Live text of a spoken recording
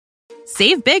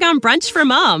Save big on brunch for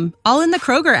mom, all in the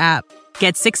Kroger app.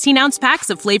 Get 16-ounce packs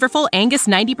of flavorful Angus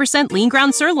 90% lean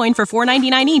ground sirloin for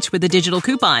 $4.99 each with a digital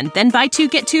coupon. Then buy 2,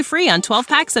 get 2 free on 12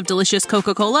 packs of delicious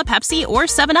Coca-Cola, Pepsi, or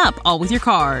 7-Up, all with your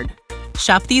card.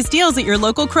 Shop these deals at your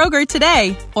local Kroger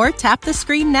today, or tap the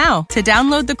screen now to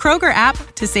download the Kroger app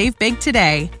to save big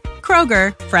today.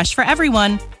 Kroger, fresh for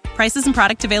everyone. Prices and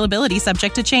product availability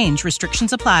subject to change.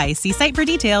 Restrictions apply. See site for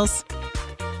details.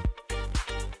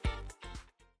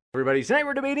 Everybody, tonight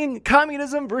we're debating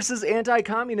communism versus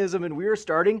anti-communism, and we're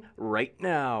starting right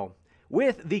now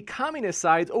with the communist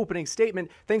side's opening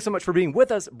statement. Thanks so much for being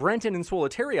with us, Brenton and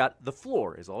Swoletariat. The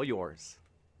floor is all yours.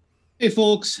 Hey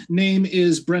folks, name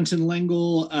is Brenton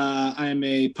Lengel. I'm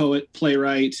a poet,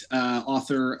 playwright,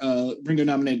 author,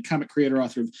 Ringo-nominated comic creator,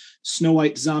 author of Snow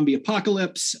White Zombie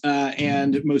Apocalypse,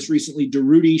 and most recently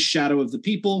Darude, Shadow of the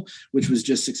People, which was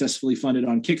just successfully funded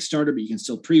on Kickstarter, but you can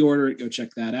still pre-order it. Go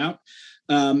check that out.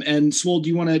 And Swole, do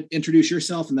you want to introduce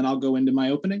yourself and then I'll go into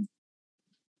my opening?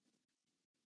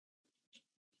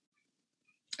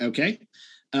 Okay.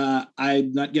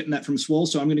 I'm not getting that from Swole,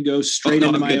 so I'm going to go straight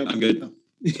into my opening. I'm good.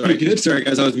 Sorry, sorry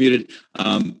guys, I was muted.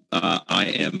 I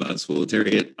am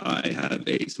Swoletariat. I have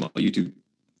a small YouTube.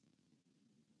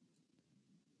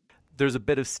 There's a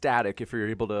bit of static if you're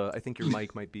able to. I think your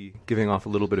mic might be giving off a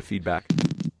little bit of feedback.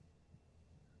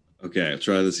 Okay, I'll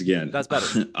try this again. That's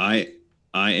better.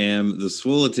 I am the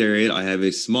Swoletariat. I have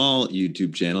a small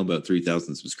YouTube channel, about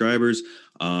 3,000 subscribers,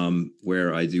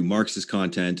 where I do Marxist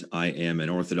content. I am an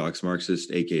Orthodox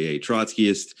Marxist, aka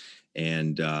Trotskyist,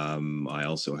 and I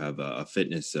also have a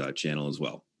fitness channel as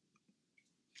well.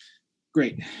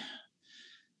 Great.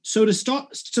 So to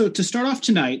start off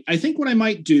tonight, I think what I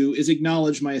might do is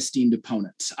acknowledge my esteemed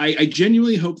opponents. I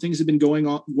genuinely hope things have been going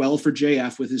on well for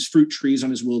JF with his fruit trees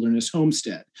on his wilderness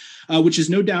homestead, which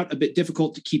is no doubt a bit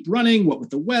difficult to keep running, what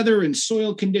with the weather and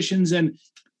soil conditions and,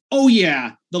 oh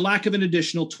yeah, the lack of an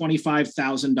additional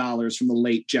 $25,000 from the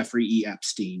late Jeffrey E.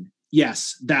 Epstein.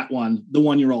 Yes, that one, the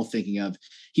one you're all thinking of.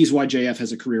 He's why JF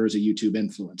has a career as a YouTube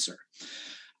influencer.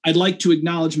 I'd like to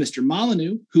acknowledge Mr.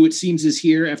 Molyneux, who it seems is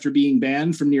here after being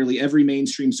banned from nearly every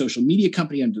mainstream social media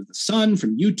company under the sun,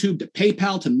 from YouTube to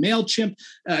PayPal to MailChimp.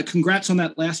 Congrats on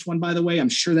that last one, by the way. I'm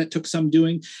sure that took some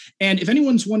doing. And if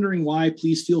anyone's wondering why,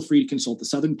 please feel free to consult the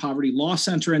Southern Poverty Law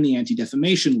Center and the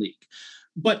Anti-Defamation League.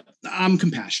 But I'm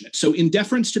compassionate. So in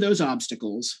deference to those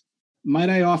obstacles, might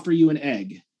I offer you an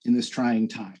egg in this trying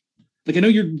time? Like, I know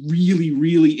you're really,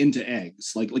 really into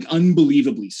eggs, like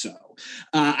unbelievably so.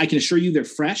 I can assure you they're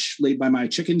fresh, laid by my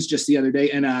chickens just the other day.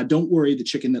 And don't worry, the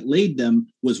chicken that laid them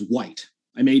was white.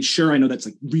 I made sure. I know that's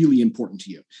like really important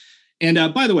to you.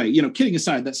 And by the way, kidding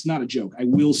aside, that's not a joke. I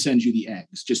will send you the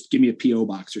eggs. Just give me a P.O.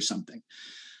 box or something.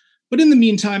 But in the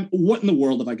meantime, what in the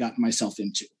world have I gotten myself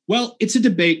into? Well, it's a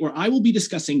debate where I will be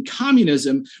discussing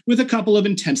communism with a couple of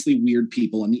intensely weird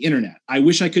people on the internet. I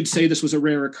wish I could say this was a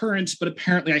rare occurrence, but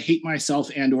apparently I hate myself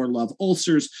and or love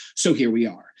ulcers, so here we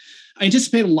are. I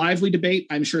anticipate a lively debate.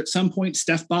 I'm sure at some point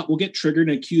StephBot will get triggered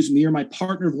and accuse me or my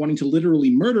partner of wanting to literally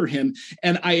murder him.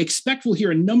 And I expect we'll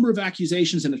hear a number of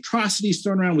accusations and atrocities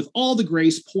thrown around with all the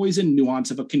grace, poise, and nuance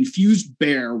of a confused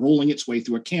bear rolling its way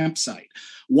through a campsite.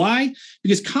 Why?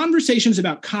 Because conversations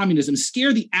about communism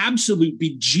scare the absolute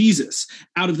bejesus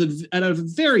out of a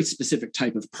very specific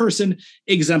type of person,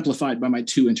 exemplified by my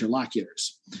two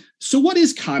interlocutors. So what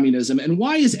is communism, and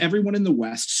why is everyone in the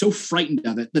West so frightened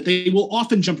of it that they will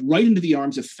often jump right into the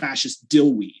arms of fascist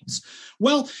dillweeds?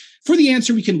 Well, for the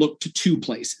answer, we can look to two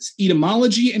places: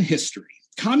 etymology and history.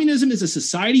 Communism is a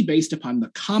society based upon the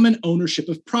common ownership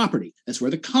of property. That's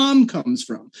where the com comes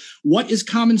from. What is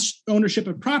common ownership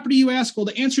of property, you ask? Well,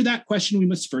 to answer that question, we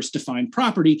must first define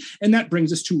property, and that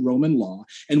brings us to Roman law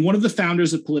and one of the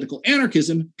founders of political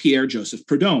anarchism, Pierre-Joseph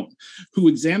Proudhon, who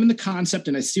examined the concept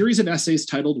in a series of essays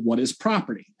titled What is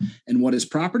Property? And what is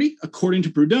property? According to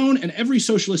Proudhon and every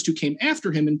socialist who came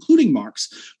after him, including Marx,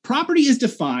 property is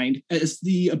defined as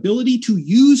the ability to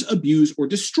use, abuse, or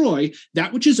destroy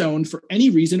that which is owned for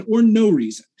any reason or no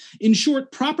reason. In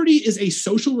short, property is a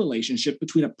social relationship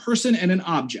between a person and an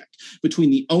object, between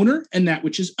the owner and that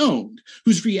which is owned,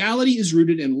 whose reality is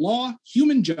rooted in law,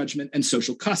 human judgment, and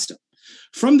social custom.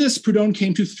 From this, Proudhon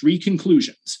came to three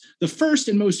conclusions. The first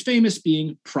and most famous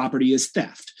being property is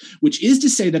theft, which is to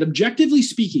say that objectively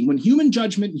speaking, when human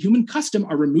judgment and human custom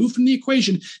are removed from the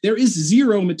equation, there is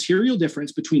zero material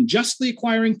difference between justly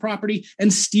acquiring property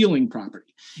and stealing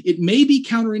property. It may be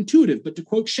counterintuitive, but to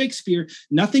quote Shakespeare,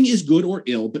 nothing is good or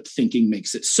ill, but thinking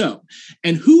makes it so.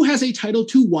 And who has a title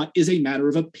to what is a matter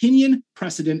of opinion,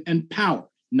 precedent, and power,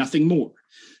 nothing more.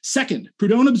 Second,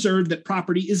 Proudhon observed that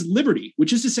property is liberty,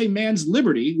 which is to say man's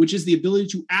liberty, which is the ability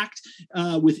to act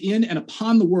within and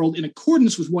upon the world in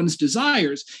accordance with one's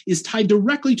desires, is tied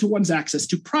directly to one's access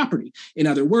to property. In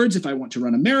other words, if I want to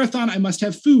run a marathon, I must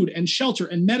have food and shelter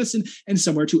and medicine and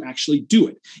somewhere to actually do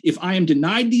it. If I am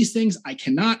denied these things, I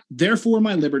cannot. Therefore,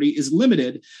 my liberty is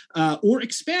limited or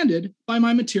expanded by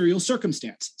my material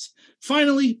circumstances.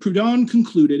 Finally, Proudhon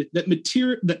concluded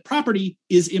that property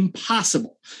is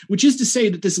impossible, which is to say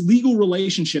that this legal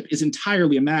relationship is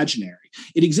entirely imaginary.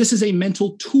 It exists as a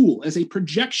mental tool, as a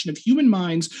projection of human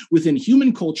minds within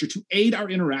human culture to aid our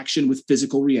interaction with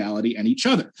physical reality and each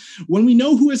other. When we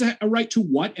know who has a right to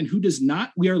what and who does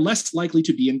not, we are less likely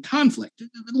to be in conflict,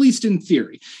 at least in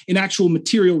theory. In actual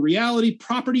material reality,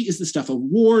 property is the stuff of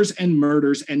wars and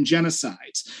murders and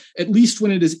genocides, at least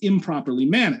when it is improperly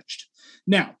managed.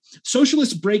 Now,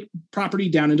 socialists break property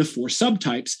down into 4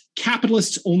 subtypes.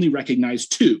 Capitalists only recognize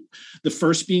 2, the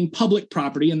first being public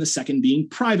property and the second being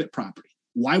private property.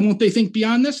 Why won't they think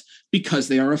beyond this? Because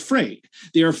they are afraid.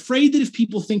 They are afraid that if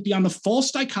people think beyond the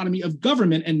false dichotomy of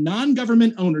government and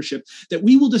non-government ownership, that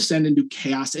we will descend into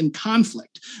chaos and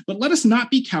conflict. But let us not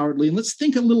be cowardly and let's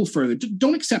think a little further.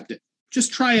 Don't accept it.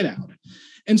 Just try it out.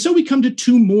 And so we come to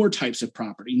 2 more types of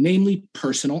property, namely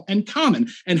personal and common.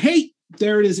 And hey,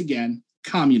 there it is again.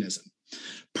 Communism.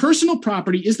 Personal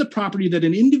property is the property that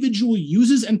an individual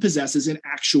uses and possesses in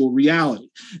actual reality.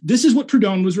 This is what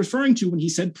Proudhon was referring to when he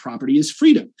said property is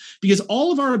freedom, because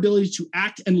all of our ability to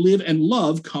act and live and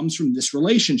love comes from this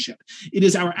relationship. It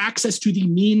is our access to the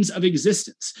means of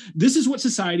existence. This is what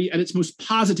society at its most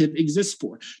positive exists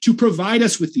for, to provide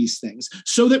us with these things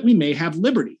so that we may have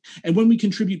liberty. And when we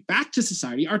contribute back to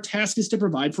society, our task is to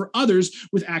provide for others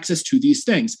with access to these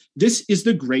things. This is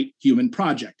the great human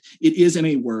project. It is, in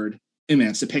a word,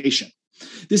 emancipation.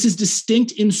 This is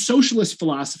distinct in socialist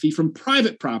philosophy from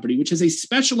private property, which has a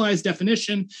specialized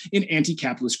definition in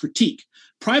anti-capitalist critique.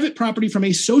 Private property from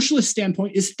a socialist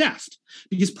standpoint is theft,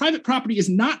 because private property is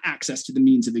not access to the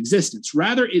means of existence.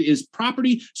 Rather, it is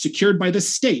property secured by the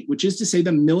state, which is to say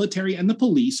the military and the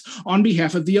police on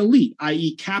behalf of the elite,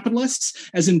 i.e. capitalists,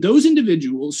 as in those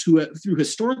individuals who, through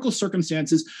historical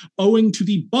circumstances owing to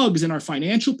the bugs in our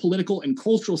financial, political, and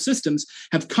cultural systems,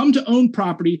 have come to own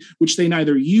property which they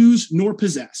neither use nor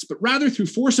possess, but rather through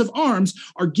force of arms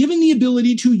are given the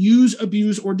ability to use,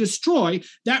 abuse, or destroy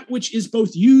that which is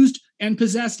both used and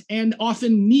possessed and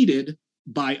often needed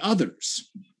by others.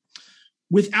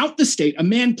 Without the state, a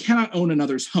man cannot own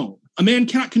another's home. A man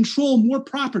cannot control more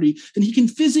property than he can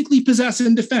physically possess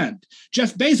and defend.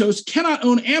 Jeff Bezos cannot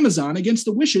own Amazon against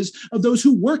the wishes of those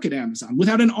who work at Amazon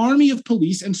without an army of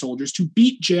police and soldiers to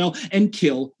beat, jail, and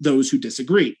kill those who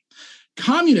disagree.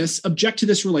 Communists object to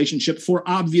this relationship for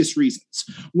obvious reasons.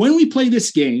 When we play this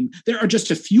game, there are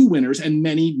just a few winners and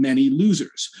many, many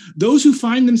losers. Those who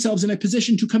find themselves in a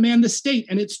position to command the state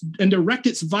and direct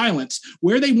its violence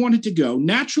where they want it to go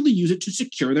naturally use it to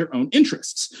secure their own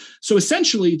interests. So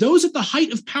essentially, those at the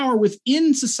height of power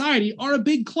within society are a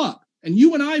big club. And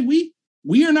you and I,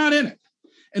 we are not in it.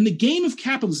 And the game of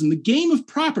capitalism, the game of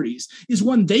properties, is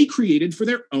one they created for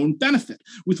their own benefit,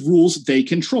 with rules they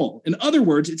control. In other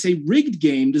words, it's a rigged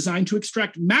game designed to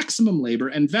extract maximum labor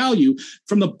and value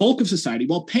from the bulk of society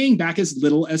while paying back as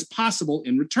little as possible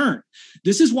in return.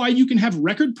 This is why you can have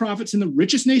record profits in the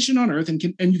richest nation on earth and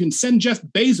you can send Jeff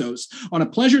Bezos on a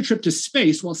pleasure trip to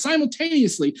space, while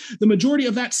simultaneously the majority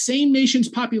of that same nation's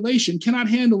population cannot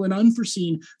handle an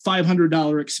unforeseen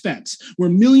 $500 expense, where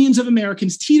millions of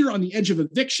Americans teeter on the edge of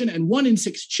eviction and 1 in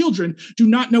 6 children do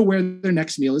not know where their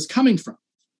next meal is coming from.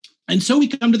 And so we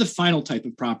come to the final type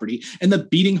of property and the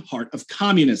beating heart of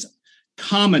communism,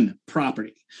 common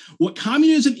property. What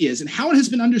communism is and how it has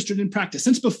been understood in practice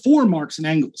since before Marx and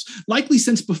Engels, likely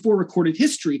since before recorded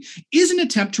history, is an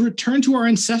attempt to return to our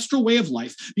ancestral way of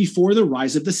life before the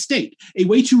rise of the state, a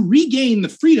way to regain the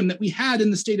freedom that we had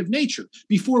in the state of nature,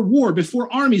 before war,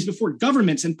 before armies, before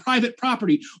governments and private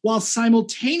property, while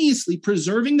simultaneously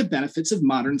preserving the benefits of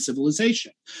modern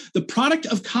civilization. The product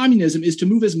of communism is to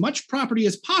move as much property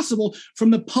as possible from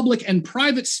the public and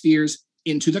private spheres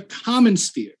into the common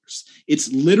spheres.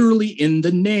 It's literally in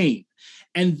the name.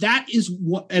 And that is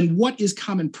what is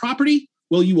common property?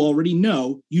 Well, you already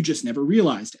know, you just never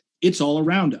realized it. It's all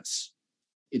around us.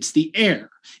 It's the air,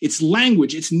 it's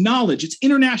language, it's knowledge, it's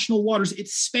international waters,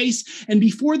 it's space. And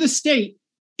before the state,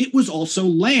 it was also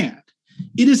land.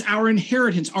 It is our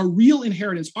inheritance, our real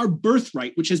inheritance, our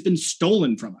birthright, which has been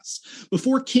stolen from us.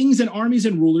 Before kings and armies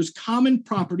and rulers, common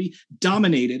property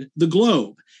dominated the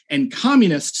globe. And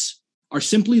communists are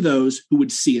simply those who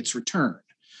would see its return.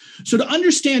 So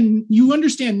you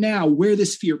understand now where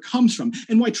this fear comes from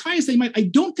and why, try as they might, I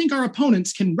don't think our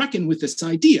opponents can reckon with this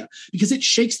idea, because it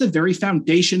shakes the very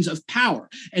foundations of power.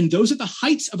 And those at the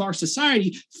heights of our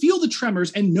society feel the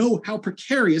tremors and know how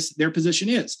precarious their position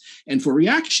is. And for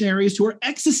reactionaries who are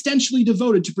existentially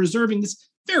devoted to preserving this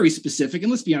very specific, and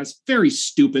let's be honest, very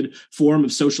stupid form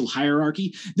of social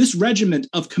hierarchy, this regiment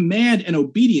of command and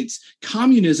obedience,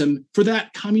 communism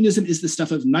is the stuff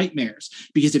of nightmares.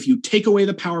 Because if you take away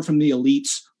the power from the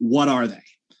elites, what are they?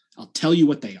 I'll tell you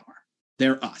what they are.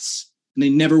 They're us. And they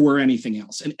never were anything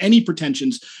else. And any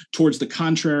pretensions towards the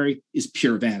contrary is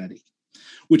pure vanity.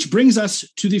 Which brings us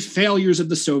to the failures of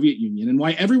the Soviet Union and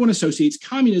why everyone associates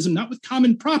communism not with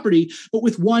common property, but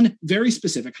with one very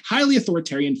specific, highly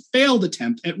authoritarian, failed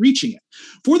attempt at reaching it.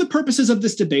 For the purposes of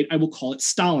this debate, I will call it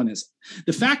Stalinism.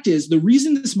 The fact is, the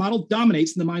reason this model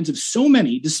dominates in the minds of so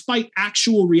many, despite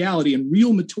actual reality and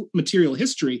real material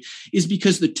history, is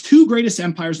because the two greatest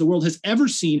empires the world has ever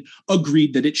seen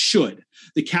agreed that it should.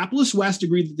 The capitalist West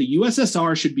agreed that the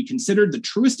USSR should be considered the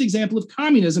truest example of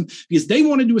communism because they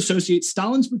wanted to associate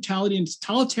Stalin's brutality and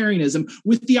totalitarianism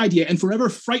with the idea and forever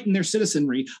frighten their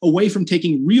citizenry away from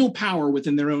taking real power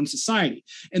within their own society.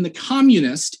 And the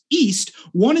communist East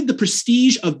wanted the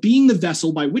prestige of being the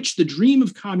vessel by which the dream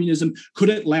of communism could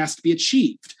at last be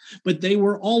achieved. But they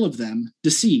were, all of them,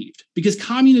 deceived, because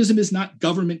communism is not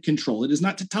government control. It is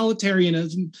not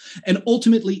totalitarianism, and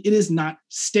ultimately it is not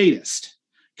statist.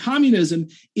 Communism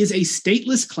is a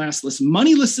stateless, classless,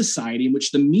 moneyless society in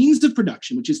which the means of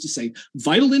production, which is to say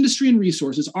vital industry and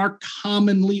resources, are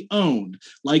commonly owned,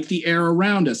 like the air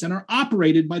around us, and are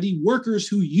operated by the workers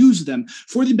who use them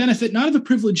for the benefit not of a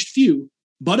privileged few,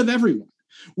 but of everyone,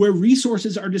 where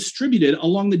resources are distributed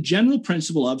along the general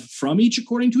principle of from each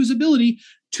according to his ability,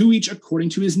 to each according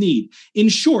to his need. In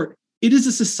short, it is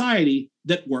a society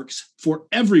that works for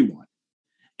everyone.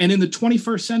 And in the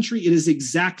 21st century, it is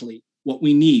exactly what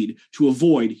we need to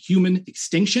avoid human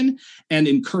extinction and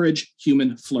encourage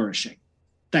human flourishing.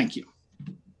 Thank you.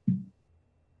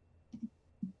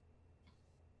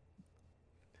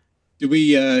 Do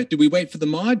we wait for the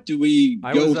mod? Do we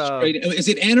go straight? Is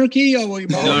it anarchy or we?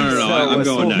 No. I'm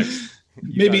going next.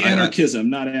 Maybe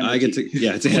anarchism, not anarchy.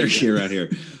 It's anarchy around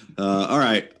here. All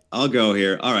right, I'll go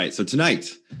here. All right, so tonight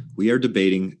we are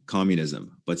debating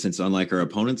communism, but since unlike our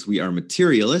opponents, we are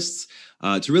materialists.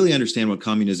 To really understand what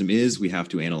communism is, we have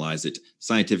to analyze it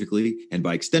scientifically and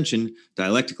by extension,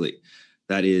 dialectically.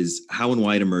 That is how and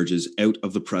why it emerges out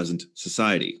of the present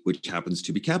society, which happens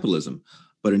to be capitalism.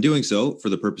 But in doing so, for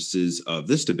the purposes of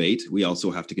this debate, we also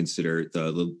have to consider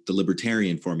the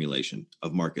libertarian formulation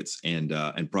of markets and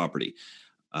property,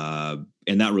 and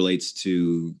that relates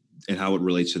to and how it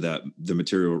relates to the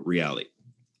material reality.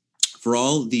 For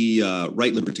all the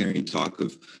right libertarian talk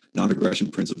of non-aggression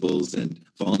principles and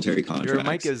voluntary contracts. Your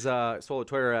mic is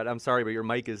Swolatoria. I'm sorry, but your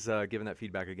mic is giving that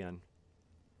feedback again.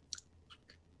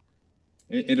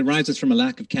 It arises from a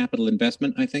lack of capital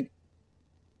investment, I think.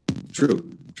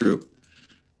 True.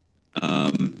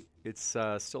 It's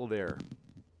still there.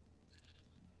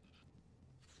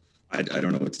 I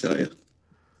don't know what to tell you.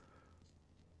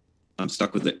 I'm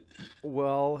stuck with it.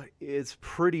 Well, it's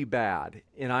pretty bad,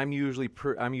 and I'm usually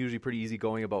pretty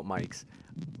easygoing about mics.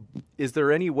 Is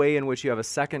there any way in which you have a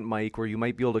second mic where you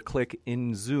might be able to click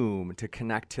in Zoom to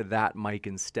connect to that mic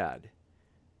instead?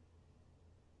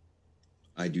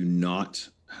 I do not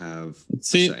have.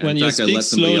 See, when you speak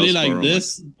slowly like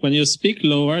this, when you speak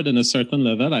lower than a certain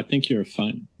level, I think you're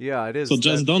fine. Yeah, it is. So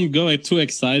just don't go too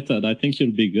excited. I think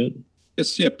you'll be good.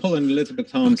 Just pull in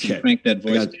Elizabeth Holmes and crank that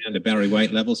voice down to Barry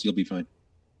White levels. You'll be fine.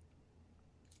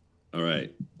 All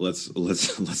right,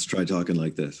 let's try talking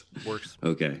like this. Works.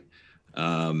 Okay.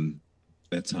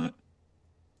 That's hot.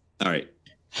 All right.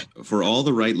 For all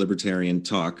the right libertarian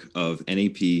talk of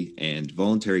NAP and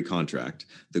voluntary contract,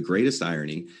 the greatest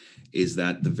irony is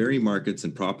that the very markets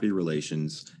and property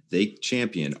relations they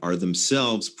champion are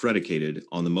themselves predicated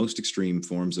on the most extreme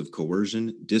forms of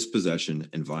coercion, dispossession,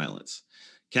 and violence.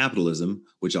 Capitalism,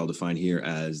 which I'll define here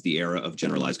as the era of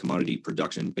generalized commodity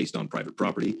production based on private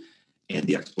property, and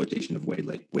the exploitation of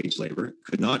wage labor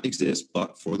could not exist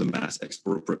but for the mass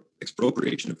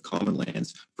expropriation of common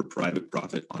lands for private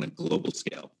profit on a global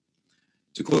scale.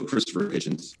 To quote Christopher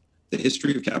Hitchens, the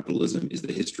history of capitalism is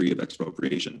the history of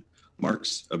expropriation.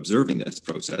 Marx, observing this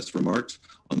process, remarked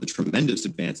on the tremendous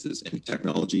advances in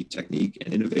technology, technique,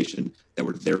 and innovation that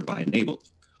were thereby enabled.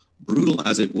 Brutal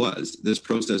as it was, this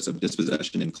process of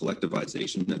dispossession and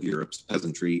collectivization of Europe's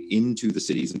peasantry into the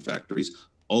cities and factories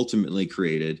ultimately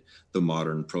created the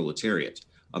modern proletariat,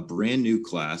 a brand new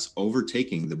class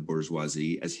overtaking the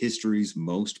bourgeoisie as history's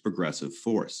most progressive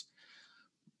force.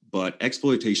 But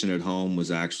exploitation at home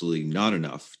was actually not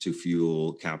enough to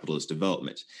fuel capitalist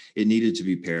development. It needed to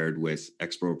be paired with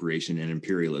expropriation and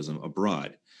imperialism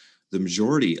abroad. The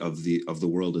majority of the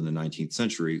world in the 19th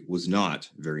century was not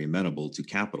very amenable to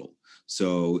capital.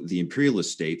 So the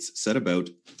imperialist states set about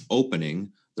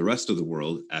opening the rest of the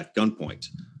world at gunpoint.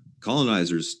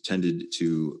 Colonizers tended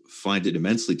to find it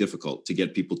immensely difficult to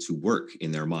get people to work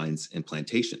in their mines and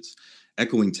plantations.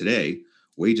 Echoing today,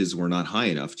 wages were not high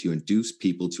enough to induce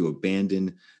people to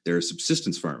abandon their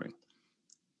subsistence farming.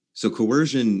 So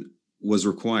coercion was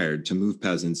required to move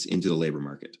peasants into the labor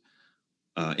market,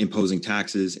 imposing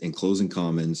taxes, enclosing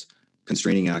commons,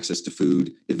 constraining access to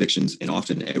food, evictions, and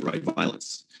often outright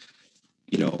violence.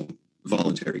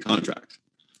 Voluntary contract.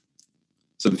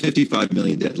 Some 55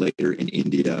 million dead later in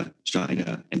India,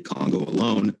 China, and Congo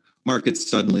alone, markets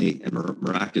suddenly and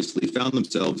miraculously found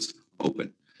themselves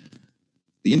open.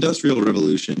 The Industrial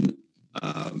Revolution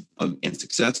and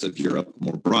success of Europe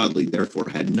more broadly, therefore,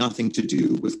 had nothing to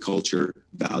do with culture,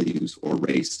 values, or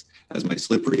race, as my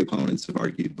slippery opponents have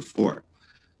argued before.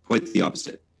 Quite the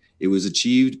opposite. It was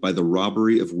achieved by the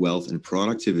robbery of wealth and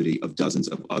productivity of dozens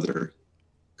of other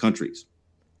countries.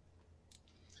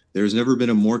 There has never been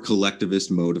a more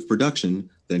collectivist mode of production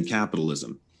than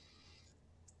capitalism.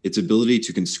 Its ability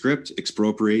to conscript,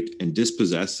 expropriate, and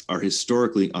dispossess are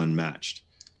historically unmatched.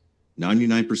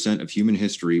 99% of human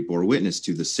history bore witness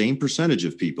to the same percentage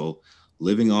of people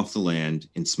living off the land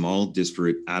in small,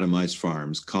 disparate, atomized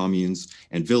farms, communes,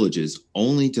 and villages,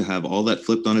 only to have all that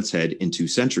flipped on its head in 2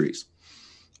 centuries.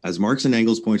 As Marx and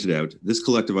Engels pointed out, this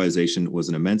collectivization was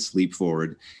an immense leap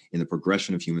forward in the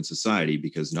progression of human society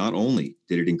because not only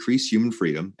did it increase human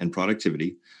freedom and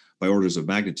productivity by orders of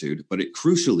magnitude, but it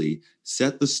crucially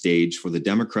set the stage for the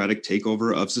democratic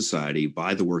takeover of society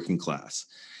by the working class,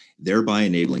 thereby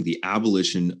enabling the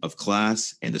abolition of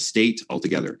class and the state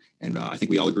altogether. And I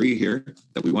think we all agree here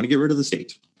that we want to get rid of the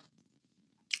state.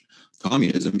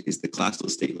 Communism is the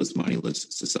classless, stateless, moneyless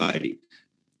society.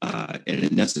 And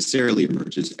it necessarily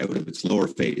emerges out of its lower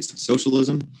phase,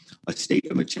 socialism, a state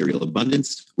of material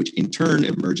abundance, which in turn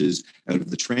emerges out of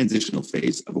the transitional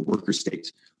phase of a worker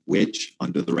state, which,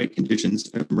 under the right conditions,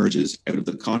 emerges out of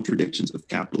the contradictions of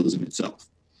capitalism itself.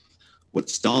 What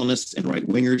Stalinists and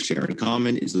right-wingers share in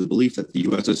common is the belief that the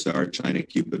USSR, China,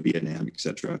 Cuba, Vietnam,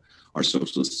 etc., are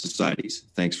socialist societies.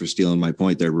 Thanks for stealing my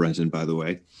point there, Brenton, by the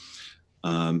way.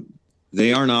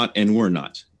 They are not and were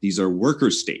not. These are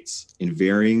worker states in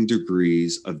varying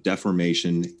degrees of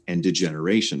deformation and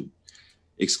degeneration,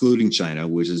 excluding China,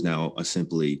 which is now a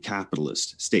simply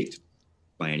capitalist state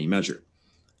by any measure.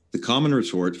 The common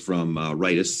retort from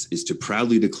rightists is to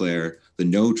proudly declare the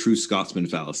no true Scotsman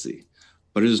fallacy.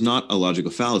 But it is not a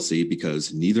logical fallacy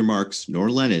because neither Marx nor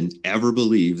Lenin ever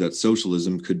believed that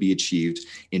socialism could be achieved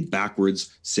in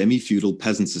backwards, semi-feudal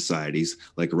peasant societies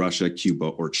like Russia, Cuba,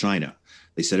 or China.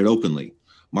 They said it openly.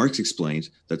 Marx explained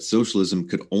that socialism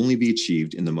could only be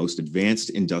achieved in the most advanced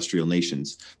industrial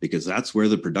nations because that's where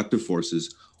the productive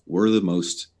forces were the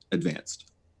most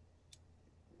advanced.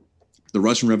 The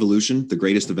Russian Revolution, the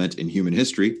greatest event in human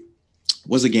history,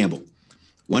 was a gamble.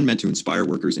 One meant to inspire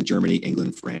workers in Germany,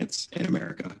 England, France, and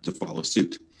America to follow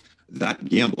suit. That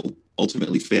gamble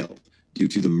ultimately failed due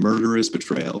to the murderous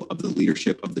betrayal of the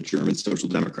leadership of the German Social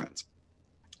Democrats,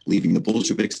 leaving the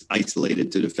Bolsheviks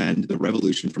isolated to defend the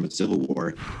revolution from a civil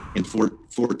war and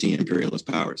 14 imperialist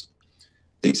powers.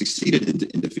 They succeeded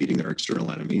in defeating their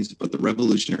external enemies, but the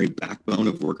revolutionary backbone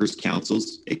of workers'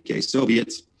 councils, aka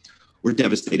Soviets, were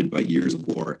devastated by years of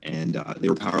war, and they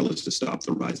were powerless to stop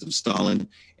the rise of Stalin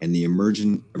and the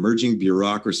emerging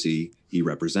bureaucracy he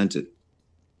represented.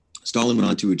 Stalin went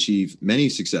on to achieve many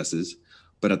successes,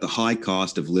 but at the high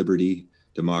cost of liberty,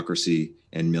 democracy,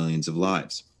 and millions of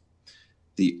lives.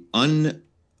 The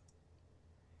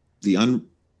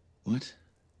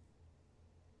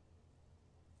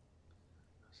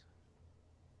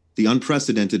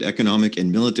unprecedented economic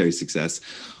and military success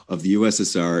of the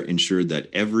USSR ensured that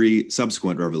every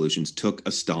subsequent revolution took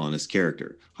a Stalinist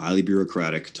character, highly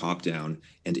bureaucratic, top-down,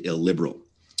 and illiberal.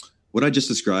 What I just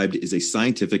described is a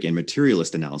scientific and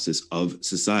materialist analysis of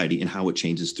society and how it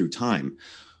changes through time.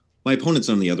 My opponents,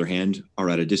 on the other hand, are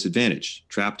at a disadvantage.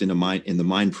 Trapped in the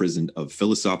mind prison of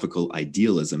philosophical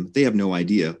idealism, they have no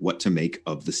idea what to make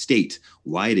of the state,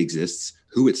 why it exists,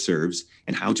 who it serves,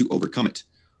 and how to overcome it.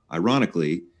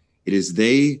 Ironically, it is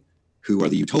they who are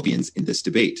the utopians in this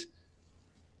debate.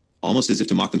 Almost as if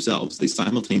to mock themselves, they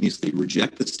simultaneously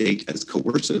reject the state as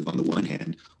coercive on the one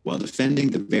hand, while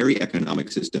defending the very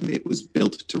economic system it was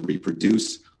built to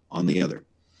reproduce on the other.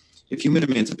 If human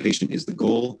emancipation is the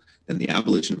goal, then the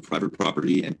abolition of private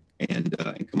property and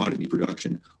commodity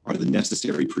production are the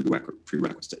necessary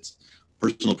prerequisites.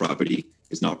 Personal property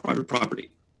is not private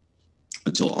property.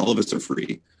 Until all of us are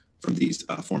free from these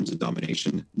forms of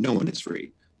domination, no one is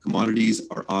free. Commodities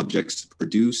are objects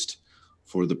produced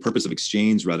for the purpose of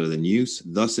exchange rather than use,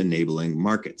 thus enabling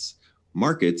markets.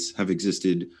 Markets have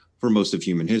existed for most of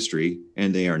human history,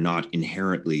 and they are not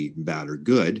inherently bad or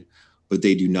good, but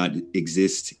they do not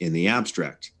exist in the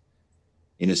abstract.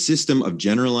 In a system of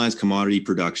generalized commodity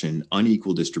production,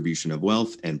 unequal distribution of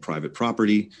wealth, and private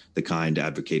property, the kind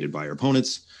advocated by our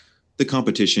opponents, the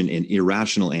competition and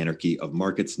irrational anarchy of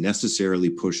markets necessarily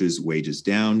pushes wages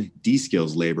down,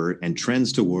 de-skills labor, and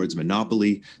trends towards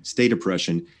monopoly, state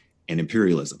oppression, and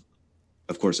imperialism.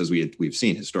 Of course, as we've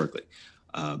seen historically,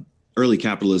 early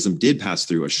capitalism did pass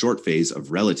through a short phase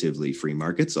of relatively free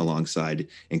markets alongside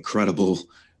incredible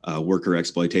worker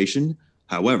exploitation.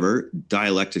 However,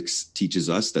 dialectics teaches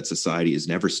us that society is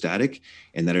never static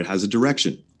and that it has a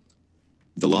direction.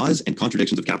 The laws and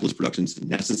contradictions of capitalist productions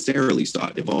necessarily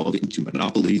evolve into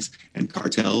monopolies and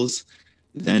cartels,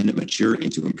 then mature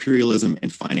into imperialism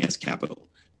and finance capital,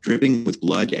 dripping with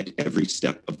blood at every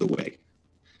step of the way.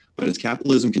 But as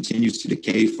capitalism continues to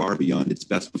decay far beyond its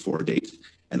best before date,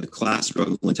 and the class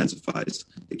struggle intensifies,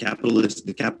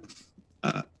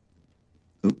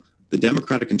 the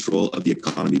democratic control of the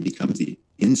economy becomes the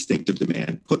instinctive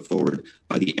demand put forward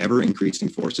by the ever-increasing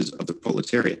forces of the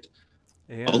proletariat,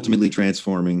 and ultimately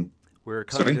transforming... We're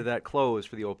coming to that close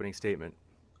for the opening statement.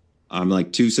 I'm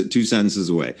like two sentences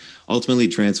away. Ultimately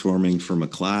transforming from a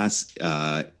class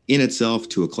in itself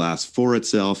to a class for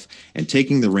itself and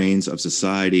taking the reins of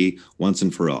society once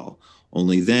and for all.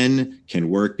 Only then can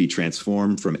work be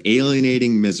transformed from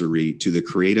alienating misery to the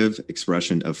creative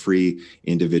expression of free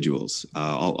individuals.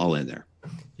 I'll end there.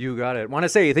 You got it. Want to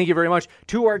say thank you very much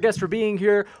to our guests for being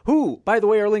here, who, by the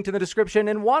way, are linked in the description.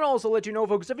 And want to also let you know,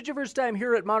 folks, if it's your first time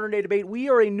here at Modern Day Debate, we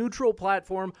are a neutral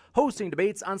platform hosting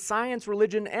debates on science,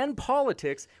 religion, and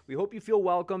politics. We hope you feel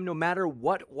welcome no matter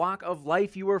what walk of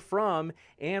life you are from.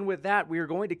 And with that, we are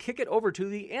going to kick it over to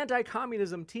the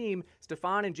anti-communism team.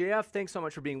 Stefan and JF, thanks so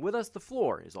much for being with us. The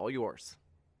floor is all yours.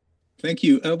 Thank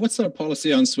you. What's our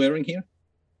policy on swearing here?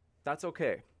 That's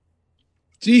okay.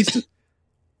 Jesus.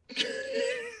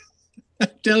 I'm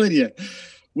telling you,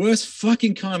 worst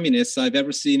fucking communists I've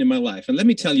ever seen in my life. And let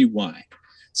me tell you why.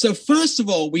 So first of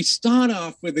all, we start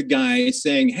off with a guy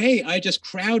saying, hey, I just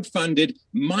crowdfunded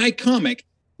my comic,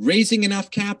 raising enough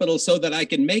capital so that I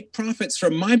can make profits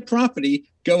from my property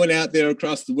going out there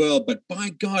across the world. But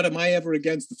by God, am I ever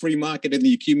against the free market and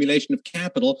the accumulation of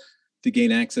capital to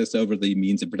gain access over the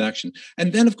means of production.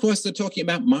 And then, of course, they're talking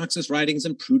about Marxist writings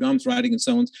and Proudhon's writing and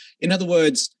so on. In other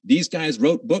words, these guys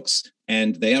wrote books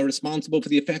and they are responsible for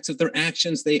the effects of their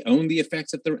actions. They own the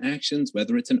effects of their actions,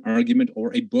 whether it's an argument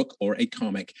or a book or a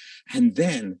comic. And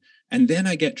then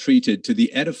I get treated to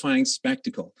the edifying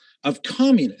spectacle of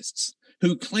communists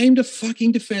who claim to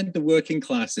fucking defend the working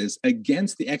classes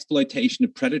against the exploitation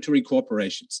of predatory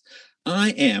corporations.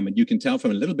 I am, and you can tell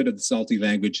from a little bit of the salty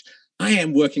language, I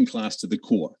am working class to the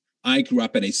core. I grew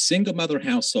up in a single mother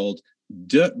household,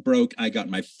 dirt broke. I got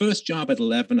my first job at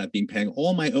 11. I've been paying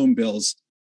all my own bills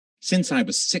since I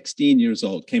was 16 years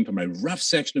old, came from a rough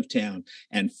section of town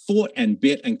and fought and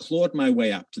bit and clawed my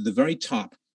way up to the very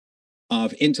top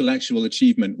of intellectual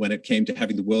achievement when it came to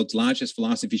having the world's largest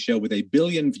philosophy show with 1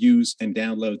 billion views and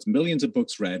downloads, millions of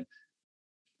books read.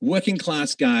 Working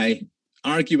class guy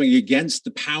arguing against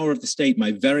the power of the state.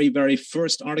 My very, very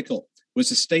first article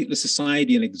was A Stateless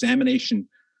Society, an examination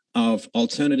of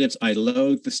alternatives. I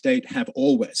loathe the state, have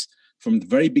always, from the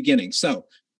very beginning. So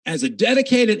as a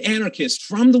dedicated anarchist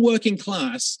from the working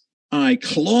class, I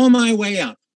claw my way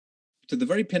up to the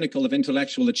very pinnacle of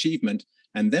intellectual achievement.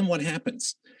 And then what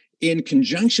happens? In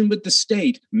conjunction with the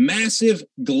state, massive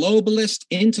globalist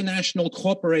international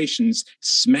corporations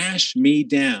smash me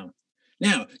down.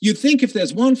 Now, you'd think if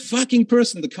there's one fucking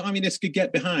person the communists could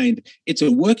get behind, it's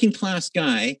a working class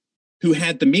guy who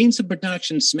had the means of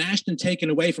production smashed and taken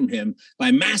away from him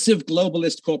by massive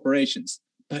globalist corporations.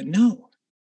 But no,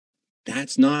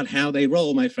 that's not how they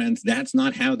roll, my friends. That's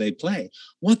not how they play.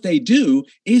 What they do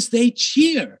is they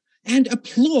cheer and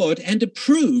applaud and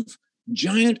approve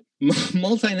giant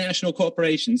multinational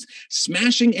corporations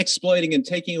smashing, exploiting, and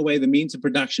taking away the means of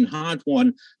production hard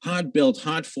won, hard built,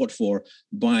 hard fought for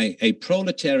by a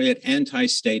proletariat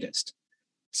anti-statist.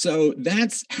 So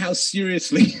that's how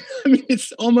seriously, I mean,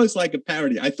 it's almost like a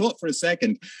parody. I thought for a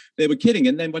second they were kidding.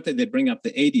 And then what did they bring up?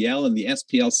 The ADL and the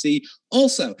SPLC,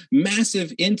 also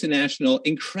massive international,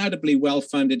 incredibly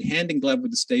well-funded, hand in glove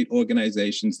with the state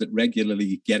organizations that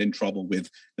regularly get in trouble with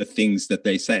the things that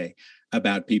they say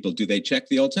about people. Do they check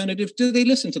the alternative? Do they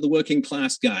listen to the working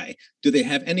class guy? Do they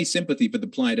have any sympathy for the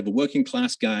plight of a working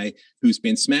class guy who's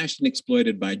been smashed and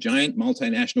exploited by giant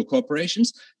multinational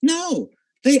corporations? No.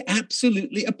 They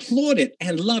absolutely applaud it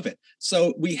and love it.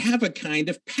 So we have a kind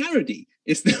of parody.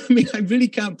 I really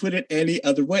can't put it any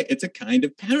other way. It's a kind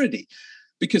of parody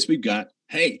because we've got,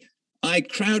 hey, I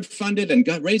crowdfunded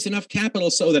and raised enough capital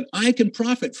so that I can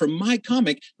profit from my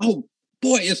comic. Oh,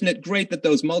 boy, isn't it great that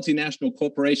those multinational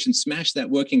corporations smashed that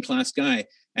working class guy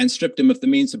and stripped him of the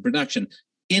means of production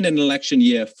in an election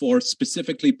year for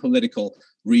specifically political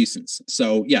reasons.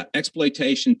 So yeah,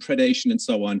 exploitation, predation, and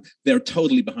so on, they're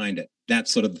totally behind it.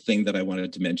 That's sort of the thing that I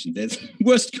wanted to mention. There's the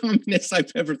worst communists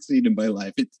I've ever seen in my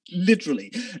life. It's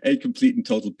literally a complete and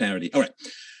total parody. All right.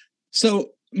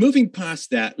 So moving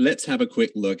past that, let's have a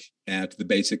quick look at the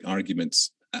basic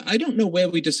arguments. I don't know where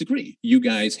we disagree. You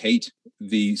guys hate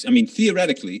these. I mean,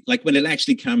 theoretically, like when it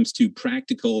actually comes to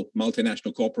practical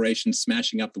multinational corporations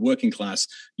smashing up the working class,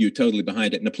 you're totally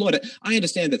behind it and applaud it. I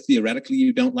understand that theoretically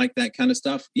you don't like that kind of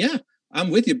stuff. Yeah, I'm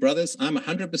with you, brothers. I'm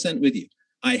 100% with you.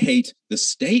 I hate the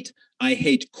state. I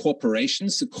hate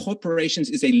corporations. So corporations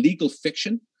is a legal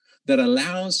fiction that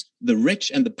allows the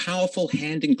rich and the powerful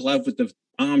hand in glove with the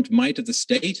armed might of the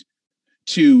state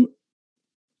to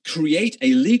create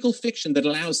a legal fiction that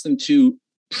allows them to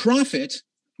profit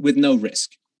with no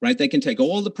risk, right? They can take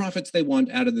all the profits they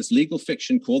want out of this legal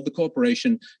fiction called the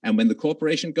corporation. And when the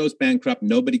corporation goes bankrupt,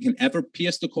 nobody can ever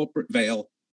pierce the corporate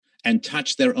veil and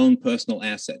touch their own personal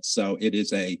assets. So it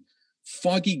is a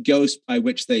foggy ghost by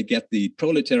which they get the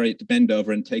proletariat to bend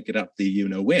over and take it up the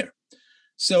you-know-where.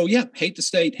 So yeah, hate the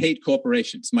state, hate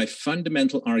corporations. My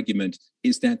fundamental argument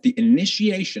is that the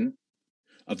initiation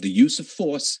of the use of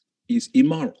force is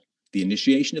immoral. The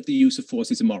initiation of the use of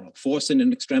force is immoral. Force in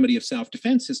an extremity of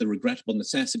self-defense is a regrettable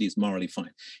necessity, is morally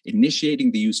fine.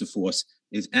 Initiating the use of force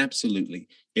is absolutely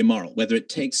immoral, whether it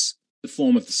takes the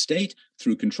form of the state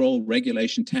through control,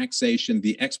 regulation, taxation,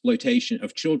 the exploitation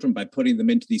of children by putting them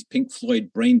into these Pink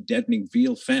Floyd brain-deadening,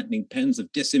 veal-fattening pens of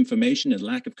disinformation and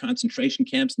lack of concentration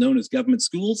camps known as government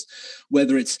schools,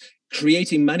 whether it's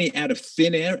creating money out of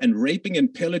thin air and raping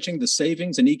and pillaging the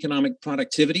savings and economic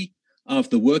productivity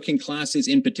of the working classes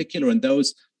in particular and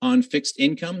those on fixed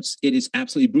incomes. It is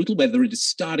absolutely brutal, whether it is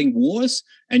starting wars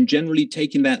and generally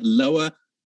taking that lower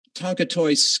Tonka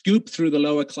toy scoop through the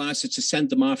lower classes to send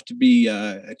them off to be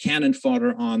cannon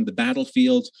fodder on the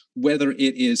battlefield, whether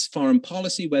it is foreign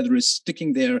policy, whether it's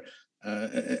sticking their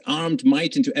armed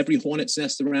might into every hornet's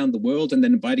nest around the world and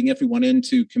then inviting everyone in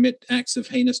to commit acts of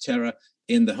heinous terror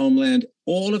in the homeland.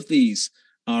 All of these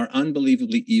are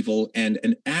unbelievably evil and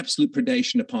an absolute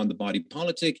predation upon the body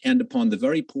politic and upon the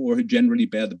very poor who generally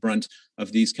bear the brunt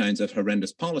of these kinds of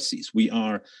horrendous policies. We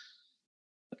are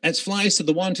as flies to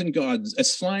the wanton gods,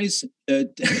 as flies are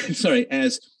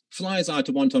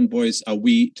to wanton boys, are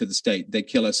we to the state. They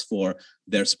kill us for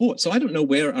their sport. So I don't know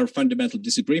where our fundamental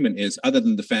disagreement is, other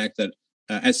than the fact that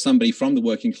as somebody from the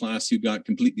working class who got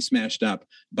completely smashed up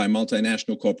by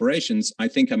multinational corporations, I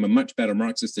think I'm a much better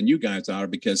Marxist than you guys are,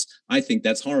 because I think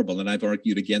that's horrible. And I've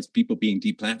argued against people being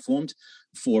deplatformed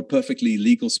for perfectly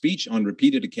legal speech on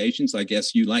repeated occasions. I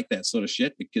guess you like that sort of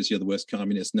shit because you're the worst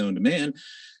communist known to man.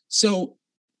 So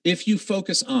if you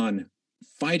focus on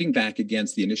fighting back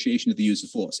against the initiation of the use of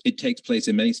force, it takes place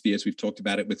in many spheres. We've talked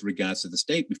about it with regards to the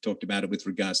state. We've talked about it with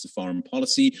regards to foreign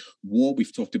policy, war.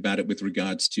 We've talked about it with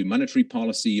regards to monetary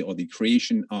policy or the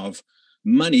creation of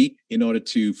money in order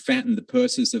to fatten the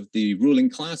purses of the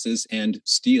ruling classes and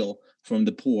steal from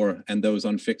the poor and those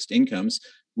on fixed incomes.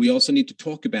 We also need to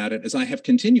talk about it, as I have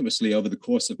continuously over the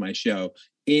course of my show,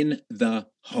 in the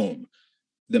home.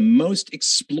 The most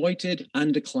exploited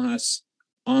underclass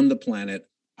on the planet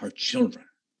are children.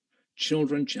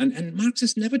 And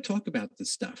Marxists never talk about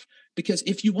this stuff, because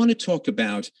if you want to talk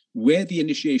about where the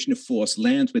initiation of force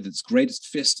lands with its greatest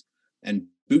fist and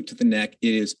boot to the neck,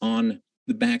 it is on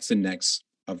the backs and necks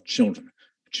of children.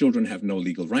 Children have no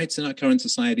legal rights in our current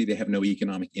society. They have no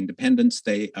economic independence.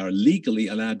 They are legally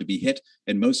allowed to be hit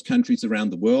in most countries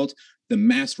around the world. The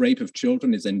mass rape of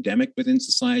children is endemic within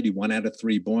society. 1 out of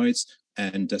 3 boys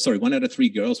and 1 out of 3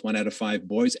 girls, 1 out of 5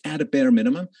 boys at a bare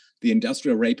minimum. The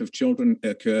industrial rape of children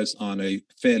occurs on a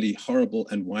fairly horrible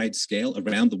and wide scale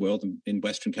around the world in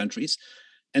Western countries.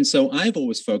 And so I've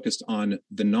always focused on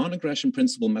the non-aggression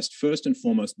principle must first and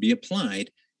foremost be applied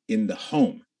in the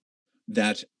home.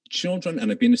 That children,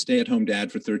 and I've been a stay-at-home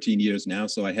dad for 13 years now,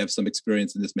 so I have some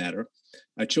experience in this matter.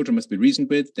 Children must be reasoned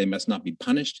with. They must not be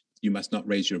punished. You must not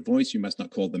raise your voice. You must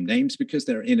not call them names because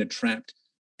they're in a trapped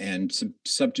and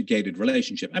subjugated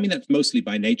relationship. I mean, that's mostly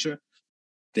by nature.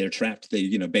 They're trapped.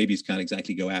 Babies can't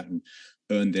exactly go out and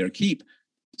earn their keep.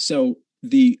 So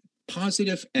the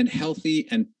positive and healthy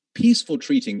and peaceful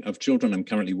treating of children. I'm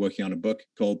currently working on a book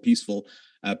called Peaceful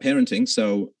Parenting.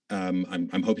 So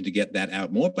I'm hoping to get that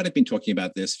out more, but I've been talking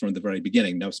about this from the very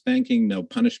beginning. No spanking, no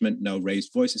punishment, no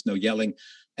raised voices, no yelling,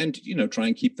 and, try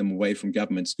and keep them away from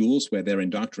government schools where they're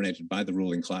indoctrinated by the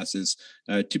ruling classes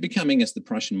to becoming, as the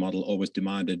Prussian model always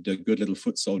demanded, good little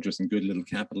foot soldiers and good little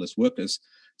capitalist workers.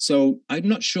 So I'm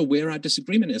not sure where our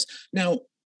disagreement is. Now,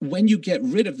 when you get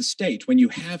rid of the state, when you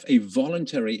have a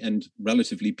voluntary and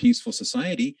relatively peaceful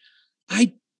society,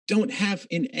 I don't have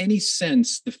in any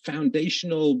sense the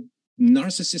foundational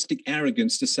narcissistic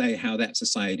arrogance to say how that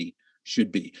society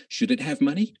should be. Should it have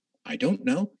money? I don't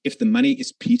know. If the money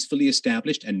is peacefully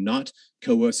established and not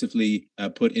coercively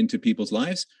put into people's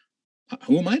lives,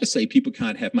 who am I to say people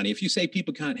can't have money? If you say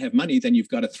people can't have money, then you've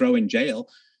got to throw in jail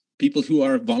people who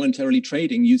are voluntarily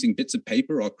trading using bits of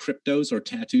paper or cryptos or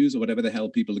tattoos or whatever the hell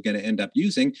people are going to end up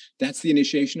using. That's the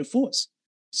initiation of force.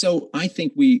 So I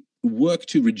think we work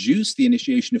to reduce the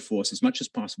initiation of force as much as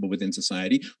possible within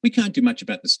society. We can't do much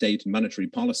about the state and monetary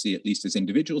policy, at least as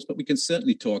individuals, but we can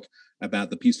certainly talk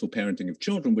about the peaceful parenting of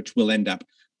children, which will end up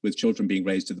with children being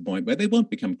raised to the point where they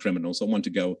won't become criminals or want to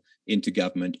go into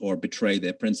government or betray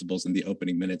their principles in the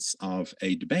opening minutes of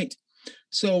a debate.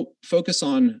 So focus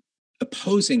on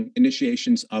opposing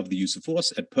initiations of the use of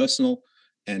force at personal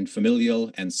and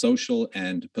familial and social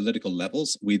and political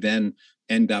levels. We then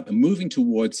end up moving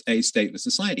towards a stateless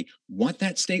society. What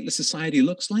that stateless society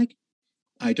looks like,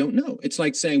 I don't know. It's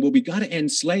like saying, well, we got to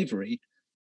end slavery.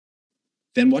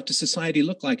 Then what does society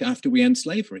look like after we end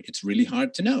slavery? It's really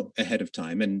hard to know ahead of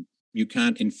time. And you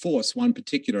can't enforce one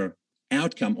particular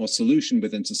outcome or solution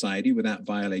within society without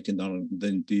violating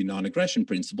the non-aggression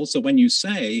principle. So when you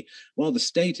say, well, the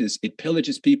state it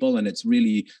pillages people and it's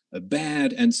really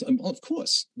bad, and so, well, of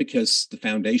course, because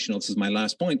this is my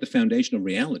last point, the foundational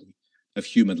reality of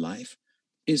human life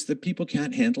is that people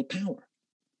can't handle power.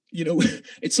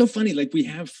 It's so funny, like we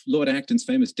have Lord Acton's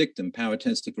famous dictum, power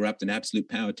tends to corrupt and absolute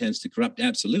power tends to corrupt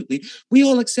absolutely. We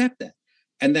all accept that.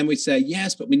 And then we say,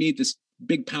 yes, but we need this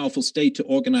big, powerful state to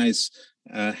organize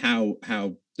how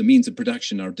the means of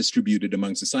production are distributed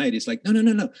among society. It's like,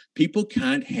 no. People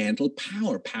can't handle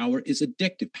power. Power is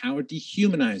addictive. Power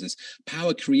dehumanizes.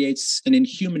 Power creates an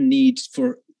inhuman need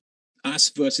for us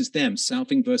versus them,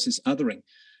 selfing versus othering.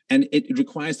 And it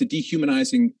requires the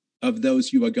dehumanizing of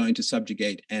those you are going to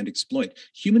subjugate and exploit.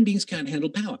 Human beings can't handle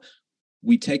power.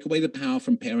 We take away the power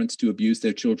from parents to abuse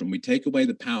their children. We take away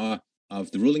the power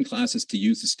of the ruling classes to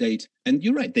use the state. And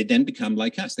you're right, they then become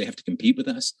like us. They have to compete with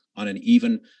us on an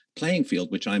even playing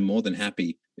field, which I'm more than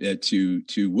happy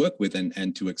to work with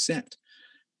and to accept.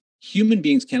 Human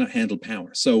beings cannot handle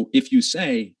power. So if you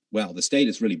say, well, the state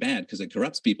is really bad because it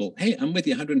corrupts people, hey, I'm with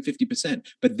you 150%.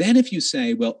 But then if you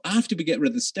say, well, after we get rid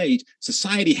of the state,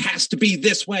 society has to be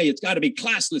this way. It's got to be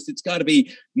classless. It's got to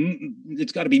be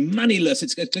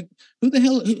moneyless.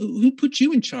 Who put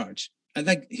you in charge?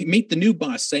 Meet the new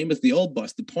boss, same as the old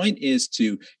boss. The point is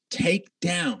to take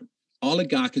down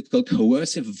oligarchical,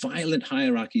 coercive, violent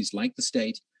hierarchies like the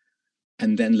state,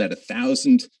 and then let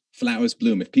 1,000 flowers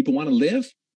bloom. If people want to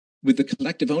live with the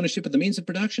collective ownership of the means of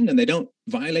production and they don't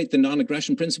violate the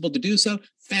non-aggression principle to do so,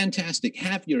 fantastic.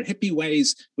 Have your hippie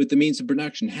ways with the means of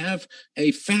production. Have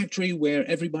a factory where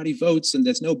everybody votes and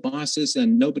there's no bosses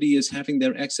and nobody is having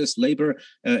their excess labor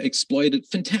exploited.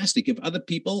 Fantastic. If other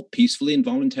people peacefully and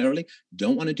voluntarily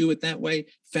don't want to do it that way,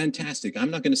 fantastic.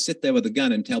 I'm not going to sit there with a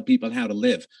gun and tell people how to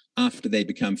live after they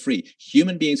become free.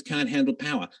 Human beings can't handle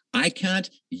power. I can't,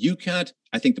 you can't.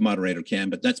 I think the moderator can,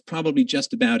 but that's probably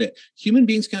just about it. Human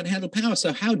beings can't handle power.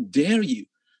 So how dare you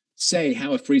say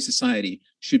how a free society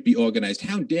should be organized?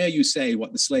 How dare you say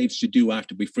what the slaves should do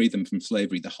after we free them from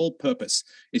slavery? The whole purpose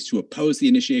is to oppose the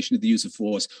initiation of the use of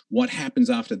force. What happens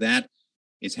after that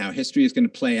is how history is going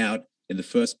to play out in the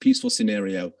first peaceful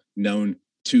scenario known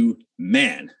to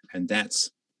man. And that's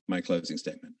my closing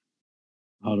statement.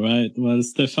 All right. Well,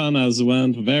 Stefan has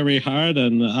went very hard,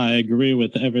 and I agree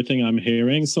with everything I'm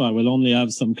hearing, so I will only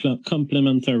have some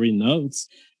complementary notes.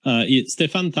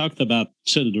 Stefan talked about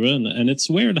children, and it's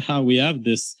weird how we have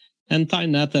this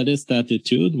anti-natalist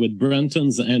attitude with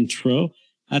Brenton's intro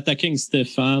attacking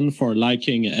Stefan for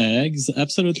liking eggs.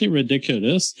 Absolutely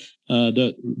ridiculous.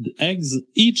 The eggs,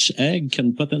 each egg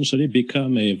can potentially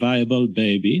become a viable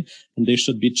baby, and they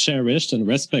should be cherished and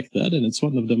respected. And it's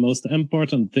one of the most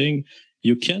important things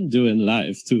you can do in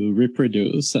life to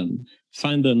reproduce and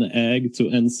find an egg to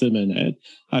inseminate.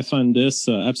 I find this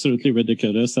absolutely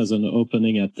ridiculous as an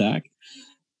opening attack.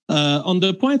 On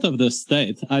the point of the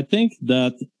state, I think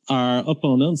that our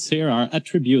opponents here are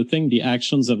attributing the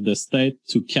actions of the state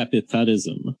to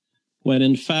capitalism, when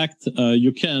in fact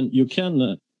you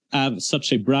can have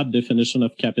such a broad definition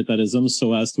of capitalism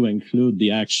so as to include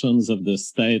the actions of the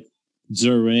state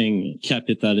during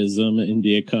capitalism in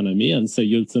the economy, and say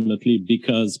ultimately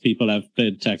because people have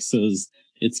paid taxes,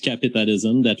 it's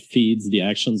capitalism that feeds the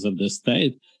actions of the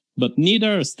state. But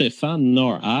neither Stefan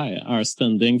nor I are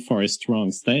standing for a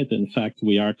strong state. In fact,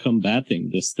 we are combating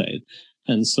the state.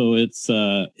 And so it's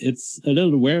a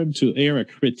little weird to hear a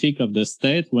critique of the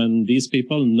state when these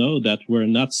people know that we're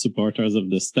not supporters of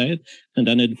the state. And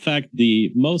then in fact,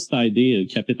 the most ideal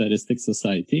capitalistic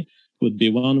society would be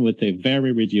one with a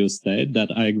very reduced state that,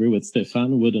 I agree with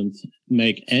Stefan, wouldn't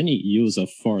make any use of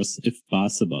force if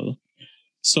possible.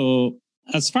 So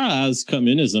as far as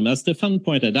communism, as Stefan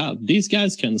pointed out, these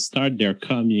guys can start their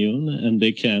commune and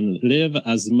they can live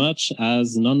as much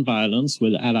as nonviolence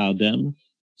will allow them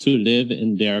to live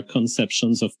in their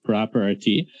conceptions of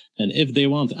property. And if they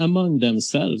want among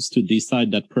themselves to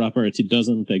decide that property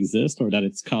doesn't exist or that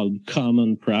it's called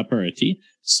common property,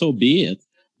 so be it.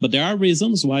 But there are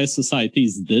reasons why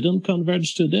societies didn't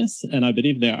converge to this. And I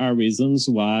believe there are reasons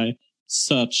why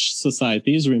such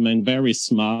societies remain very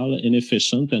small,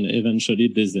 inefficient, and eventually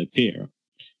disappear.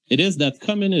 It is that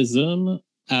communism,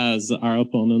 as our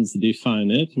opponents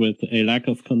define it, with a lack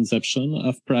of conception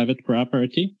of private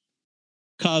property,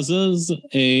 causes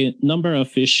a number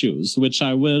of issues, which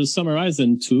I will summarize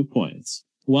in 2 points.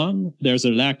 One, there's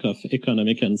a lack of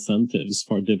economic incentives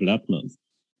for development.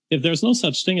 If there's no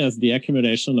such thing as the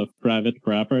accumulation of private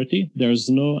property, there's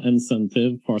no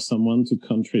incentive for someone to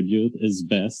contribute his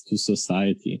best to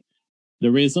society.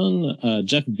 The reason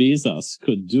Jeff Bezos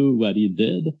could do what he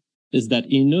did is that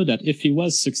he knew that if he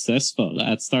was successful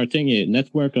at starting a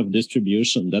network of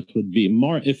distribution that would be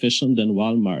more efficient than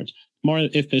Walmart, more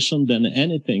efficient than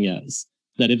anything else,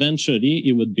 that eventually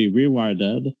he would be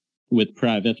rewarded with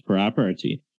private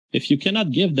property. If you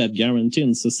cannot give that guarantee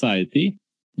in society,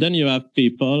 then you have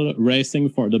people racing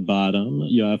for the bottom.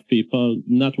 You have people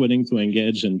not willing to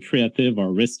engage in creative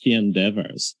or risky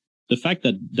endeavors. The fact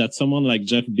that someone like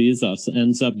Jeff Bezos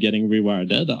ends up getting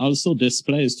rewarded also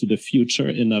displays to the future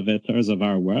innovators of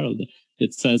our world.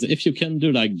 It says, if you can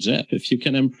do like Jeff, if you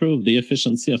can improve the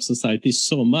efficiency of society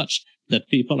so much that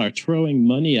people are throwing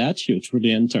money at you through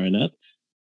the internet,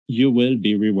 you will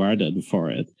be rewarded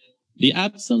for it. The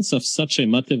absence of such a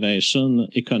motivation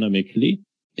economically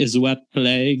is what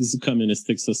plagues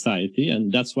communistic society,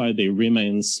 and that's why they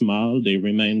remain small, they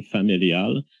remain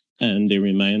familial, and they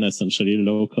remain essentially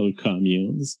local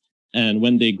communes. And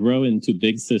when they grow into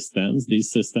big systems, these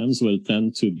systems will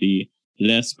tend to be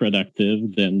less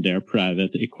productive than their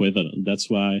private equivalent. That's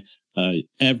why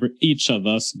each of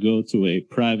us go to a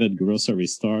private grocery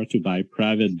store to buy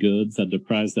private goods at the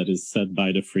price that is set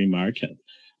by the free market.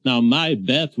 Now, my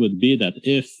bet would be that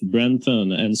if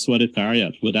Brenton and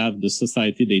Swaletariat would have the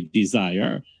society they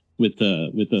desire with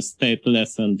a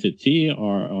stateless entity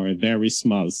or a very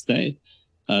small state,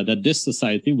 that this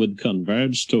society would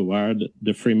converge toward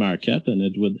the free market, and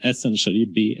it would essentially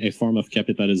be a form of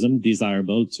capitalism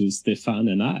desirable to Stefan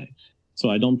and I. So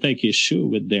I don't take issue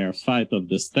with their fight of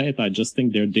the state. I just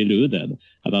think they're deluded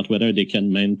about whether they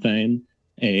can maintain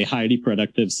a highly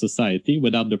productive society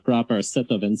without the proper set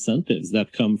of incentives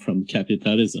that come from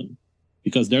capitalism.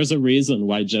 Because there's a reason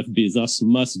why Jeff Bezos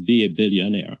must be a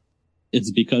billionaire.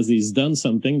 It's because he's done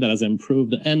something that has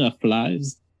improved enough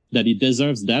lives that he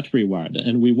deserves that reward.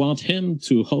 And we want him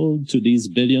to hold to these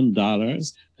 $1 billion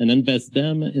and invest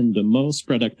them in the most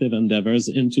productive endeavors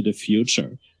into the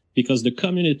future. Because the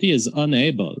community is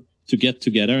unable to get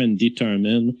together and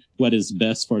determine what is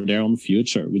best for their own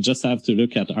future. We just have to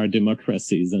look at our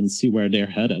democracies and see where they're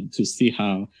headed to see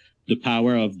how the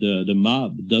power of the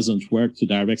mob doesn't work to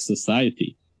direct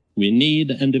society. We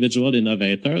need individual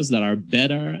innovators that are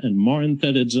better and more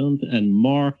intelligent and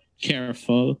more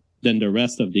careful than the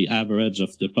rest of the average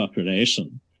of the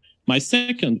population. My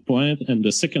second point, and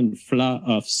the second flaw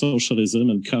of socialism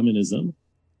and communism,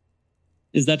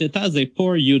 is that it has a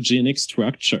poor eugenic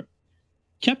structure.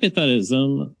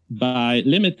 Capitalism, by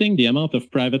limiting the amount of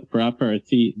private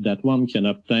property that one can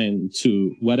obtain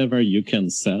to whatever you can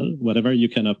sell, whatever you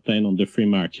can obtain on the free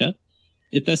market,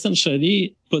 it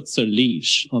essentially puts a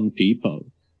leash on people.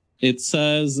 It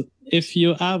says, if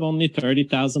you have only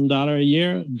 $30,000 a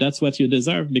year, that's what you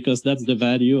deserve because that's the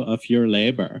value of your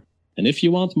labor. And if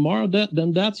you want more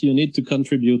than that, you need to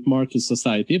contribute more to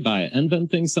society by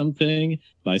inventing something,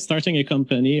 by starting a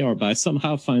company, or by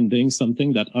somehow finding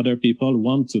something that other people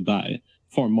want to buy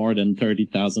for more than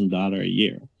 $30,000 a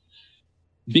year.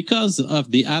 Because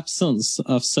of the absence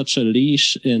of such a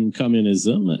leash in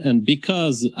communism, and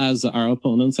because, as our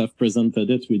opponents have presented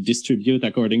it, we distribute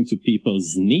according to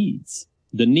people's needs,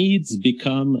 the needs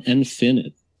become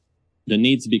infinite. The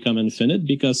needs become infinite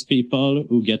because people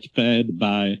who get paid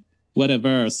by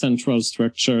whatever central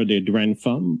structure they drain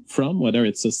from, whether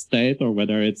it's a state or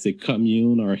whether it's a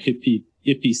commune or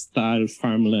hippie-style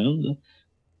farmland,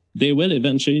 they will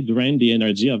eventually drain the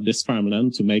energy of this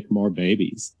farmland to make more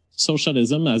babies.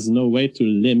 Socialism has no way to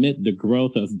limit the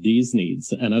growth of these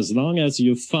needs. And as long as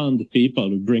you fund people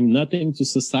who bring nothing to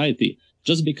society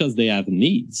just because they have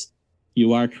needs,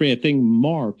 you are creating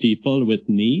more people with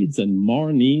needs and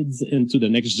more needs into the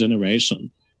next generation.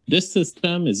 This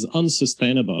system is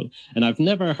unsustainable. And I've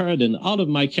never heard in all of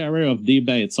my career of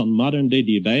debates on modern day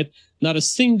debate, not a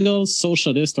single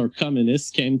socialist or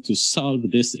communist came to solve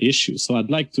this issue. So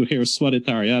I'd like to hear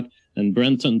Swaletariat and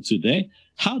Brenton today.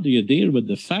 How do you deal with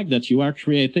the fact that you are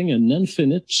creating an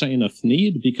infinite chain of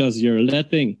need because you're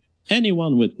letting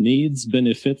anyone with needs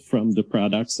benefit from the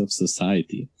products of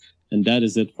society? And that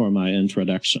is it for my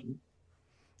introduction.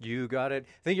 You got it.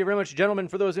 Thank you very much, gentlemen,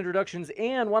 for those introductions.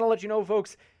 And want to let you know,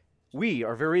 folks, we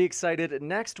are very excited.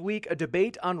 Next week, a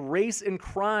debate on race and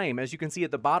crime. As you can see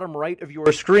at the bottom right of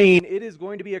your screen, it is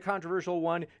going to be a controversial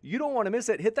one. You don't want to miss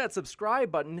it. Hit that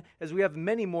subscribe button as we have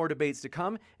many more debates to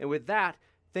come. And with that,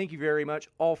 thank you very much,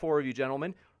 all four of you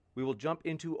gentlemen. We will jump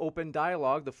into open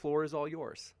dialogue. The floor is all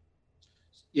yours.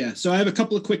 Yeah, so I have a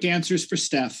couple of quick answers for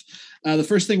Steph. The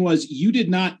first thing was, you did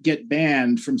not get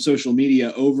banned from social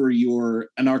media over your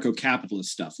anarcho-capitalist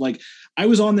stuff. Like, I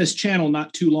was on this channel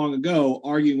not too long ago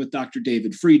arguing with Dr.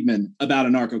 David Friedman about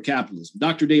anarcho-capitalism.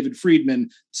 Dr. David Friedman,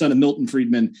 son of Milton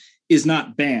Friedman, is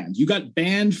not banned. You got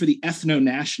banned for the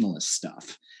ethno-nationalist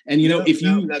stuff. And,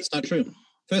 no, that's not true.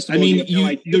 First of all,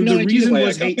 the reason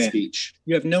was hate speech.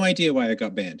 You have no idea why I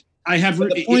got banned. I have,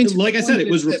 like I said, it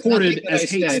was reported as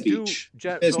hate speech.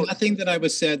 There's nothing that I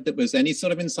was said that was any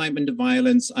sort of incitement to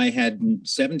violence. I had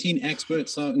 17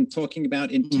 experts on talking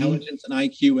about intelligence and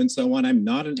IQ and so on. I'm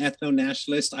not an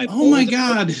ethno-nationalist. Oh my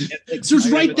God. So it's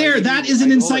right there. That is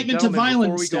an incitement to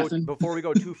violence, Stefan. Before we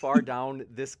go too far down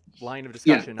this line of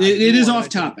discussion. Yeah, it is off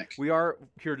topic. We are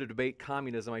here to debate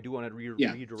communism. I do want to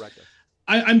redirect us.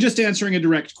 I'm just answering a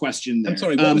direct question there. I'm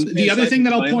sorry. The other thing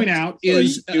that I'll point out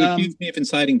is... You accused me of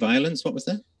inciting violence. What was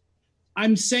that?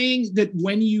 I'm saying that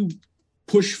when you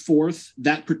push forth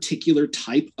that particular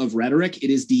type of rhetoric, it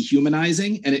is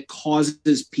dehumanizing, and it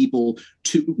causes people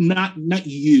to, not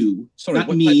you, not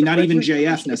me, not even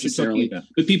JF necessarily,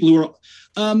 but people who are...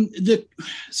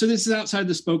 so this is outside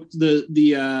the scope of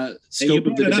the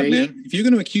debate. If you're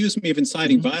going to accuse me of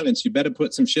inciting violence, you better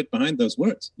put some shit behind those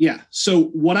words. Yeah. So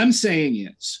what I'm saying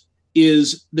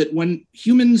is that when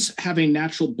humans have a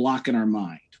natural block in our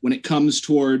mind, when it comes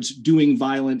towards doing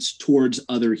violence towards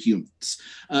other humans,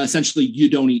 essentially, you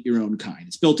don't eat your own kind.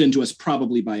 It's built into us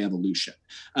probably by evolution.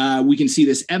 We can see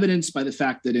this evidenced by the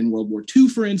fact that in World War II,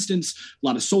 for instance, a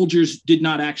lot of soldiers did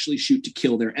not actually shoot to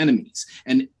kill their enemies.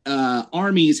 And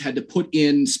armies had to put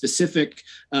in specific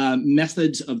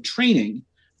methods of training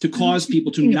to cause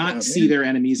people to not see their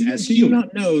enemies as human. Do you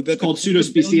not know that called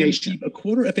pseudo-speciation? A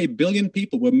 250 million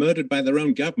people were murdered by their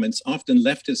own governments, often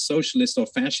leftist, socialist, or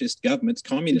fascist governments,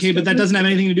 communist. Okay, but that doesn't have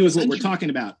anything to do with what we're talking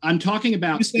about. I'm talking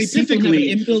about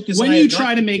specifically when you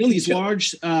try to make these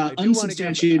large,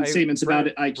 unsubstantiated statements about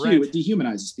IQ, it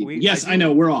dehumanizes people. Yes, I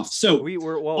know we're off. So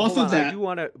off of that, I do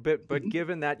want to, but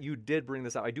given that you did bring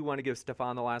this up, I do want to give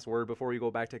Stefan the last word before we go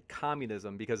back to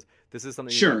communism, because this is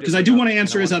something. Sure, because I do want to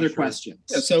answer his other questions.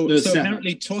 So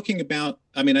apparently talking about,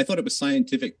 I mean, I thought it was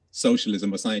scientific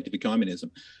socialism or scientific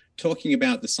communism. Talking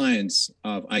about the science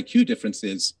of IQ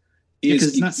differences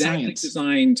is exactly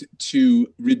designed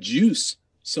to reduce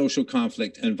social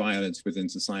conflict and violence within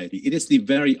society. It is the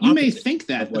very opposite. You may think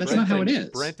that, but that's not how it is.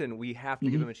 Brenton, we have to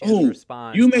give him a chance to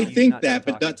respond. You may think that,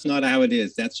 but that's not how it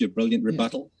is. That's your brilliant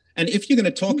rebuttal. And if you're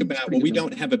going to talk about, well, we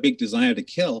don't have a big desire to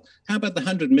kill, how about the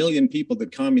 100 million people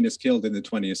that communists killed in the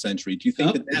 20th century? Do you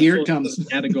think that that's the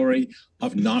category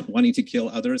of not wanting to kill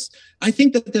others? I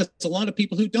think that there's a lot of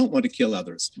people who don't want to kill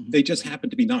others. They just happen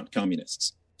to be not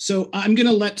communists. So I'm going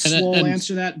to let Swole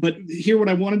answer that, but here what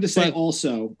I wanted to say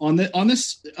also on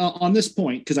this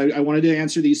point, because I wanted to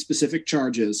answer these specific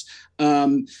charges.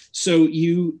 So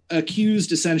you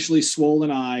accused essentially Swole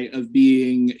and I of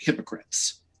being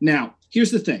hypocrites. Now,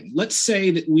 here's the thing. Let's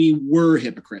say that we were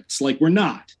hypocrites, like we're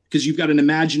not, because you've got an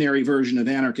imaginary version of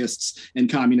anarchists and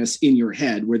communists in your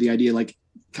head where the idea like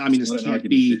communists can't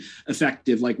be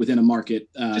effective like within a market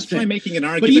Just thing. try making an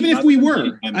argument. But even if we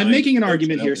were, I'm making an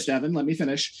argument here, Stefan, let me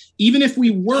finish. Even if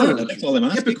we were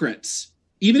hypocrites,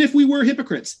 even if we were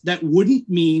hypocrites, that wouldn't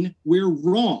mean we're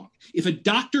wrong. If a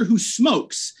doctor who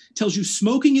smokes tells you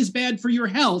smoking is bad for your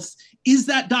health, is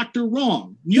that doctor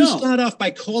wrong? You start off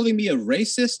by calling me a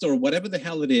racist or whatever the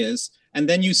hell it is, and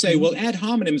then you say, well, ad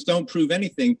hominems don't prove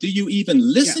anything. Do you even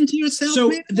listen to yourself? So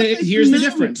here's the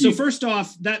difference. So first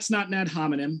off, that's not an ad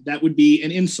hominem. That would be an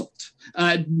insult.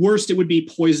 Worst, it would be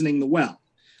poisoning the well.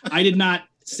 I did not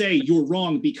say you're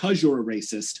wrong because you're a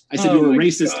racist. I said you're a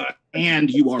racist and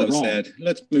you are wrong. Sad.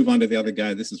 Let's move on to the other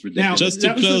guy. This is ridiculous. Now, just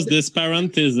to close this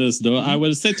parenthesis, though, I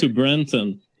will say to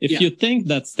Brenton, if you think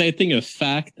that stating a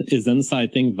fact is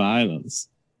inciting violence,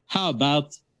 how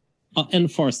about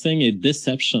enforcing a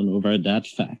deception over that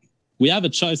fact? We have a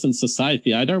choice in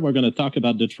society. Either we're going to talk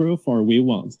about the truth or we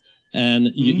won't. And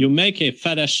you make a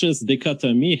fetishist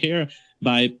dichotomy here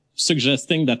by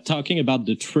suggesting that talking about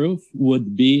the truth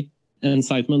would be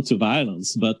incitement to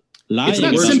violence. But lying it's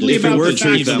not simply if about it were the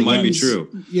truth, that facts. might be true.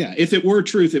 Yeah, if it were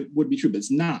truth, it would be true, but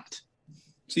it's not.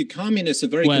 See, communists are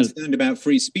very concerned about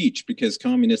free speech because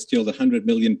communists killed 100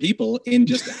 million people in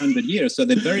just 100 years. So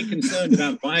they're very concerned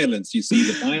about violence. You see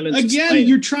the violence. Again,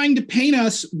 you're trying to paint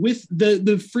us with the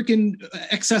freaking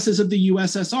excesses of the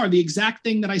USSR, the exact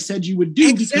thing that I said you would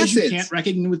do because you can't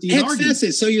reckon with these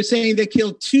arguments. So you're saying they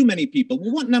killed too many people.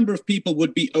 Well, what number of people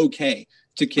would be okay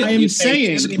to kill? I am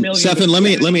saying, Stefan, let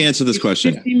me answer this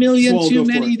question. 50 million too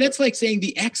many. That's like saying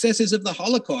the excesses of the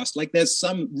Holocaust, like there's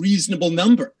some reasonable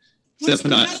number.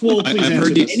 Stefan, I've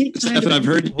heard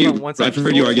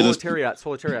you argue this.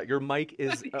 Swolitariat, your mic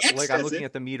is like I'm looking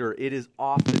at the meter. It is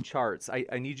off the charts. I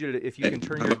need you to, if you can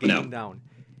turn your gain down.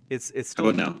 It's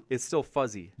still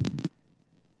fuzzy. Do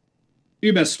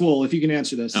your best, Swole, if you can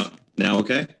answer this. Now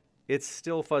okay? It's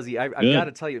still fuzzy. I've got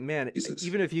to tell you, man. Jesus.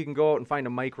 Even if you can go out and find a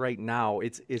mic right now,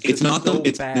 it's not so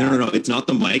bad. No. It's not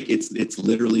the mic. It's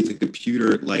literally the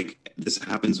computer. Like this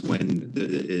happens when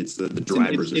it's the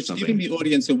drivers or something. It's giving the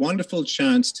audience a wonderful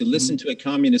chance to listen to a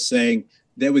communist saying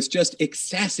there was just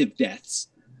excessive deaths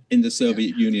in the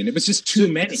Soviet Union. It was just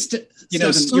too many.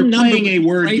 You're playing a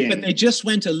word game, but they just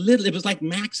went a little. It was like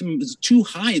maximum. It was too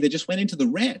high. They just went into the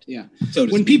red. Yeah. So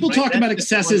when people talk about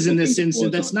excesses in this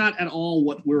instance, that's not at all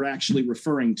what we're actually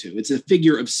referring to. It's a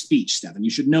figure of speech, Stefan. You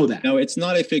should know that. No, it's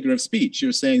not a figure of speech.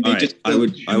 You're saying they just. I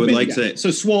would like to. So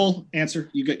Swole, answer.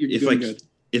 You're doing good.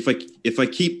 If I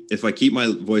keep my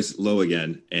voice low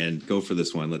again and go for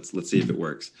this one, let's see if it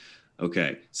works.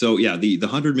 Okay, so yeah, the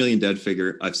 100 million dead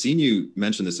figure. I've seen you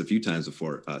mention this a few times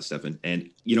before, Stefan. And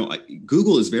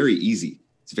Google is very easy.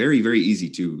 It's very, very easy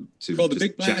to called the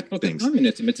Big Black Book of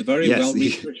Communism. It's a very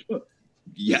well-researched book.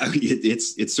 Yeah,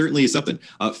 it's certainly something.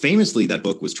 Famously, that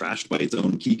book was trashed by its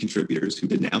own key contributors who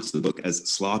denounced the book as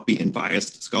sloppy and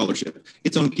biased scholarship.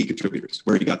 Its own key contributors,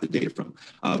 where he got the data from,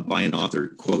 by an author,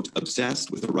 quote,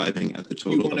 obsessed with arriving at the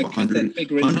total of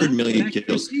 100 million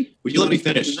kills. Would you let me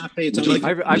finish?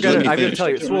 I've got to tell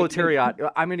you,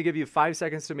 Swolitariat, I'm going to give you 5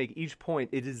 seconds to make each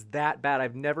point. It is that bad.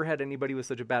 I've never had anybody with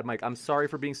such a bad mic. I'm sorry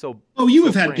for being so. Oh, you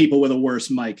have had people with a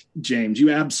worse mic, James.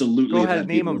 You absolutely have had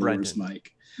people with a worse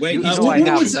mic. Wait, I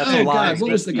haven't. That's a lie. What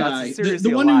was the guy? That's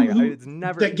the one it's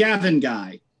never that Gavin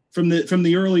guy from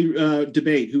the early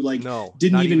debate who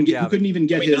couldn't even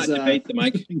get his debate the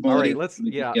mic. All right, let's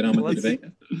get on with the debate.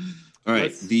 All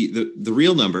right, the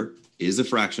real number is a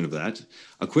fraction of that.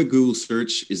 A quick Google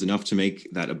search is enough to make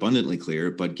that abundantly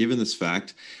clear. But given this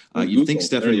fact, you'd think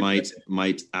Stefan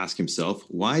might ask himself,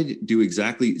 why do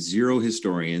exactly 0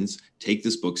 historians take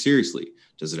this book seriously?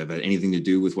 Does it have anything to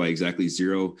do with why exactly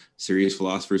 0 serious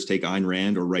philosophers take Ayn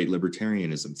Rand or right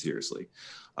libertarianism seriously?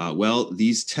 Well,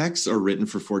 these texts are written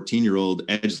for 14-year-old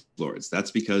edgelords.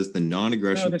 That's because the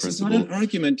non-aggression principle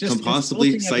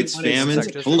possibly cites famines.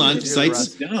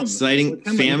 Citing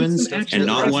famines and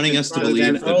not wanting us to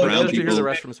believe that brown people.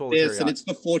 And it's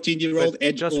for 14-year-old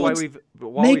edgelords. Just while we've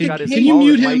got his can you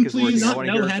mute him, please? Not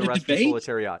know how to debate.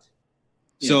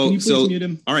 So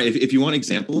all right, if you want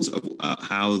examples of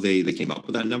how they came up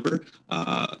with that number,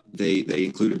 they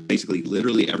included basically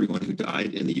literally everyone who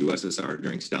died in the USSR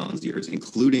during Stalin's years,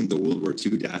 including the World War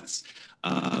II deaths,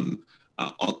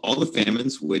 all the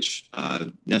famines, which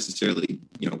necessarily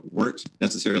weren't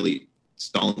necessarily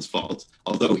Stalin's fault,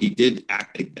 although he did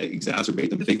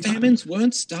exacerbate them. The big time. famines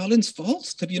weren't Stalin's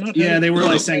fault. Have you not? Yeah, they were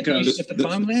Lysenko's. The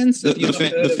farmlands.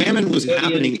 The famine was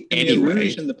happening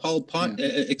anyway. And the Pol Pot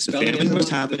expelling. The famine was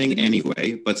happening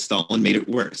anyway, but Stalin made it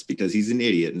worse because he's an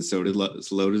idiot, and so did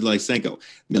Lysenko.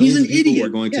 He's an idiot. Were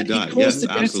going to die. He caused the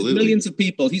deaths of millions of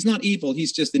people. He's not evil.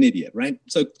 He's just an idiot, right?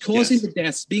 So causing the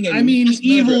deaths, being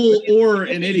evil or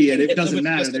an idiot, it doesn't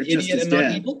matter. They're just as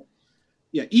dead.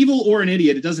 Yeah, evil or an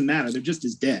idiot, it doesn't matter. They're just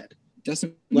as dead.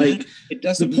 Doesn't like matter. It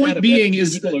doesn't. The point matter being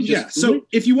is so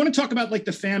if you want to talk about like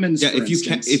the famines, if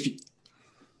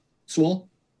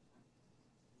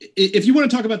you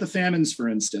want to talk about the famines, for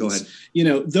instance,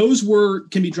 those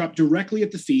can be dropped directly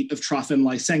at the feet of Trofim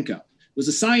Lysenko. Was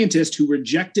a scientist who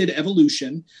rejected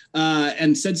evolution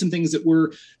and said some things that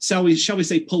were, shall we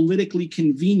say, politically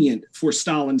convenient for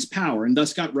Stalin's power, and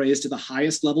thus got raised to the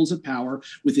highest levels of power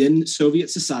within Soviet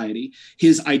society.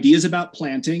 His ideas about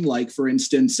planting, like, for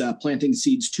instance, planting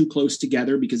seeds too close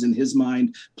together, because in his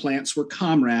mind, plants were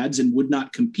comrades and would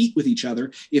not compete with each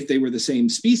other if they were the same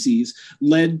species,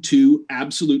 led to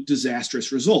absolute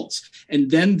disastrous results.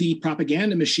 And then the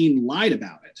propaganda machine lied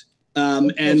about it.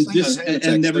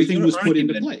 And everything was put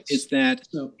into place. Is that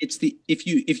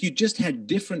if you just had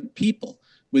different people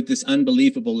with this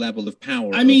unbelievable level of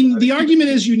power? I mean, the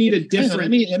argument is you need a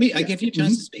different. I give you a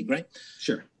chance to speak, right?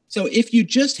 Sure. So if you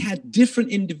just had different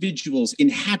individuals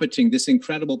inhabiting this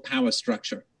incredible power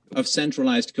structure of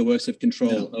centralized coercive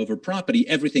control over property,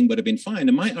 everything would have been fine.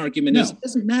 And my argument is it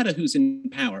doesn't matter who's in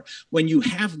power. When you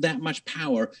have that much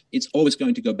power, it's always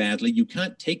going to go badly. You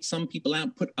can't take some people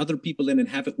out, put other people in, and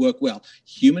have it work well.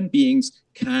 Human beings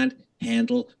can't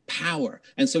handle power.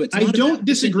 And so it's I don't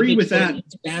disagree with that.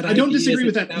 I don't disagree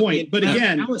with that point. But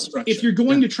again, if you're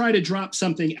going to try to drop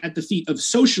something at the feet of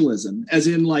socialism, as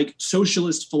in like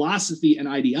socialist philosophy and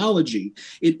ideology,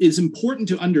 it is important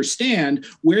to understand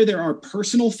where there are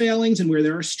personal failings and where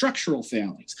there are structural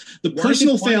failings. The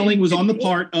personal failing was on the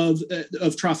part of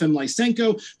Trofim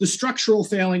Lysenko. The structural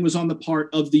failing was on the part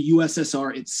of the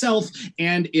USSR itself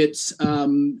and its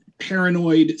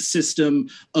paranoid system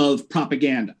of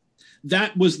propaganda.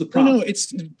 That was the problem. No,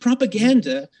 it's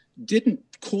propaganda didn't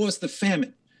cause the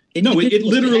famine. It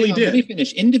literally did. Let me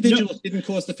finish. Individuals didn't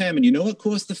cause the famine. You know what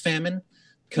caused the famine?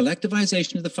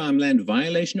 Collectivization of the farmland,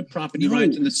 violation of property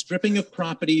rights, and the stripping of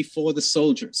property for the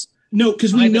soldiers. No,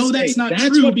 because we know that's not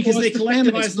true because they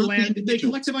collectivized the land. They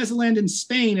collectivized the land in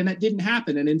Spain, and that didn't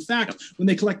happen. And in fact, when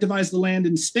they collectivized the land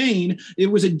in Spain, it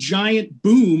was a giant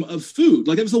boom of food.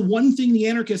 Like that was the one thing the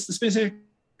anarchists, the Spanish anarchists,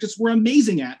 were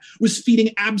amazing at, was feeding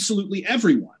absolutely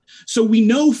everyone. So we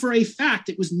know for a fact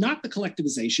it was not the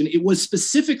collectivization, it was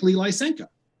specifically Lysenko.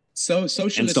 So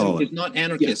socialism is not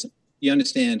anarchism. Yeah. You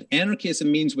understand?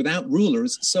 Anarchism means without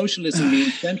rulers. Socialism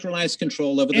means centralized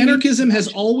control over the Anarchism has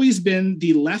always been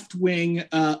the left wing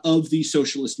of the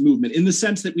socialist movement, in the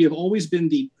sense that we have always been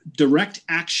the direct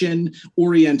action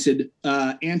oriented,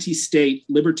 anti-state,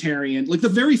 libertarian. Like the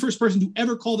very first person who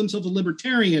ever called himself a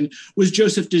libertarian was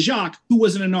Joseph de Jacques, who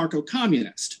was an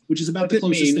anarcho-communist, which is about the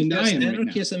closest thing to I am right now.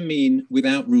 Anarchism mean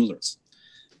without rulers?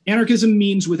 Anarchism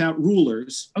means without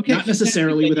rulers, not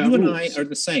necessarily without rules. You and I are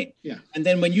the same. Yeah. And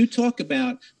then when you talk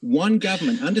about one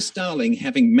government under Stalin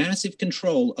having massive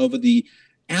control over the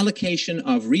allocation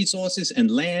of resources and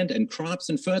land and crops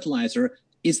and fertilizer,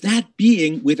 is that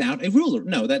being without a ruler?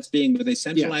 No, that's being with a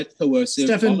centralized, coercive,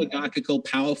 oligarchical,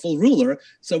 powerful ruler.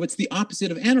 So it's the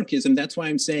opposite of anarchism. That's why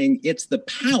I'm saying it's the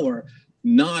power,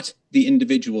 not the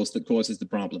individuals, that causes the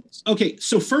problems. Okay,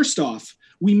 so first off,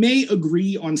 we may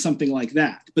agree on something like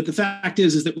that, but the fact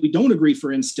is that we don't agree,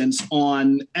 for instance,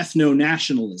 on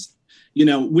ethno-nationalism,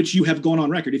 which you have gone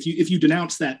on record. If you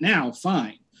denounce that now,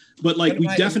 fine. But we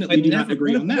definitely do not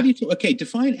agree on that. Okay,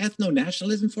 define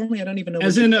ethno-nationalism for me. I don't even know.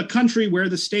 As in a country where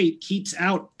the state keeps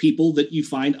out people that you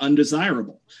find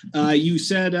undesirable. You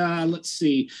said, let's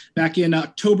see, back in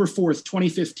October 4th,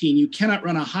 2015, you cannot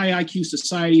run a high IQ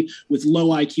society with low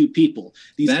IQ people.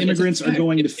 These immigrants are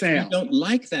going to fail. If you don't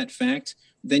like that fact,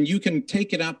 then you can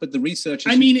take it up with the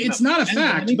researchers. I mean, it's not a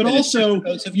fact, but also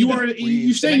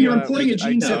you're saying you're importing a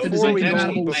gene set that is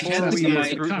incompatible with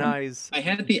I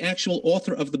had the actual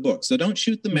author of the book, so don't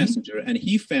shoot the messenger. And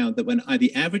he found that when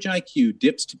the average IQ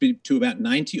dips to about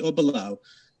 90 or below,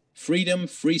 freedom,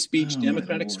 free speech,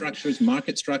 democratic structures,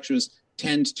 market structures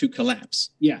tend to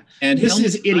collapse. Yeah. And this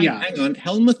is idiotic. Hang on.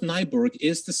 Helmut Nyborg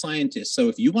is the scientist. So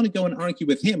if you want to go and argue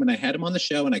with him, and I had him on the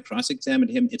show and I cross-examined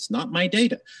him, it's not my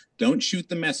data. Don't shoot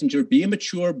the messenger. Be a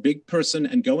mature, big person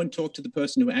and go and talk to the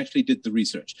person who actually did the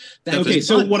research. Okay,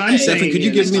 so what I'm saying Stefan, could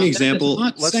you give me an example?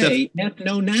 That does not say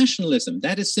ethno-nationalism.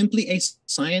 That is simply a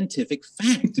scientific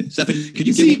fact. Stefan, could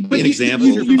you give me an example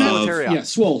of... Yeah,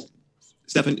 Swole.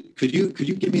 Stefan, could you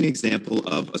give me an example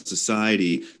of a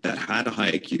society that had a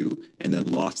high IQ and then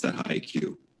lost that high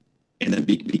IQ and then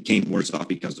became worse off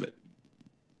because of it?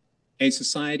 A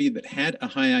society that had a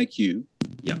high IQ,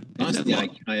 lost the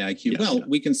high IQ. Yes, well,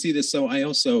 we can see this. So I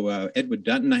also, Edward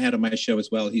Dutton, I had on my show as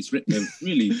well. He's written a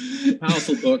really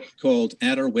powerful book called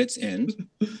At Our Wits' End.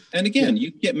 And again,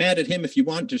 you get mad at him if you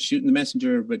want to shoot in the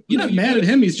messenger, but I'm not mad at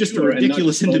him. He's just a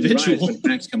ridiculous individual. When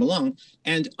facts come along,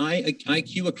 and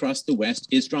IQ across the West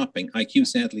is dropping. IQ,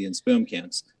 sadly, in sperm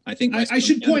counts. I think I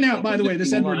should point out, by the way,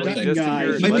 this Edward Dutton guy.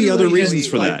 There might be other reasons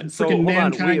for that. So hold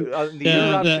on, the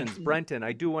interruptions, Brenton.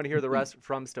 I do want to hear the rest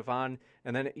from Stefan,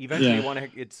 and then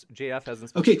eventually it's JF hasn't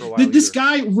spoken for a while. This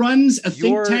guy runs a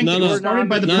think tank that was started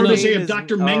by the protege of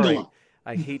Dr. Mengele. Right.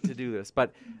 I hate to do this,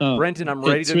 but Brenton, I'm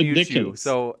ready to mute you.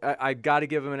 So I got to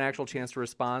give him an actual chance to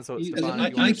respond. So Stefan,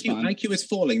 IQ is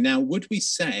falling. Now, would we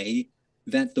say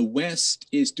that the West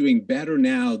is doing better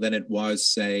now than it was,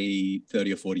 say,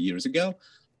 30 or 40 years ago?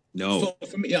 No.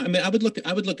 For me, I mean, I would look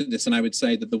at this and I would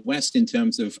say that the West, in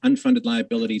terms of unfunded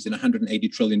liabilities in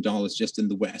 $180 trillion just in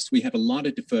the West, we have a lot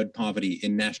of deferred poverty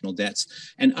in national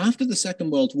debts. And after the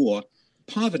Second World War,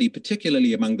 poverty,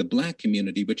 particularly among the Black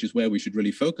community, which is where we should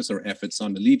really focus our efforts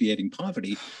on alleviating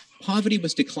poverty, poverty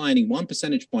was declining 1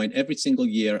 percentage point every single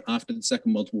year after the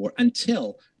Second World War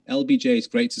until LBJ's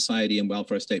Great Society and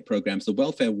Welfare State programs, the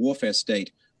welfare warfare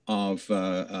state of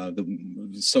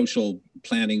the social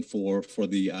planning for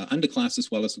the underclass, as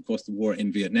well as, of course, the war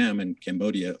in Vietnam and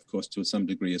Cambodia, of course, to some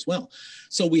degree as well.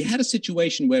 So we had a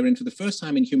situation wherein, for the first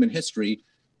time in human history,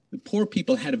 the poor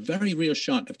people had a very real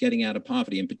shot of getting out of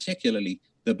poverty, and particularly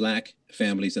the Black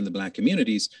families and the Black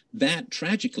communities. That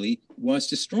tragically was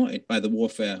destroyed by the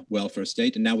warfare welfare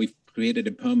state, and now we've created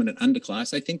a permanent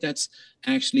underclass. I think that's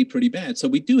actually pretty bad. So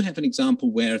we do have an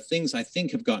example where things, I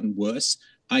think, have gotten worse.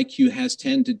 IQ has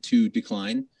tended to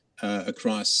decline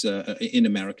across in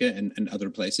America and other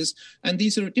places. And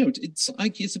these are,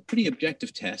 IQ is a pretty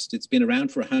objective test. It's been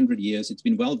around for 100 years. It's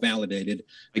been well validated.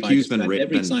 IQ's been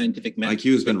every scientific method.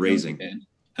 IQ has been raising.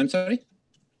 I'm sorry?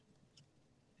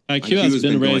 IQ has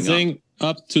been raising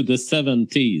up to the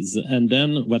 70s, and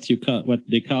then what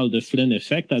they call the Flynn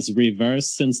effect has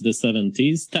reversed since the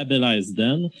 70s, stabilized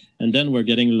then, and then we're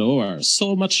getting lower,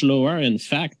 so much lower, in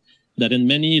fact, that in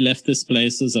many leftist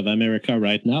places of America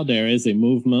right now, there is a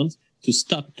movement to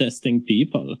stop testing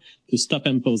people, to stop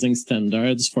imposing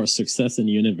standards for success in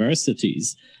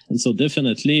universities. And so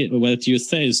definitely what you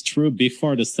say is true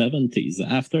before the 70s.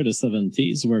 After the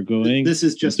 70s, we're going to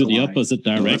the opposite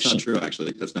direction. No, that's not true,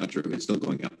 actually. That's not true. It's still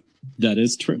going up. That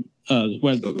is true. Tell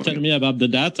me about the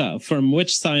data. From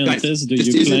which scientists do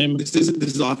you claim? This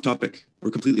is off topic. We're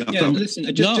completely off topic.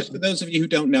 Listen, just for those of you who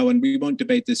don't know, and we won't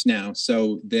debate this now,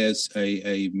 so there's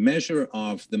a measure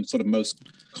of the sort of most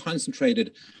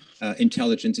concentrated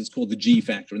intelligence. It's called the G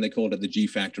factor, and they called it the G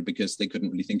factor because they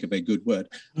couldn't really think of a good word.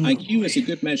 IQ is a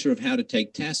good measure of how to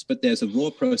take tests, but there's a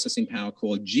raw processing power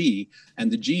called G,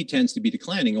 and the G tends to be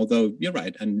declining, although you're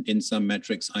right, and in some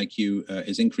metrics, IQ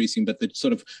is increasing, but the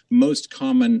sort of most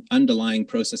common underlying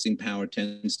processing power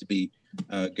tends to be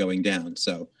going down.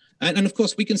 So, and of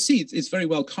course, we can see it's very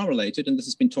well correlated, and this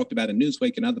has been talked about in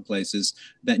Newsweek and other places,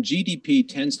 that GDP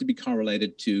tends to be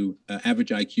correlated to average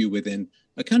IQ within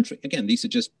a country. Again, these are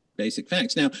just basic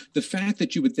facts. Now, the fact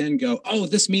that you would then go, oh,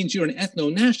 this means you're an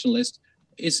ethno-nationalist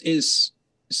is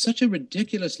such a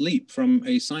ridiculous leap from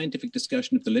a scientific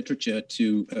discussion of the literature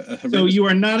to a horrendous... So you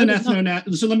are not an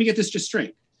ethno-nationalist. So let me get this just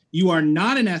straight. You are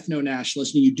not an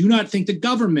ethno-nationalist, and you do not think the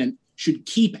government should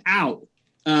keep out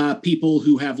people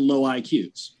who have low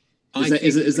IQs.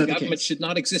 Is that the government case? Should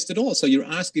not exist at all. So you're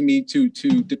asking me to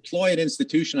deploy an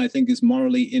institution I think is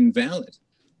morally invalid.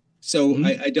 So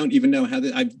I don't even know how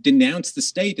I've denounced the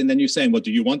state, and then you're saying, well,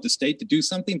 do you want the state to do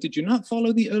something? Did you not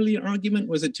follow the earlier argument?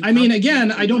 Was it too? I mean,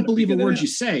 again, I don't believe a word you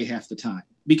say half the time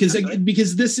because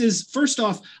this is, first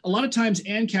off, a lot of times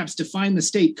ANCAPs define the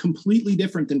state completely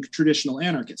different than traditional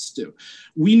anarchists do.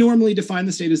 We normally define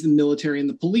the state as the military and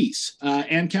the police.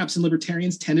 ANCAPs and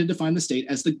libertarians tend to define the state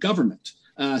as the government,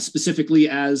 specifically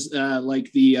as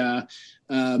like the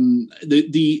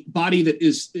body that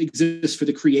exists for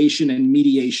the creation and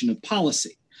mediation of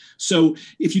policy. So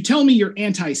if you tell me you're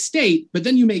anti-state, but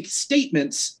then you make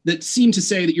statements that seem to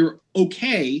say that you're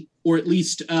okay or at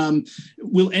least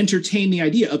will entertain the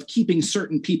idea of keeping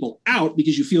certain people out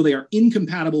because you feel they are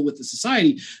incompatible with the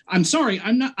society, I'm sorry,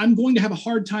 I'm going to have a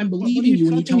hard time believing you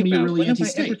when you tell me you're really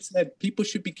anti-state. When have I ever said people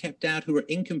should be kept out who are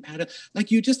incompatible?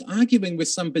 Like, you're just arguing with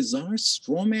some bizarre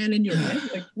straw man in your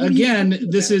head. Like, again,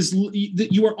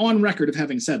 you are on record of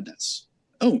having said this.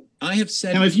 Oh, I have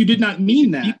said. Now, if you did not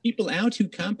mean that, people out who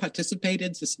can't participate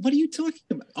in this. What are you talking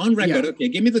about? On record. Yeah. Okay,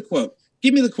 give me the quote.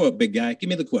 Give me the quote, big guy. Give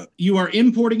me the quote. You are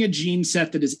importing a gene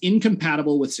set that is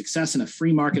incompatible with success in a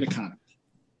free market economy.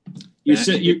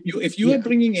 If you are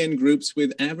bringing in groups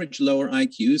with average lower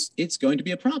IQs, it's going to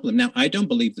be a problem. Now, I don't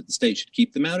believe that the state should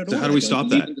keep them out at all. So how do we stop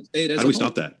that? How do we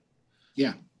stop that?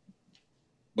 Yeah.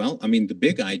 Well, I mean, the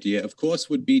big idea, of course,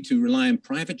 would be to rely on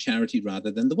private charity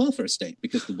rather than the welfare state,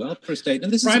 because the welfare state,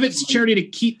 and this private is charity to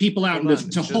keep people out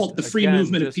and to halt the free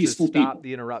movement of peaceful people. Stop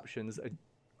the interruptions. All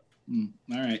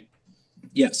right.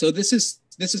 Yeah. So this is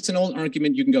an old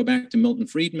argument. You can go back to Milton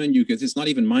Friedman. It's not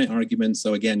even my argument.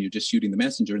 So again, you're just shooting the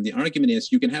messenger. And the argument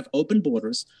is you can have open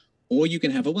borders, or you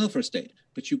can have a welfare state,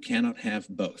 but you cannot have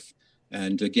both.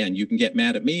 And again, you can get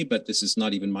mad at me, but this is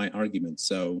not even my argument.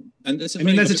 So, and this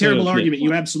is, that's a terrible argument.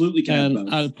 You absolutely can.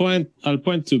 And I'll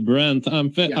point to Brent. I'm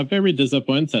very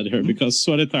disappointed here because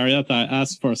Swoletariat, I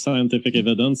asked for scientific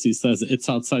evidence. He says it's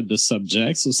outside the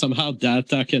subject. So somehow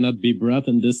data cannot be brought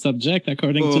in this subject,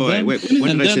 according to them. Wait,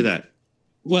 when did I say that?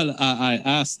 Well, I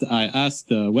asked,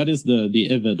 what is the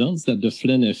evidence that the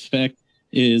Flynn effect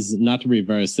is not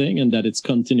reversing and that it's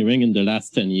continuing in the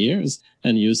last 10 years.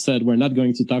 And you said, we're not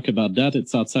going to talk about that.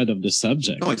 It's outside of the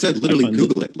subject. No, I said literally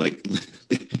Google it. Like,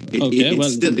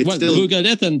 Google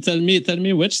it and tell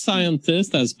me which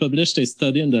scientist has published a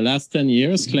study in the last 10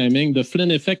 years claiming the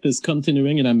Flynn effect is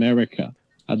continuing in America.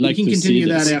 I'd like to see this. We can continue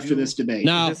that after this debate.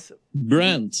 Now,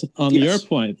 Brent, on your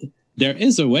point, there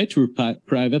is a way through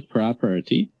private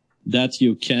property that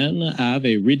you can have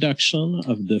a reduction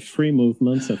of the free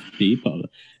movements of people.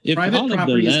 If private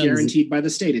property is guaranteed by the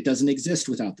state. It doesn't exist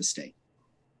without the state.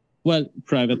 Well,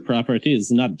 private property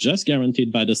is not just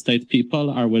guaranteed by the state. People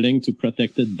are willing to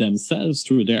protect it themselves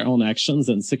through their own actions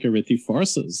and security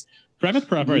forces. Private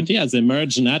property has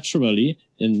emerged naturally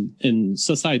in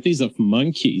societies of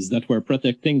monkeys that were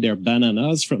protecting their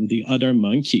bananas from the other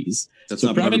monkeys. That's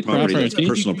not private property, that's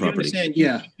personal property.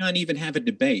 You can't even have a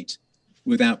debate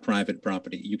without private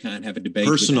property. You can't have a debate.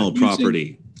 Personal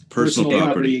property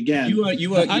again.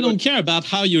 I don't care about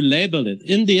how you label it.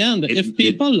 In the end, if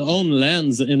people own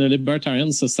lands in a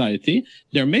libertarian society,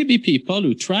 there may be people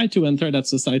who try to enter that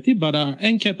society but are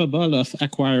incapable of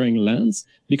acquiring lands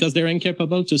because they're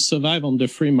incapable to survive on the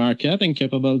free market,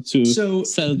 incapable to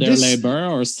sell their labor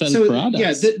or sell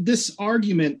products. Yeah, this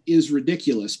argument is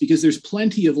ridiculous because there's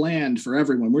plenty of land for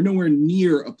everyone. We're nowhere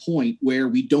near a point where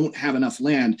we don't have enough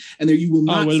land, and there you will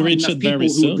not find enough people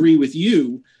who agree with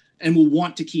you and will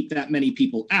want to keep that many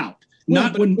people out.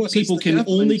 Not when people can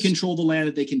only control the land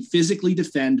that they can physically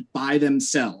defend by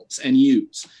themselves and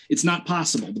use. It's not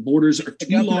possible. The borders are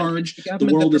too large. The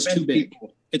world is too big.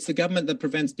 It's the government that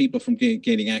prevents people from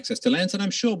gaining access to lands. And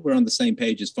I'm sure we're on the same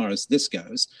page as far as this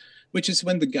goes, which is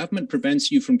when the government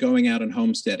prevents you from going out and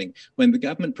homesteading, when the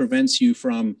government prevents you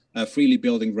from freely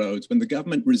building roads, when the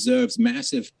government reserves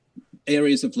massive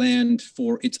areas of land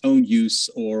for its own use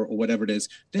or whatever it is,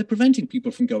 they're preventing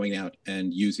people from going out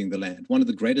and using the land. One of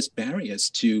the greatest barriers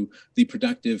to the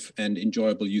productive and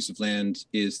enjoyable use of land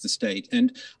is the state.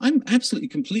 And I'm absolutely,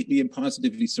 completely and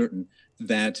positively certain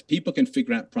that people can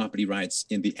figure out property rights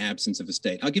in the absence of a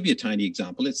state. I'll give you a tiny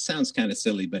example. It sounds kind of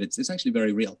silly, but it's actually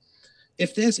very real.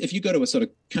 If you go to a sort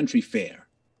of country fair,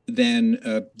 then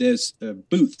there's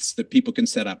booths that people can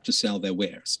set up to sell their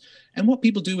wares. And what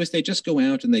people do is they just go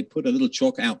out and they put a little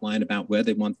chalk outline about where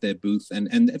they want their booth,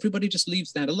 and everybody just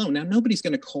leaves that alone. Now, nobody's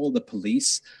going to call the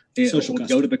police or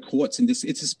go to the courts. And it's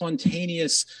a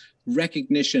spontaneous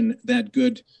recognition that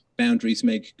good boundaries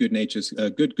make good natures,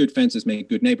 good fences make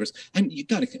good neighbors. And you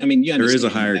got to, there is a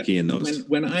hierarchy in those.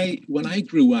 When I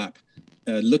grew up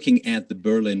looking at the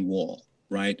Berlin Wall,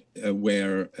 right,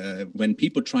 where when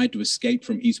people tried to escape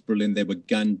from East Berlin, they were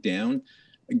gunned down,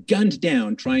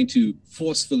 trying to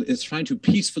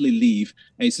peacefully leave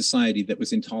a society that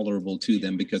was intolerable to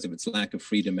them because of its lack of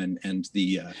freedom and the.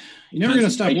 You're never going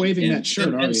to stop waving that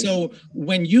shirt, are you? And so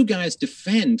when you guys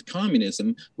defend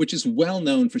communism, which is well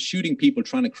known for shooting people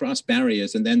trying to cross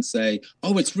barriers, and then say,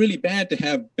 "Oh, it's really bad to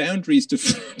have boundaries to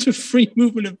free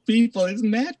movement of people," it's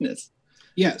madness.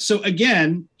 Yeah. So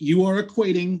again, you are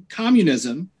equating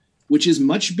communism, which is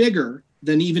much bigger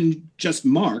than even just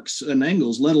Marx and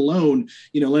Engels, let alone,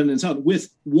 Lenin and so on, with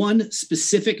one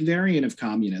specific variant of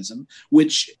communism,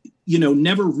 which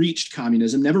never reached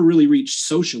communism, never really reached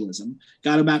socialism,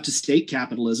 got about to state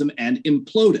capitalism and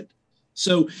imploded.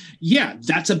 So yeah,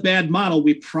 that's a bad model.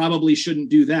 We probably shouldn't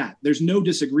do that. There's no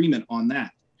disagreement on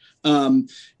that.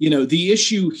 The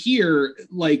issue here,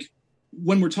 like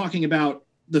when we're talking about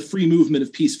the free movement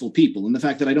of peaceful people and the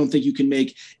fact that I don't think you can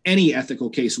make any ethical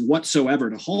case whatsoever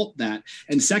to halt that.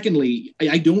 And secondly,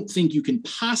 I don't think you can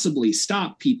possibly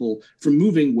stop people from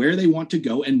moving where they want to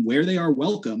go and where they are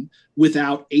welcome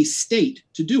without a state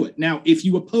to do it. Now, if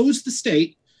you oppose the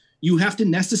state, you have to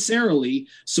necessarily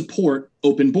support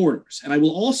open borders. And I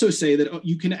will also say that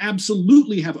you can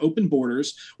absolutely have open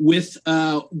borders with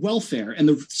welfare. And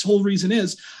the whole reason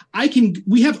is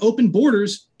we have open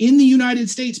borders in the United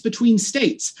States between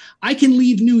states. I can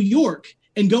leave New York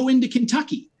and go into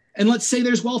Kentucky. And let's say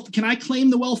there's can I claim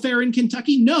the welfare in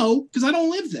Kentucky? No, because I don't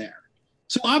live there.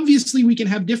 So obviously we can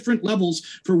have different levels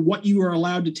for what you are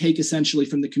allowed to take essentially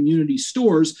from the community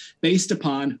stores based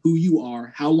upon who you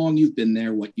are, how long you've been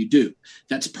there, what you do.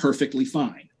 That's perfectly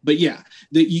fine. But yeah,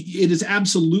 it is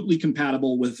absolutely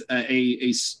compatible with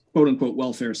a quote unquote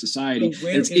welfare society. So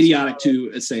it's idiotic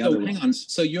to say otherwise. Hang on.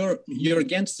 So you're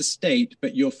against the state,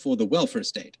 but you're for the welfare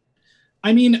state.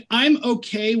 I mean, I'm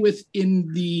okay with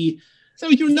So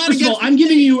you're not against. I'm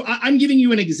giving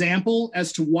you an example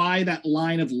as to why that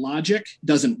line of logic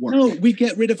doesn't work. No, we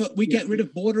get rid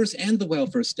of borders and the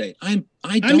welfare state. I'm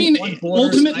fine.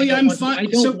 Ultimately,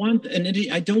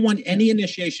 I don't want any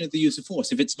initiation of the use of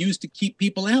force. If it's used to keep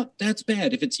people out, that's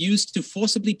bad. If it's used to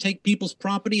forcibly take people's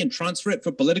property and transfer it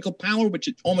for political power, which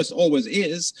it almost always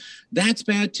is, that's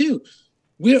bad too.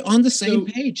 We're on the same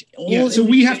page. So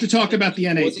we have to talk about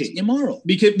the NAP. It's immoral.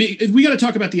 Because we got to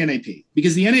talk about the NAP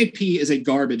because the NAP is a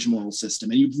garbage moral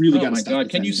system, and you've really got to stop. Oh my God!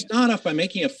 Can you start off by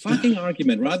making a fucking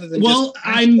argument rather than? Well,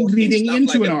 I'm leading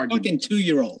into an argument. Fucking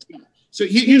 2-year-old. So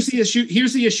here's the issue.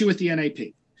 Here's the issue with the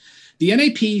NAP. The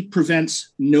NAP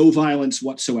prevents no violence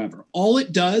whatsoever. All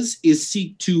it does is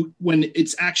seek to, when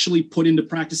it's actually put into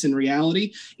practice in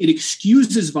reality, it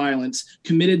excuses violence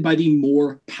committed by the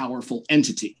more powerful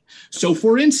entity. So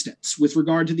for instance, with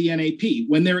regard to the NAP,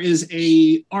 when there is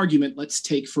a argument, let's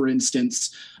take, for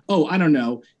instance,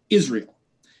 Israel.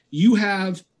 You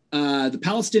have the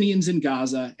Palestinians in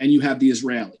Gaza and you have the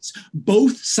Israelis.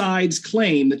 Both sides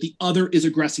claim that the other is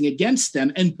aggressing against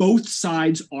them, and both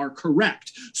sides are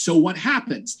correct. So what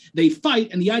happens? They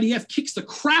fight, and the IDF kicks the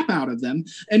crap out of them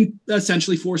and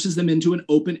essentially forces them into an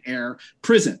open air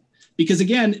prison. Because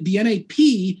again, the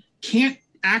NAP can't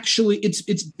actually,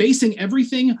 it's basing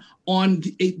everything on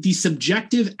the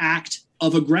subjective act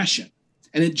of aggression.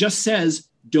 And it just says,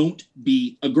 don't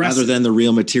be aggressive. Rather than the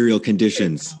real material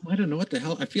conditions. I don't know what the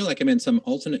hell. I feel like I'm in some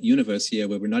alternate universe here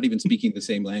where we're not even speaking the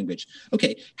same language.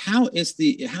 Okay, how are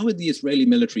the Israeli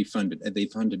military funded? Are they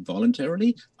funded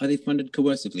voluntarily? Are they funded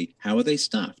coercively? How are they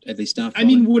staffed? Are they staffed? I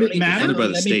mean, would it matter?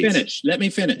 Let me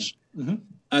finish. Mm-hmm.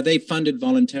 Are they funded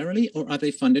voluntarily or are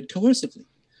they funded coercively?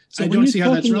 So I don't see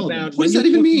how that's relevant. What does that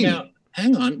even mean?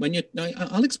 Hang on.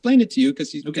 I'll explain it to you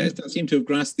because you guys don't seem to have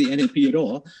grasped the NAP at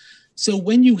all. So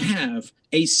when you have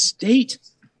a state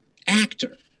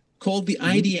actor called the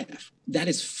IDF that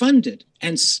is funded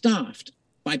and staffed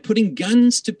by putting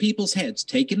guns to people's heads,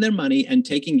 taking their money and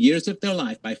taking years of their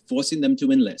life by forcing them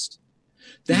to enlist,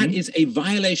 that is a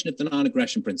violation of the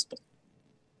non-aggression principle.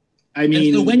 I mean,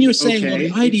 and so when you're saying, well, the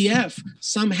IDF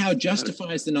somehow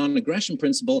justifies the non-aggression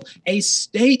principle, a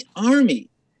state army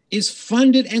is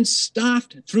funded and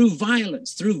staffed through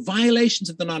violence, through violations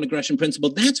of the non-aggression principle.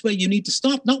 That's where you need to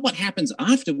stop, not what happens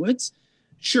afterwards.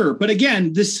 Sure. But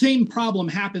again, the same problem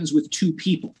happens with two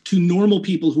normal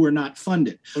people who are not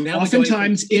funded. Well,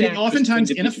 oftentimes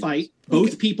in a fight,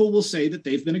 both people will say that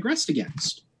they've been aggressed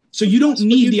against. So you don't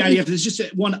need the IDF. There's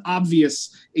just one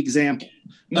obvious example.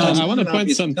 No, I want to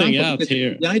point something out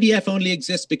here. The IDF only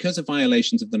exists because of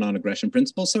violations of the non-aggression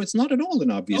principle, so it's not at all an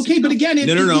obvious. Okay, example. But again,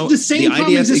 no. The same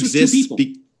problem exists with two people.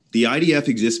 The IDF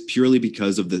exists purely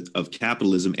because of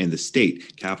capitalism and the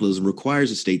state. Capitalism requires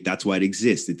a state. That's why it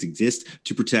exists. It exists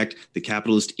to protect the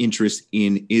capitalist interests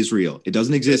in Israel. It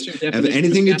doesn't have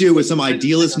anything to do with some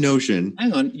idealist notion.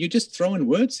 Hang on, you're just throwing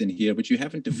words in here, which you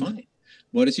haven't defined.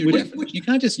 What is your definition? You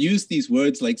can't just use these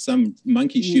words like some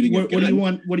monkey shooting. What do you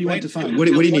want? What do you want to find? What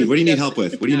do you need? What do you need help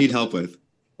with? What do you need help with?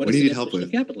 What do you need help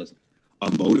with? Capitalism. A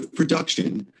mode of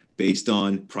production based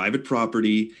on private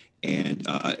property and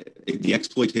the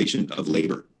exploitation of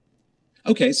labor.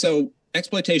 Okay, so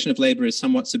exploitation of labor is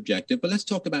somewhat subjective, but let's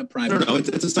talk about private. No, it's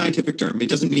a scientific term. It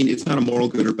doesn't mean it's not a moral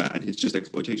good or bad. It's just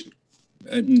exploitation.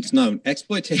 No,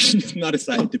 exploitation is not a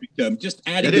scientific term. Just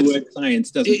adding the word science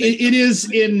doesn't. It is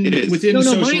within. No,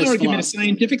 socialist my argument philosophy. is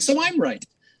scientific, so I'm right.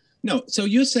 No, so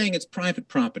you're saying it's private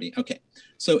property. Okay.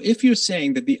 So if you're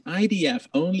saying that the IDF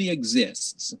only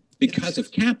exists because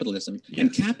of capitalism,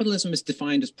 and capitalism is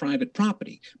defined as private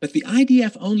property, but the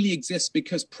IDF only exists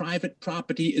because private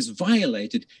property is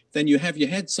violated, then you have your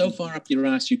head so far up your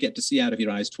ass you get to see out of your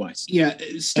eyes twice. Yeah,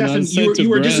 Stefan, you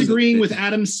were disagreeing with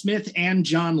Adam Smith and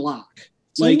John Locke.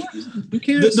 So who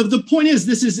cares? The point is,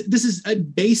 this is a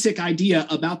basic idea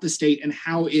about the state and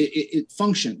how it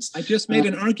functions. I just made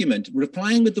an argument.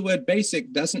 Replying with the word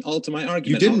basic doesn't alter my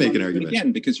argument. You didn't make an argument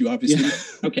again because you obviously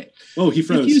okay. Oh, he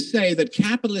froze. If you say that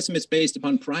capitalism is based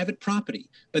upon private property,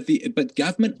 but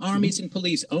government, armies, and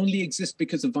police only exist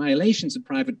because of violations of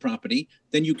private property,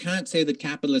 then you can't say that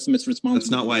capitalism is responsible.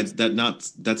 That's not why.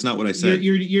 That's not what I said. I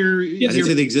didn't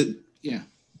say they exist. Yeah.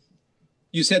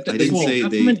 You said that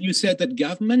you said that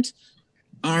government,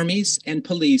 armies, and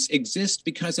police exist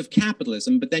because of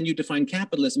capitalism, but then you define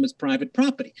capitalism as private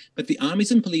property. But the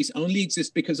armies and police only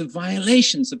exist because of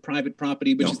violations of private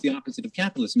property, which is the opposite of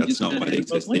capitalism. That's not why they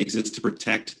exist. They exist to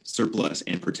protect surplus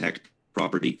and protect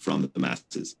property from the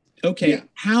masses. Okay.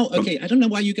 I don't know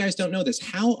why you guys don't know this.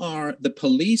 How are the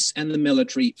police and the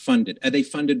military funded? Are they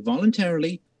funded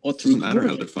voluntarily or through? Doesn't matter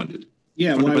how they're funded.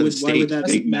 Yeah, why would that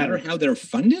doesn't matter how they're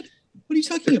funded? What are you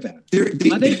talking about?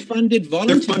 Are they funded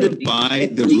voluntarily? They're funded by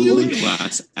the ruling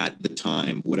class at the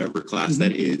time, whatever class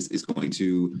that is going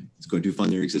to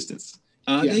fund their existence.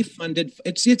 They funded?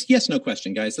 It's yes, no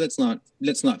question, guys. Let's not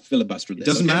filibuster this. It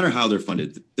doesn't matter how they're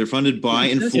funded. They're funded by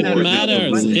and for it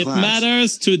matters. It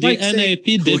matters to the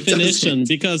NAP definition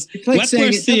because what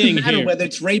we're seeing here, whether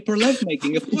it's rape or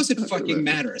lovemaking, of course it fucking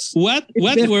matters. What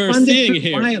we're seeing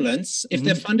here, violence. If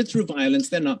they're funded through violence,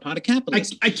 they're not part of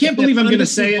capitalism. I can't believe I'm going to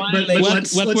say it, but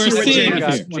let's we're seeing here.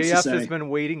 JF has been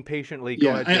waiting patiently. Go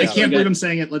ahead. I can't believe I'm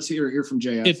saying it. Let's hear from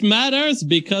JF. It matters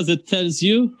because it tells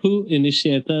you who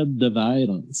initiated the violence.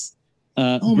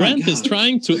 Brent is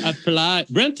trying to apply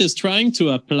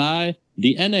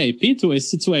the NAP to a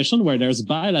situation where there's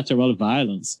bilateral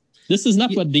violence. This is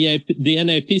not what the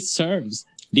NAP serves.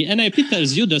 The NAP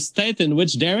tells you the state in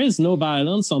which there is no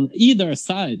violence on either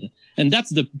side. And that's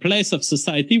the place of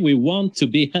society we want to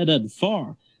be headed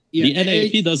for. The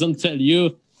NAP doesn't tell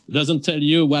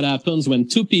you what happens when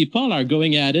two people are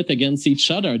going at it against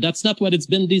each other. That's not what it's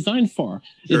been designed for.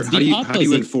 Sure. How do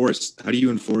you enforce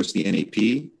the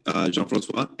NAP,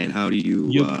 Jean-Francois? And how do you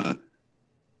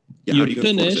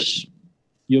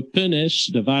you punish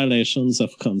the violations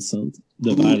of consent.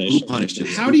 Who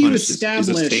punishes? How do you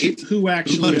establish who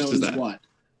actually owns what?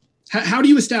 How do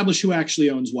you establish who actually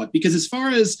owns what? Because as far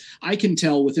as I can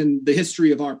tell within the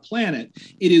history of our planet,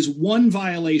 it is one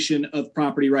violation of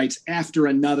property rights after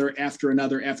another,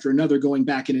 going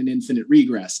back in an infinite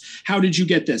regress. How did you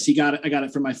get this? I got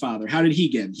it from my father. How did he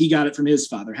get it? He got it from his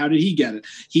father. How did he get it?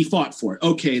 He fought for it.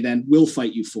 Okay, then we'll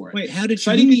fight you for it. Wait, who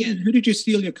did you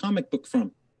steal your comic book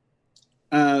from?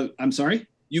 I'm sorry?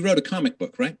 You wrote a comic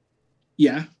book, right?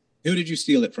 Yeah. Who did you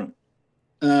steal it from?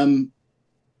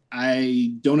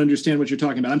 I don't understand what you're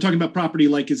talking about. I'm talking about property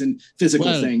like as in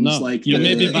physical things. No, like you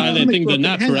may be violating the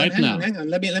NAP right now. Hang on.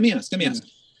 Let me ask.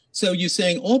 So you're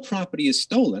saying all property is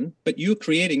stolen, but you're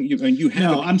creating you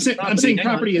have. No, I'm saying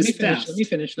property is theft. Let me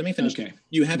finish. Okay.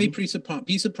 You have a piece of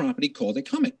property called a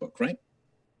comic book, right?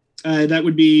 That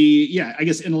would be, I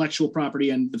guess intellectual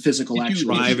property and the physical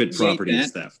private property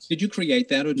is theft. Did you create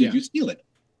that or did you steal it?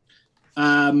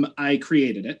 I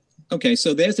created it. Okay,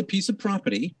 so there's a piece of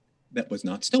property that was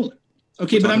not stolen.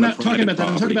 Okay, but I'm not talking about that.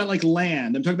 I'm talking about like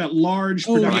land. I'm talking about large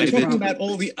productive you're talking about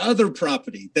all the other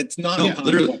property that's not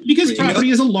because property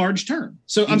is a large term.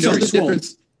 So I'm sorry.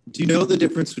 Do you know the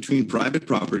difference between private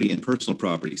property and personal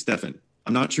property, Stefan?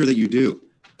 I'm not sure that you do.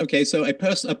 Okay, so a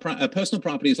personal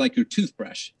property is like your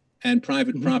toothbrush, and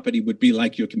private property would be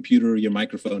like your computer, your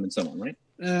microphone, and so on, right?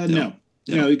 No.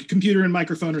 Computer and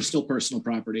microphone are still personal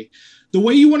property. The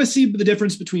way you want to see the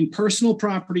difference between personal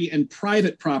property and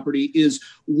private property is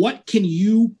what can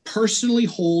you personally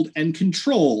hold and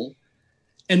control,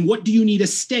 and what do you need a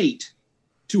state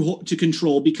to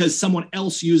control because someone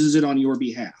else uses it on your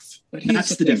behalf.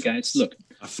 That's the difference. Guys. Look,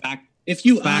 a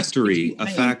factory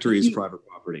is private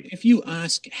property. If you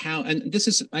ask how, and this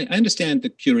is, I understand the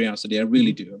curiosity, I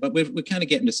really do, but we're kind of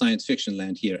getting to science fiction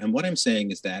land here. And what I'm saying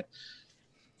is that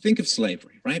think of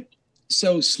slavery, right?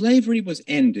 So slavery was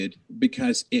ended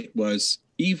because it was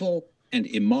evil and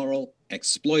immoral,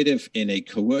 exploitive in a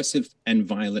coercive and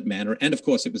violent manner. And of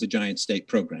course, it was a giant state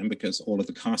program because all of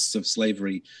the costs of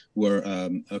slavery were,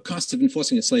 costs of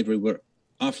enforcing a slavery were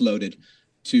offloaded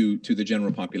to the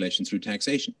general population through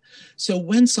taxation. So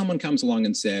when someone comes along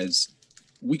and says,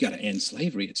 we got to end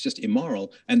slavery. It's just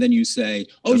immoral. And then you say,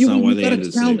 oh, That's you not why they got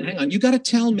ended to tell me, slavery. hang on, you got to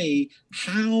tell me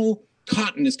how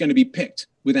cotton is going to be picked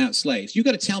without slaves. You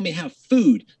got to tell me how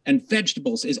food and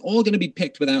vegetables is all going to be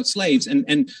picked without slaves. And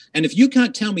if you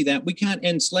can't tell me that, we can't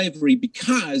end slavery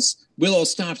because we'll all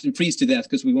starve and freeze to death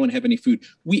because we won't have any food.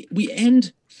 We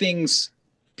end things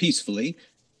peacefully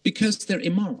because they're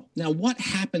immoral. Now, what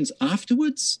happens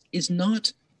afterwards is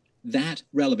not that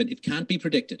relevant. It can't be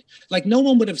predicted. Like no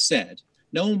one would have said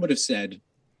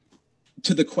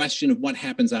to the question of what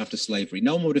happens after slavery,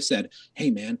 no one would have said, hey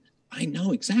man, I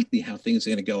know exactly how things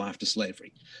are going to go after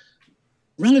slavery.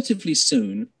 Relatively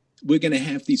soon, we're going to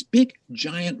have these big,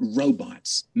 giant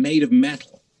robots made of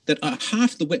metal that are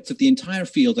half the width of the entire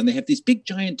field, and they have these big,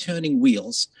 giant turning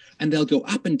wheels, and they'll go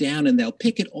up and down, and they'll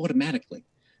pick it automatically.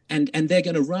 And they're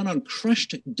going to run on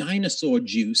crushed dinosaur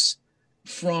juice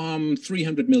from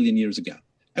 300 million years ago.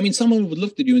 I mean, someone would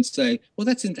look at you and say, well,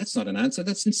 that's not an answer.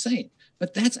 That's insane.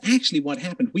 But that's actually what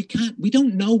happened. We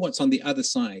don't know what's on the other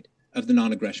side of the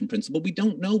non-aggression principle. We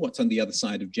don't know what's on the other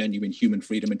side of genuine human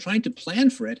freedom, and trying to plan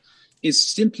for it is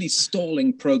simply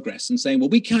stalling progress and saying, well,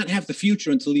 we can't have the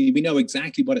future until we know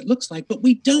exactly what it looks like, but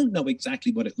we don't know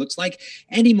exactly what it looks like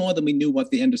any more than we knew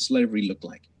what the end of slavery looked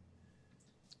like.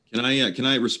 Can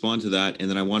I respond to that? And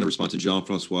then I want to respond to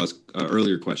Jean-Francois's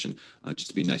earlier question, just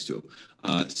to be nice to him.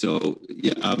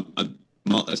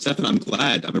 Stefan, I'm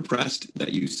impressed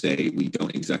that you say we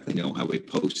don't exactly know how a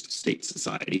post-state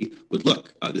society would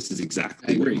look. This is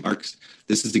exactly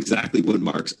what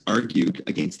Marx argued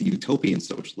against the utopian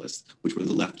socialists, which were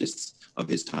the leftists of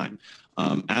his time.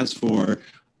 As for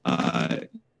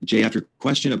Jay, after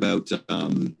question about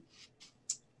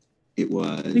it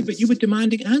was. But you were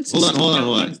demanding answers. Hold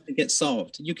on. To get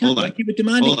solved. You can't. Like you were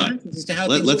demanding answers as to how.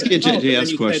 Let's get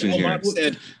JF's question here. Marx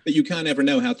said that you can't ever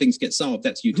know how things get solved.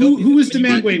 That's utopia. Who was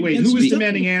demanding? Wait. Who was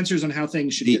demanding answers on how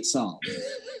things should get solved?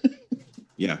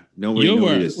 Yeah, nobody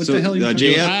knows. What the hell?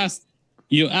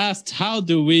 You asked how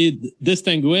do we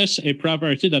distinguish a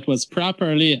property that was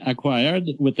properly acquired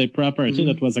with a property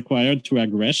that was acquired through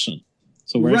aggression.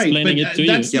 So we're explaining it to you.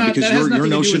 Yeah, because your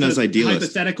notion as idealist.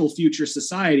 Hypothetical future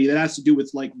society that has to do with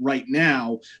like right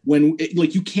now when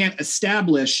you can't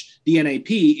establish the NAP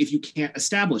if you can't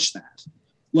establish that.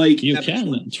 Like you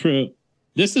can. True.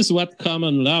 This is what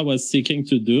common law was seeking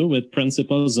to do with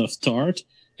principles of tort.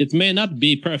 It may not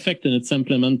be perfect in its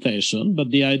implementation,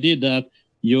 but the idea that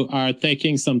you are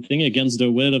taking something against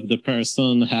the will of the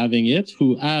person having it,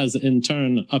 who has in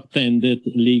turn obtained it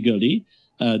legally.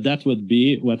 That would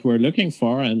be what we're looking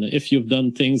for. And if you've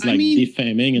done things like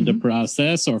defaming in the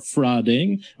process or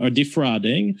frauding or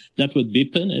defrauding, that would be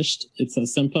punished. It's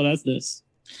as simple as this.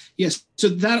 Yes. So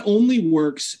that only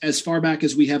works as far back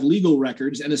as we have legal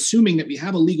records and assuming that we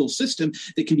have a legal system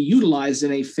that can be utilized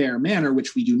in a fair manner,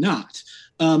 which we do not.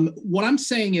 What I'm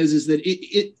saying is that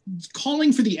it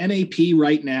calling for the NAP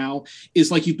right now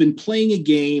is like you've been playing a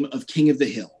game of King of the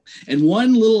Hill. And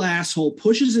one little asshole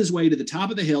pushes his way to the top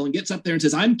of the hill and gets up there and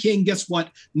says, I'm king. Guess what?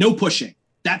 No pushing.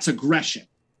 That's aggression.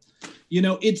 You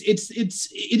know,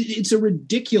 it's a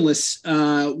ridiculous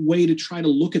way to try to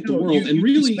look at the world.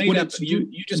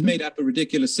 You just made up a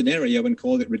ridiculous scenario and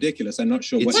called it ridiculous. I'm not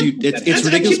sure it's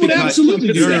ridiculous because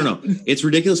no. It's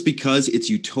ridiculous because it's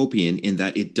utopian in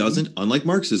that it doesn't, unlike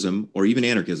Marxism or even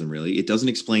anarchism, really, it doesn't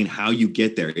explain how you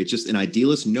get there. It's just an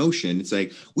idealist notion. It's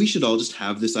like we should all just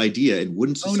have this idea. And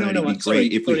wouldn't society be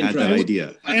great if we had that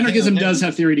idea? Anarchism does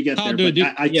have theory to get there.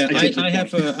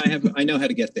 I know how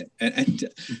to get there. And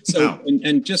so.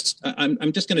 And just,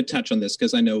 I'm just going to touch on this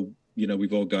because I know,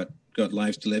 we've all got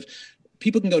lives to live.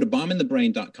 People can go to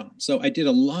bombinthebrain.com. So I did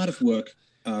a lot of work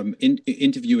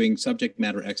interviewing subject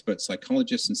matter experts,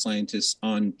 psychologists and scientists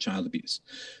on child abuse.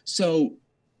 So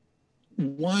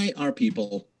why are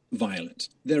people violent?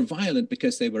 They're violent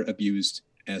because they were abused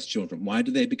as children. Why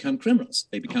do they become criminals?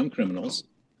 They become criminals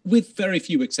with very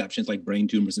few exceptions, like brain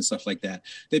tumors and stuff like that.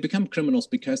 They become criminals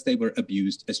because they were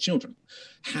abused as children.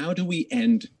 How do we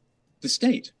end the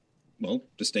state? Well,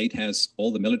 the state has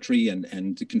all the military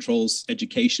and controls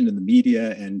education and the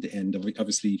media and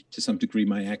obviously to some degree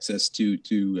my access to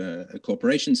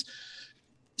corporations.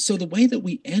 So the way that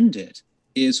we end it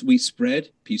is we spread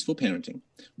peaceful parenting.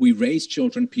 We raise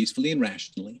children peacefully and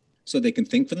rationally so they can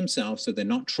think for themselves, so they're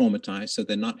not traumatized, so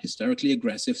they're not hysterically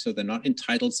aggressive, so they're not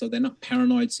entitled, so they're not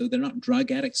paranoid, so they're not drug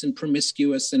addicts and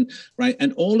promiscuous and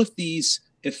all of these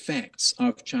effects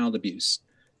of child abuse.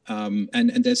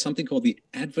 And there's something called the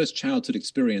adverse childhood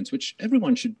experience, which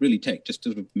everyone should really take just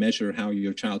to measure how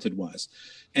your childhood was.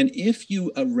 And if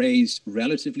you are raised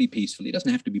relatively peacefully, it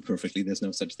doesn't have to be perfectly, there's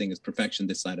no such thing as perfection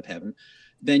this side of heaven,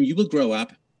 then you will grow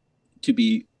up to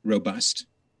be robust,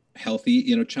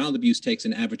 healthy. Child abuse takes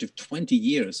an average of 20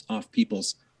 years off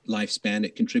people's lifespan.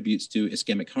 It contributes to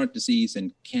ischemic heart disease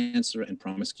and cancer and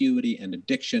promiscuity and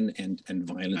addiction and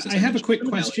violence. I have a quick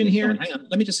question here. Hang on.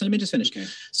 Let me just finish. Okay.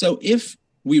 So if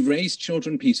we raise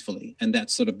children peacefully, and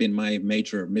that's sort of been my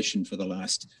major mission for the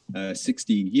last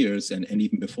 16 years, and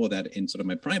even before that in sort of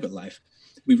my private life,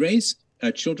 we raise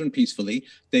children peacefully.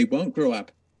 They won't grow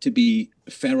up to be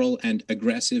feral and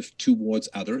aggressive towards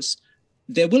others.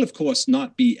 There will, of course,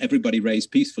 not be everybody raised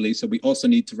peacefully. So we also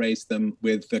need to raise them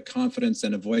with the confidence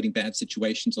and avoiding bad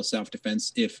situations or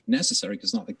self-defense if necessary, because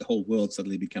it's not like the whole world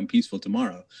suddenly become peaceful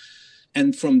tomorrow.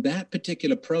 And from that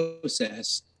particular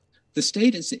process, the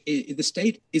state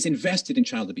is invested in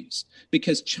child abuse,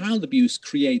 because child abuse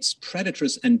creates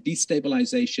predators and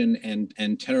destabilization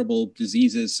and terrible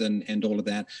diseases and all of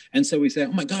that. And so we say,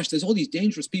 oh my gosh, there's all these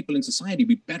dangerous people in society.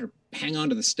 We better hang on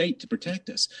to the state to protect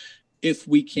us. If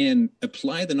we can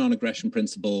apply the non-aggression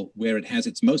principle where it has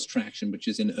its most traction, which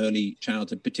is in early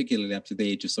childhood, particularly up to the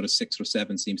age of sort of 6 or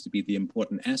 7 seems to be the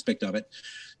important aspect of it,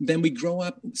 then we grow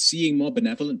up seeing more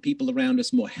benevolent people around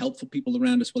us, more helpful people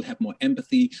around us. We'll have more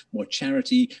empathy, more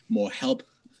charity, more help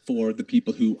for the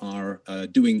people who are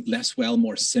doing less well,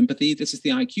 more sympathy. This is the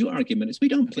IQ argument. Is we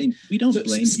don't blame people.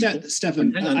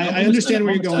 Stefan, I understand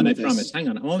where you're going with this. Promise. Hang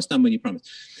on, I'm almost done when you promise.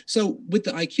 So with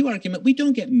the IQ argument, we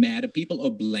don't get mad at people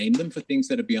or blame them for things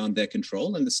that are beyond their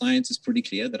control. And the science is pretty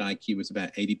clear that IQ is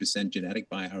about 80% genetic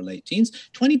by our late teens.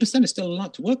 20% is still a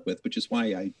lot to work with, which is why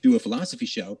I do a philosophy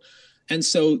show. And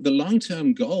so the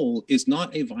long-term goal is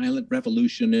not a violent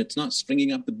revolution. It's not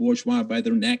stringing up the bourgeois by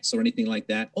their necks or anything like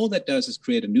that. All that does is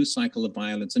create a new cycle of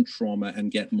violence and trauma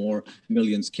and get more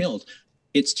millions killed.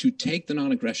 It's to take the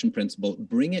non-aggression principle,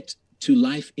 bring it to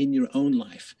life in your own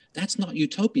life. That's not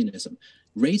utopianism.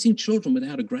 Raising children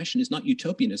without aggression is not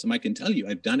utopianism. I can tell you,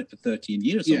 I've done it for 13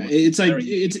 years. Yeah, it's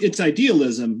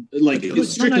idealism, like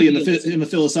it's strictly in the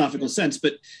philosophical sense.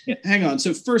 But yeah. Hang on.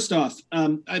 So first off,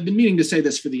 I've been meaning to say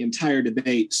this for the entire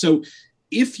debate. So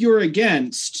if you're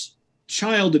against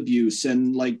child abuse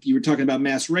and like you were talking about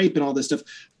mass rape and all this stuff,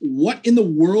 what in the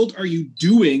world are you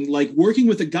doing? Like working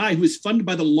with a guy who is funded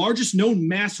by the largest known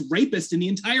mass rapist in the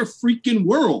entire freaking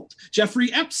world,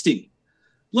 Jeffrey Epstein.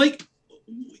 Like,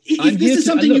 if this is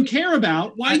something you care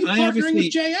about, why are you partnering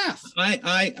with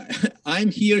JF? I'm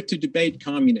here to debate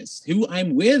communists. Who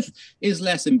I'm with is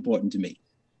less important to me,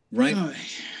 right?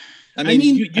 I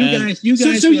mean, you guys.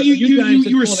 So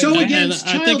you were so against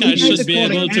child abuse. I think I should be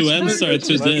able to answer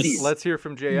to this. Let's hear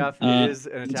from JF. It is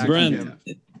an attack on him.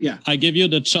 Yeah. I give you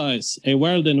the choice: a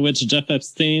world in which Jeff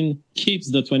Epstein keeps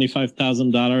the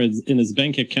 $25,000 in his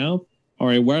bank account,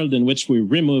 or a world in which we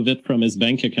remove it from his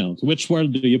bank account. Which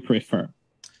world do you prefer?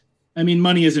 I mean,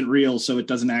 money isn't real, so it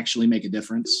doesn't actually make a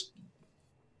difference.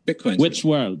 Bitcoin. Which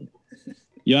world?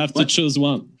 You have to choose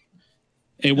one.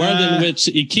 A world in which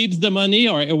he keeps the money,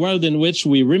 or a world in which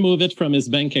we remove it from his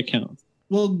bank account?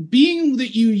 Well, being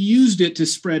that you used it to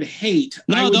spread hate,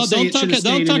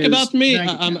 don't talk about me.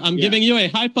 I'm giving you a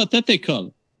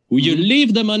hypothetical. Will you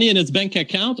leave the money in his bank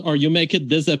account, or you make it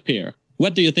disappear?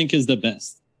 What do you think is the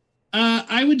best?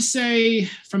 I would say,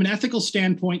 from an ethical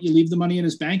standpoint, you leave the money in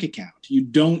his bank account. You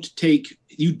don't take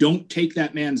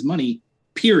that man's money.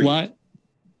 Period. Why?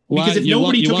 Because if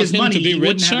nobody took his money, he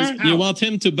wouldn't have his power. You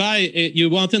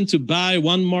want him to buy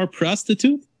one more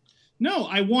prostitute? No,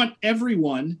 I want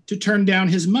everyone to turn down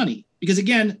his money because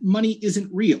again, money isn't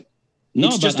real. No,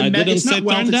 but I didn't say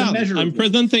turn down. I'm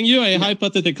presenting you a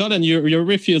hypothetical, and you're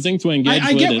refusing to engage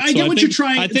with it. I get what you're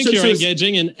trying. I think you're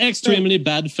engaging in extremely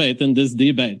bad faith in this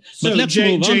debate. But let's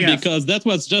move on, because that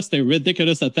was just a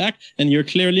ridiculous attack, and you're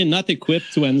clearly not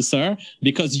equipped to answer,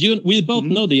 because we both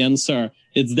know the answer.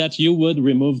 It's that you would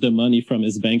remove the money from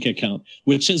his bank account,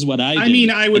 which is what I did. I mean,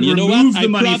 I would remove the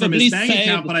money from his bank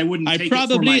account, but I wouldn't take it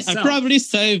for myself. I probably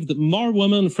saved more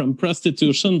women from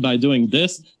prostitution by doing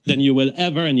this than you will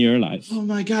ever in your life. Oh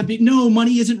my God. No,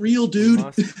 money isn't real, dude.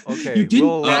 Okay.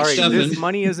 All right. This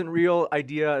money isn't real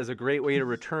idea is a great way to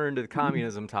return to the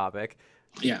communism topic.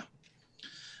 Yeah.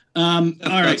 All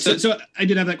right. So I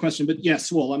did have that question, but yes,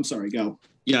 Swole, I'm sorry. Go.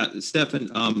 Yeah,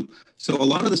 Stefan. So a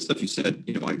lot of the stuff you said,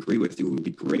 I agree with you. It would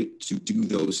be great to do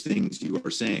those things you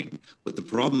are saying. But the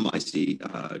problem I see,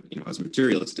 as a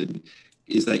materialist,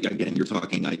 is that, again, you're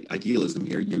talking idealism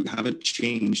here. You haven't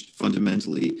changed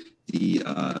fundamentally the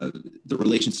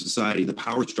relations to society, the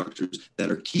power structures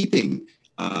that are keeping,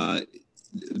 that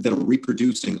are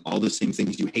reproducing all the same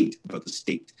things you hate about the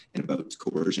state and about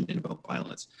coercion and about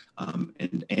violence.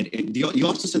 And you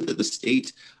also said that the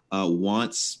state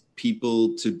wants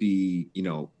people to be,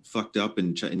 fucked up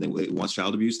and it wants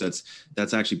child abuse.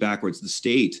 That's actually backwards. The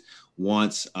state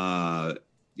wants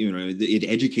it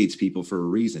educates people for a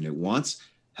reason. It wants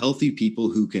healthy people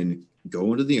who can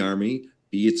go into the army,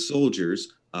 be its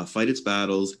soldiers, fight its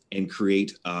battles, and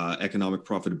create economic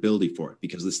profitability for it,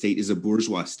 because the state is a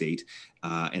bourgeois state,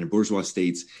 and bourgeois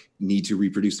states need to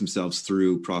reproduce themselves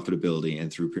through profitability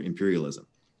and through imperialism.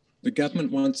 The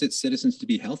government wants its citizens to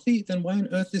be healthy, then why on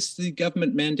earth is the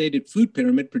government-mandated food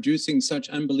pyramid producing such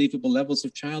unbelievable levels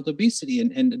of child obesity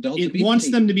and adult obesity? It wants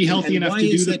them to be healthy enough to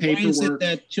do the paperwork. Why is it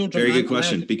that children Very good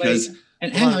question, because...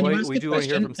 And hang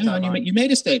on, you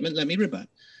made a statement, let me rebut.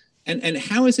 And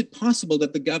how is it possible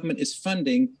that the government is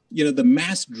funding, the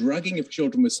mass drugging of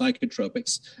children with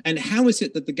psychotropics? And how is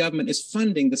it that the government is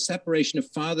funding the separation of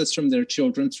fathers from their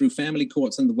children through family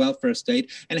courts and the welfare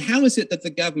state? And how is it that the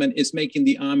government is making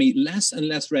the army less and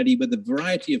less ready with a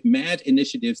variety of mad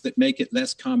initiatives that make it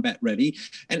less combat ready?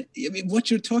 And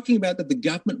what you're talking about, that the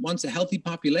government wants a healthy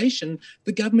population,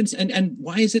 the government's, and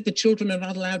why is it that children are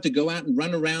not allowed to go out and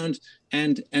run around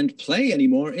and play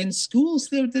anymore in schools?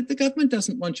 The government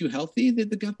doesn't want you healthy.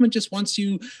 The government just wants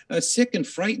you sick and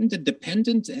frightened and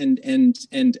dependent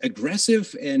and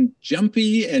aggressive and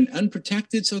jumpy and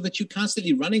unprotected, so that you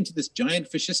constantly run into this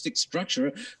giant fascistic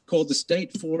structure called the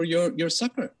state for your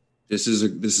succor. This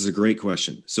is a great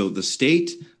question. So the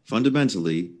state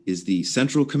fundamentally is the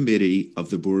central committee of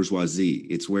the bourgeoisie.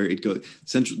 It's where it goes.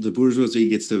 The bourgeoisie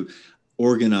gets to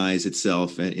organize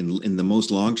itself in the most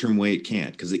long-term way it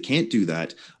can, because it can't do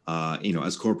that,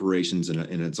 as corporations and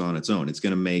it's on its own. It's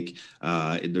going to make,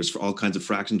 there's all kinds of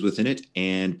fractions within it.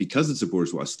 And because it's a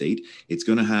bourgeois state, it's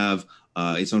going to have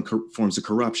its own forms of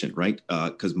corruption, right?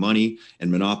 Because money and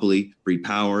monopoly breed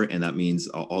power. And that means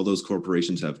all those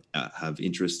corporations have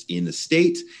interest in the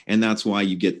state. And that's why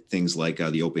you get things like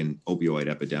the opioid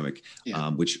epidemic,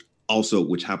 which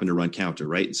happen to run counter,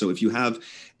 right? So if you have,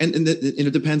 and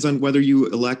it depends on whether you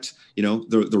elect,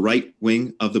 the right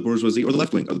wing of the bourgeoisie or the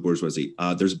left wing of the bourgeoisie.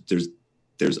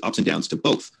 There's ups and downs to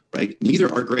both, right?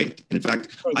 Neither are great. And in fact,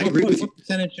 I agree with you.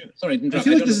 I feel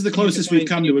like this is the closest we've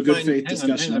come to a good faith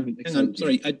discussion. Hang on.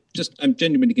 Sorry, I'm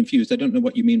genuinely confused. I don't know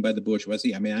what you mean by the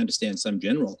bourgeoisie. I mean, I understand some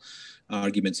general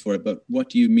arguments for it, but what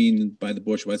do you mean by the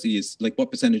bourgeoisie? Is like,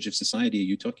 what percentage of society are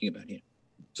you talking about here?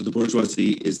 So the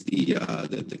bourgeoisie is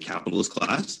the capitalist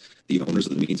class, the owners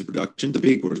of the means of production, the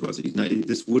big bourgeoisie. Now,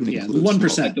 this wouldn't include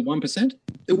 1%. The 1%.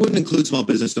 It wouldn't include small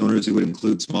business owners. It would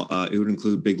include It would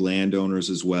include big landowners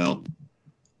as well.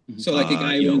 So, like a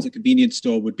guy who owns a convenience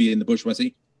store would be in the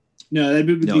bourgeoisie. No, they'd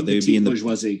be in the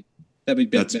bourgeoisie.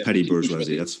 That's petty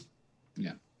bourgeoisie. That's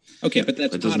okay, but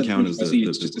that doesn't count as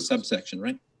it's just a subsection,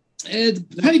 right? The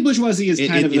petty bourgeoisie is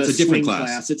kind of a different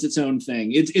class. It's its own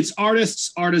thing. It's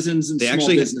artists, artisans, and small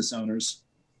business owners.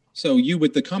 So you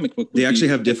with the comic book, they actually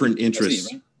have different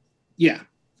interests. Right? Yeah,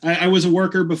 I was a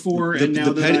worker before, and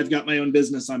now that I've got my own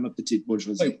business, I'm a petite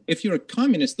bourgeoisie. Wait, if you're a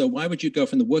communist, though, why would you go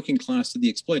from the working class to the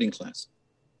exploiting class?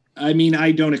 I mean,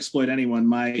 I don't exploit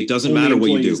anyone. It doesn't matter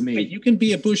what you do. Wait, you can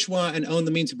be a bourgeois and own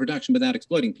the means of production without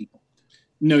exploiting people.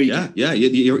 No, you can't. Yeah.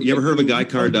 You ever heard of a guy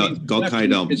called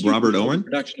Robert Owen?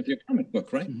 Production of your comic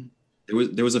book, right? Mm-hmm.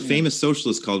 There was a famous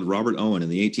socialist called Robert Owen in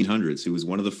the 1800s who was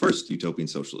one of the first utopian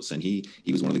socialists, and he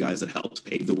was one of the guys that helped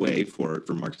pave the way for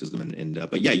Marxism.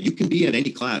 But yeah, you can be in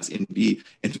any class and be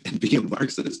a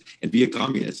Marxist and be a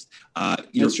communist.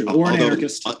 That's true. Or an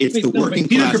anarchist. It's the working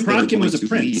class. Peter Kropotkin was a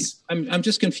prince. I'm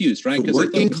just confused, right? The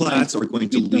working class are going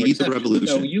to lead the revolution.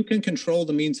 So you can control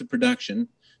the means of production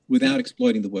without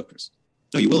exploiting the workers.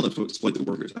 No, you will exploit the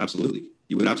workers. Absolutely.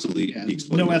 You would absolutely be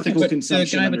exploiting no ethical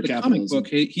consumption the guy under with the capitalism. comic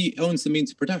book, he owns the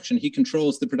means of production. He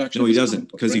controls the production. No, he of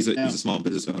doesn't, because right? he's a small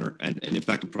business owner, and in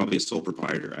fact, probably a sole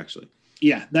proprietor, actually.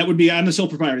 Yeah, that would be, I'm the sole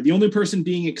proprietor. The only person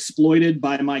being exploited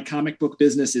by my comic book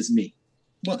business is me.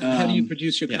 Well, how do you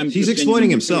produce your? Yeah, he's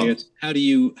exploiting himself. How do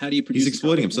you produce? He's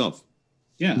exploiting himself.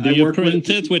 Yeah. Do you print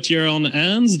it with your own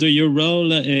hands? Do you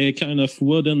roll a kind of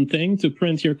wooden thing to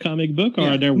print your comic book, or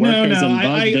are there workers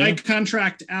involved there? I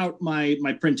contract out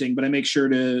my printing, but I make sure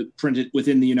to print it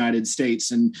within the United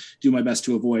States and do my best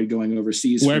to avoid going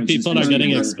overseas. Where people are getting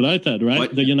exploited, right?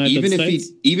 But the United States.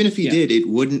 Even if he did, it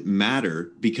wouldn't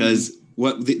matter, because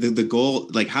what the goal,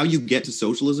 like how you get to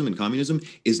socialism and communism,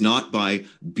 is not by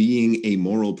being a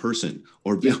moral person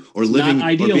or living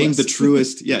or being the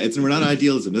truest. We're not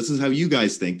idealism. This is how you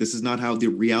guys think. This is not how the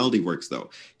reality works, though.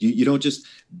 You don't just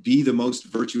be the most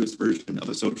virtuous version of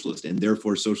a socialist, and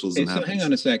therefore socialism happens. So hang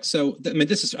on a sec. So I mean,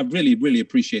 I really, really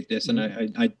appreciate this, and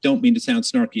I don't mean to sound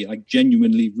snarky. I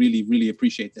genuinely, really, really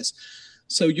appreciate this.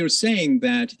 So you're saying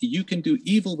that you can do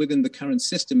evil within the current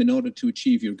system in order to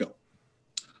achieve your goal.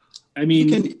 I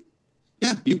mean,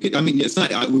 Yeah, you could. I mean, it's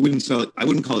not. I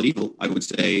wouldn't call it evil. I would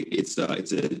say it's a.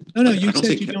 No. You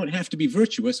said you don't have to be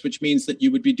virtuous, which means that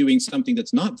you would be doing something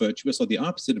that's not virtuous, or the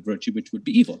opposite of virtue, which would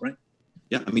be evil, right?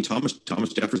 Yeah, I mean, Thomas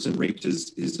Jefferson raped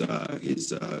his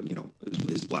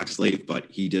black slave, but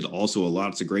he did also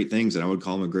lots of great things, and I would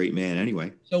call him a great man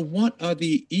anyway. So, what are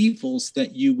the evils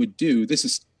that you would do? This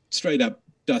is straight up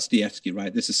Dostoevsky,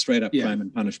 right? This is straight up crime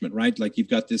and punishment, right? Like you've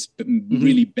got this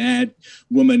really bad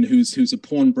woman who's a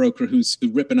pawnbroker who's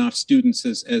ripping off students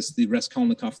as the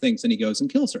Raskolnikov thinks, and he goes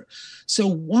and kills her. So,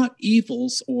 what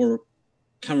evils or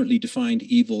currently defined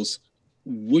evils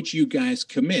would you guys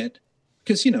commit?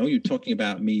 Because, you're talking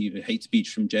about me, hate speech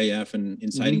from JF and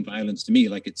inciting violence to me,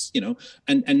 like it's,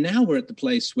 and now we're at the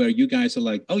place where you guys are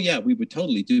like, oh yeah, we would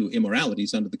totally do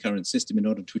immoralities under the current system in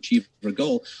order to achieve a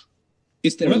goal.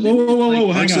 Is there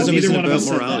whoa, hang on. Neither one of us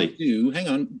morality. said that. Hang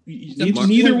on.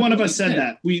 Neither one of us said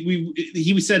that.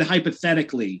 He said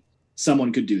hypothetically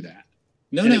someone could do that.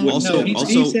 No.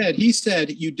 He said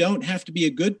you don't have to be a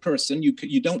good person. You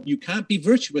can't be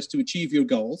virtuous to achieve your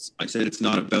goals. I said it's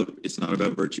not about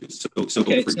virtues. So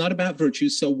okay, it's not about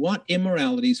virtues. So what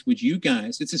immoralities would you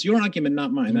guys? This is your argument,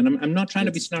 not mine. And I'm not trying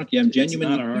to be snarky. I'm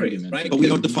genuinely curious, right? But we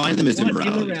don't define them as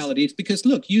immoralities. Because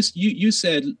look, you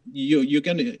said you're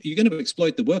going to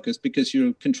exploit the workers because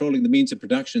you're controlling the means of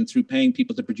production through paying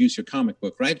people to produce your comic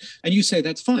book, right? And you say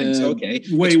that's fine. So okay.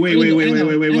 Wait.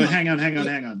 Hang on.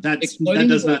 That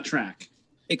does not track.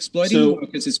 Exploiting the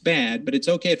workers is bad, but it's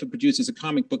okay if it produces a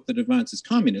comic book that advances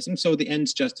communism. So the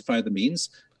ends justify the means.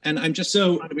 And I'm just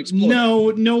trying to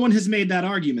explore. No one has made that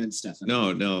argument, Stefan.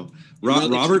 No.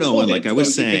 Robert Owen, like I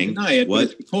was saying,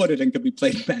 was recorded and could be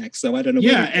played back. So I don't know.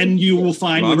 Yeah, and you will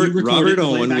find Robert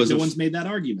Owen no one's made that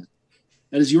argument.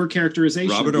 That is your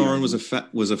characterization. Robert Owen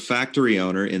was a factory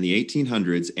owner in the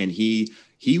 1800s, and he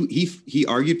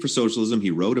argued for socialism.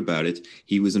 He wrote about it.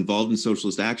 He was involved in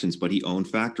socialist actions, but he owned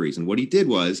factories. And what he did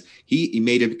was he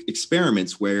made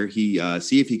experiments where he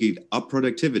see if he could up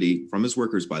productivity from his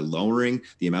workers by lowering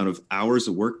the amount of hours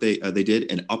of work they did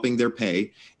and upping their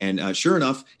pay. And sure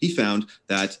enough, he found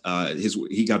that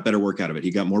he got better work out of it. He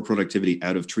got more productivity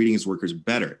out of treating his workers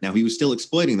better. Now, he was still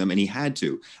exploiting them, and he had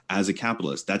to as a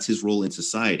capitalist. That's his role in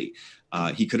society.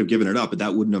 He could have given it up, but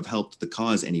that wouldn't have helped the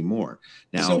cause anymore.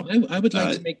 Now, so I would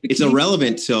like to make it's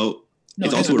irrelevant. So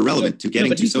it's also irrelevant to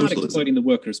getting to socialism. Not exploiting the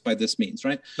workers by this means,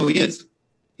 right? No, he is.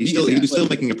 He was still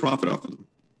making a profit off of them.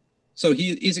 So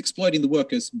he is exploiting the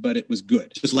workers, but it was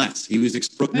good. Just less. He was it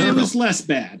was less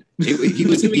bad. He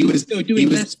was doing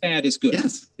less bad is good.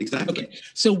 Yes, exactly. Okay.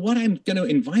 So what I'm going to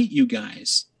invite you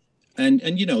guys. And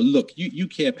look, you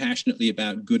care passionately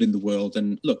about good in the world,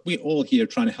 and look, we're all here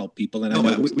trying to help people. And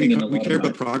we care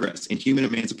about progress and human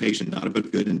emancipation, not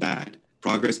about good and bad.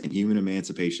 Progress and human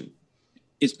emancipation.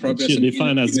 Is progress and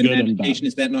human emancipation?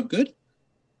 Is that not good?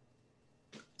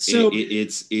 So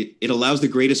it allows the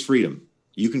greatest freedom.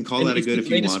 You can call that a good if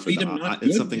you want.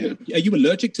 It's something. Are you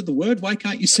allergic to the word? Why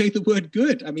can't you say the word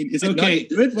good? I mean, is it not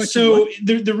good? So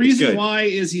the reason why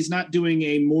is he's not doing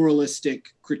a moralistic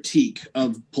critique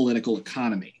of political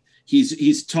economy.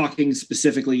 He's talking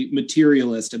specifically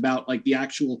materialist about like the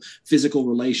actual physical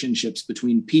relationships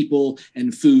between people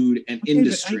and food and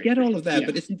industry. I get all of that,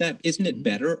 but isn't it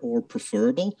better or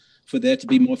preferable for there to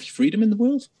be more freedom in the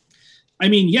world? I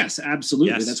mean, yes,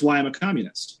 absolutely. Yes. That's why I'm a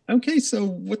communist. Okay, so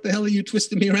what the hell are you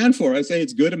twisting me around for? I say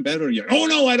it's good and better. You're, oh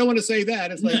no, I don't want to say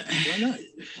that. It's like, why not?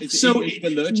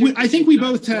 I think we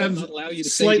both have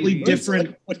slightly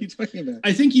different. What are you talking about?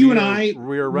 I think you and I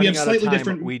we have slightly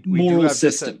different moral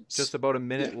systems. Just about a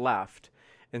minute left.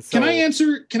 And so,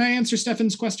 can I answer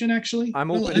Stefan's question? Actually,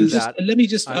 I'm open to that. Let me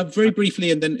just very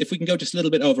briefly, and then if we can go just a little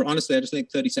bit over. Honestly, I just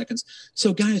think 30 seconds.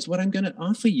 So, guys, what I'm going to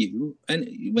offer you, and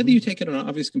whether you take it or not,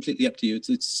 obviously, completely up to you.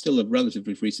 It's still a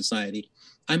relatively free society.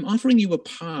 I'm offering you a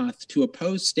path to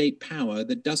oppose state power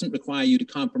that doesn't require you to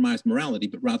compromise morality,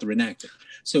 but rather enact it.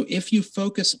 So, if you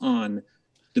focus on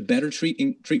the better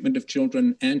treatment of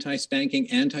children,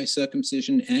 anti-spanking,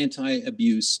 anti-circumcision,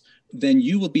 anti-abuse, then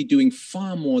you will be doing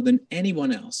far more than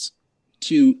anyone else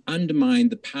to undermine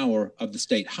the power of the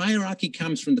state. Hierarchy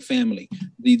comes from the family.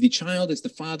 The child is the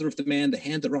father of the man. The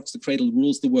hand that rocks the cradle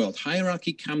rules the world.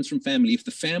 Hierarchy comes from family. If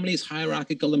the family is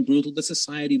hierarchical and brutal, the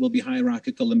society will be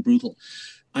hierarchical and brutal.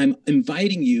 I'm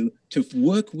inviting you to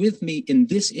work with me in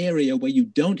this area where you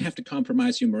don't have to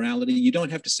compromise your morality. You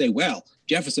don't have to say, well,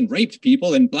 Jefferson raped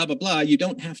people and blah, blah, blah. You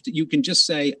don't have to. You can just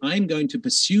say, I'm going to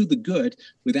pursue the good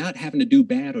without having to do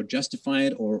bad or justify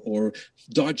it or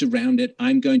dodge around it.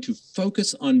 I'm going to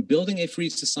focus on building a free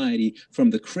society from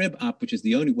the crib up, which is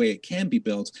the only way it can be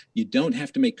built. You don't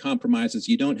have to make compromises.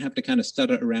 You don't have to kind of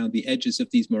stutter around the edges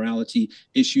of these morality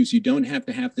issues. You don't have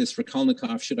to have this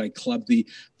Raskolnikov, should I club the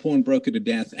pawnbroker to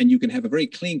death? And you can have a very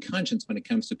clean conscience when it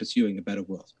comes to pursuing a better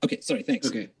world. Okay, sorry, thanks.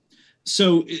 Okay.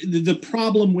 So the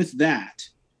problem with that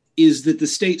is that the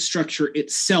state structure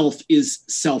itself is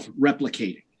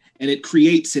self-replicating, and it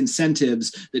creates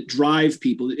incentives that drive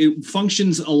people. It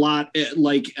functions a lot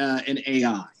like an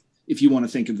AI, if you want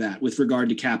to think of that with regard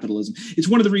to capitalism. It's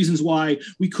one of the reasons why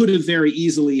we could have very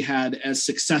easily had as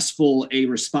successful a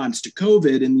response to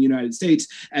COVID in the United States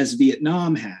as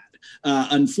Vietnam had.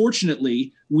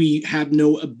 Unfortunately, we have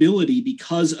no ability,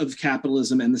 because of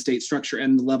capitalism and the state structure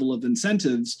and the level of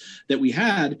incentives that we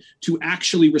had, to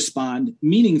actually respond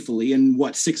meaningfully. And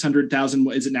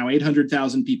 600,000, is it now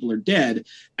 800,000 people are dead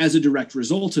as a direct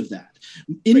result of that.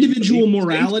 Individual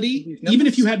morality, even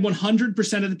if you had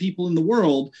 100% of the people in the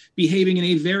world behaving in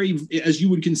a very, as you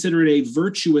would consider it, a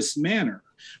virtuous manner,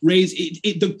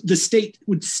 the state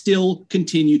would still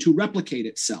continue to replicate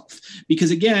itself,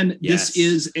 because again, Yes.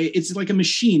 It's like a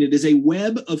machine. It is a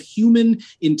web of human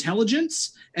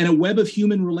intelligence and a web of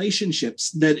human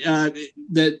relationships that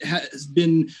has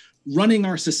been running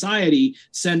our society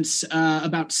since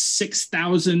about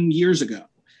 6,000 years ago.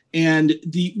 And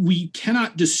we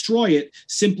cannot destroy it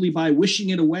simply by wishing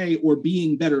it away or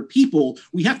being better people.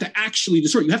 We have to actually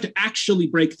destroy it. You have to actually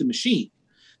break the machine.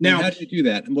 Now, how do you do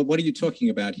that? And what are you talking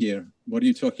about here? What are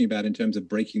you talking about in terms of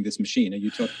breaking this machine? Are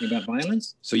you talking about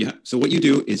violence? So what you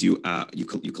do is you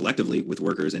collectively, with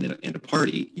workers and a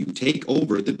party, you take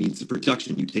over the means of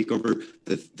production. You take over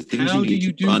the things How you do need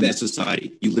you to do run the that?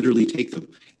 society. You literally take them.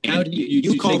 And How do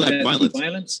you call take that violence?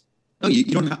 Violence? No, you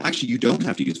don't you don't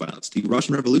have to use violence. The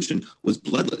Russian Revolution was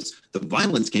bloodless. The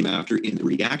violence came after in the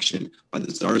reaction by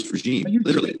the Tsarist regime.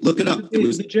 Literally, look it up.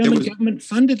 The German government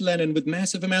funded Lenin with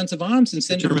massive amounts of arms and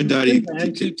sent him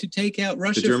to take out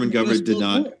Russia. The German government did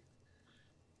not.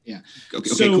 Yeah.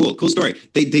 Okay, cool story.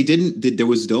 They didn't. There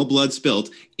was no blood spilt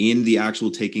in the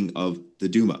actual taking of the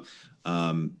Duma.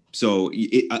 So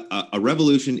a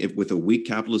revolution with a weak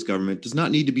capitalist government does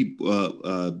not need to be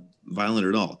violent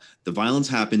at all. The violence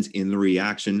happens in the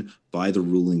reaction by the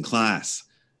ruling class.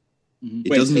 Mm-hmm.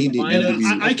 It doesn't need to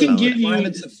be. I can give you the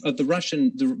violence of the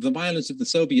Russian. The violence of the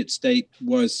Soviet state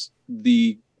was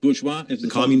the bourgeois. The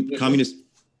communist.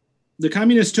 The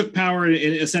communists took power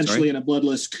essentially in a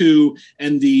bloodless coup,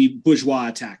 and the bourgeois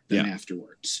attacked them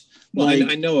afterwards. Well,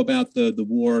 I know about the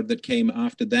war that came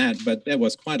after that, but there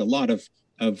was quite a lot of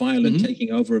violent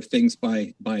taking over of things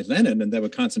by Lenin, and there were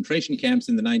concentration camps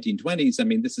in the 1920s. I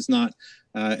mean, this is not,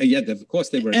 of course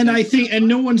they were. And I think, and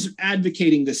no one's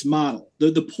advocating this model.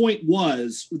 The point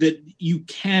was that you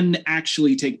can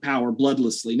actually take power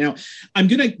bloodlessly. Now, I'm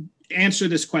going to answer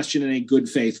this question in a good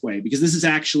faith way, because this is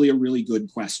actually a really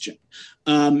good question.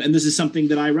 And this is something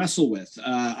that I wrestle with.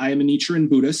 I am a Nichiren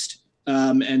Buddhist,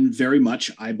 and very much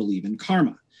I believe in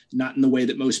karma. Not in the way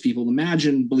that most people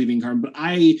imagine believing in karma, but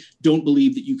I don't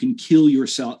believe that you can kill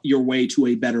your way to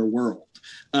a better world.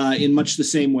 In much the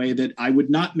same way that I would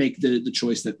not make the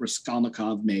choice that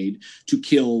Raskolnikov made to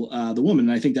kill the woman.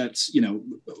 And I think that's,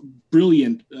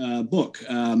 brilliant book,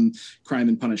 Crime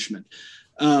and Punishment.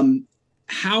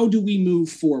 How do we move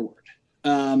forward?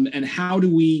 And how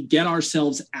do we get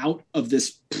ourselves out of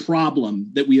this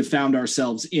problem that we have found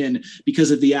ourselves in because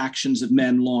of the actions of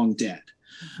men long dead?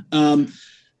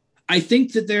 I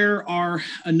think that there are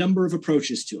a number of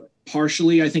approaches to it.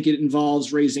 Partially, I think it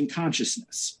involves raising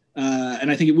consciousness.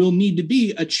 And I think it will need to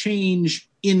be a change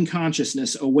in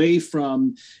consciousness away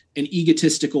from an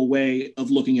egotistical way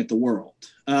of looking at the world.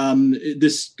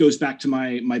 This goes back to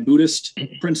my Buddhist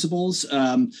principles.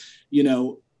 You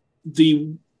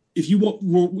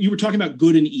were talking about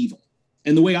good and evil.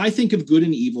 And the way I think of good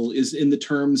and evil is in the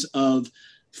terms of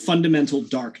fundamental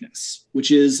darkness, which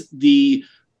is the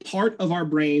part of our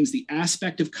brains, the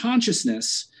aspect of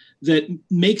consciousness that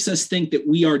makes us think that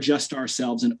we are just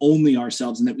ourselves and only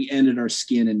ourselves, and that we ended our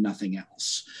skin and nothing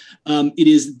else. It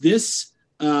is this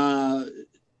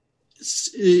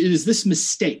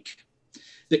mistake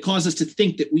that causes us to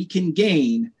think that we can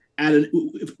gain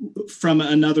from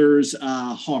another's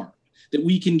harm, that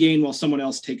we can gain while someone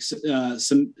else takes while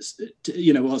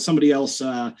somebody else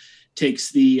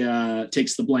takes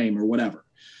the blame or whatever.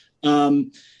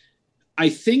 I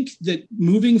think that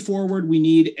moving forward, we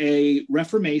need a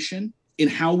reformation, in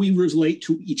how we relate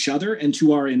to each other and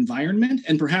to our environment.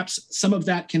 And perhaps some of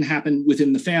that can happen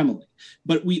within the family.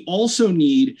 But we also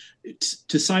need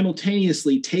to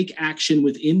simultaneously take action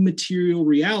within material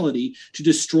reality to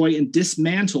destroy and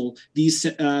dismantle these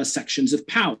sections of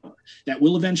power. That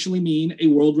will eventually mean a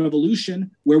world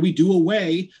revolution where we do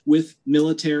away with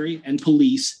military and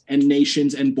police and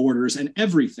nations and borders and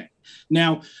everything.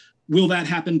 Now, will that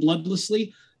happen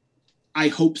bloodlessly? I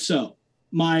hope so.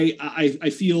 I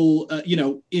feel,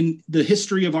 in the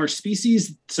history of our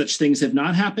species, such things have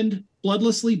not happened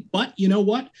bloodlessly. But you know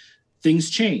what?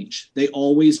 Things change. They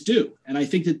always do. And I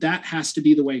think that has to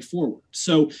be the way forward.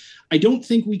 So I don't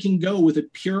think we can go with a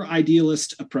pure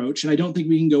idealist approach. And I don't think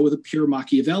we can go with a pure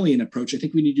Machiavellian approach. I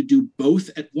think we need to do both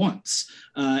at once.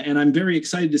 And I'm very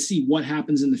excited to see what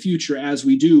happens in the future as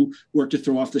we do work to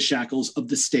throw off the shackles of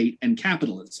the state and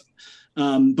capitalism.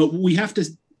 But we have to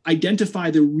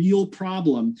identify the real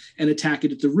problem and attack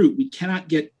it at the root. We cannot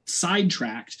get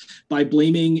sidetracked by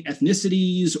blaming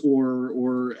ethnicities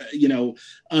or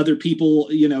other people,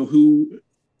 who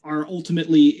are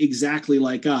ultimately exactly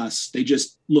like us. They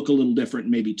just look a little different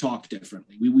and maybe talk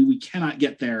differently. We cannot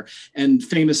get there. And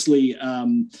famously,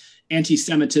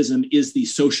 anti-Semitism is the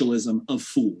socialism of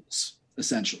fools,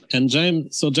 essentially. And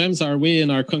James, are we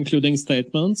in our concluding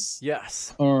statements?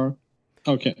 Yes. Or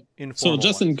okay. So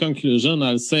just in conclusion,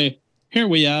 I'll say here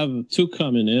we have two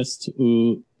communists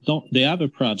who they have a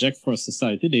project for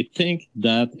society. They think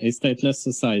that a stateless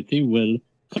society will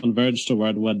converge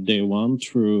toward what they want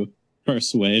through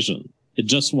persuasion. It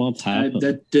just won't happen.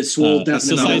 This will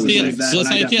definitely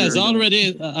society has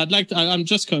already, I'm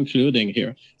just concluding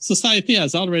here. Society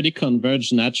has already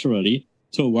converged naturally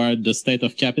toward the state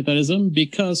of capitalism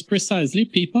because precisely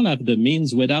people have the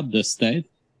means without the state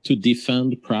to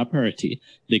defend property.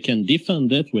 They can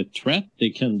defend it with threat. They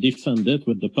can defend it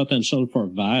with the potential for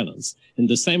violence. In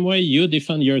the same way you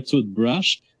defend your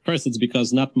toothbrush, first, it's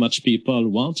because not much people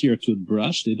want your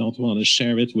toothbrush. They don't want to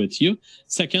share it with you.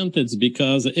 Second, it's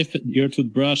because if your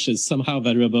toothbrush is somehow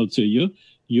valuable to you,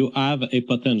 you have a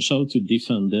potential to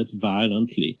defend it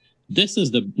violently. This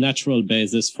is the natural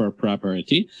basis for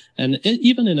property. And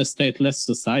even in a stateless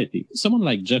society, someone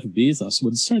like Jeff Bezos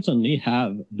would certainly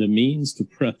have the means to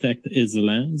protect his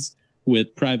lands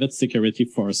with private security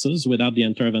forces without the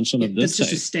intervention of the state.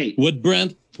 Just a state. Would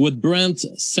Brent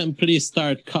simply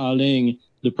start calling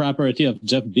the property of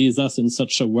Jeff Bezos in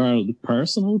such a world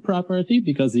personal property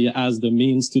because he has the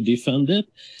means to defend it?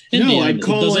 I'd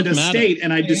call it a state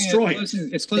and I'd destroy it.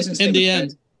 It's closing in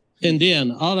the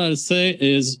end, all I'll say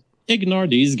is ignore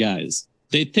these guys.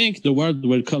 They think the world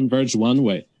will converge one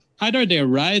way. Either they're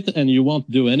right and you won't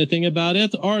do anything about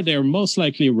it, or they're most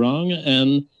likely wrong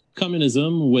and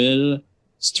communism will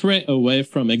stray away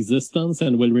from existence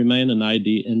and will remain an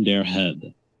idea in their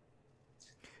head.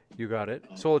 You got it.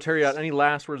 Soletariat, any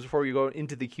last words before we go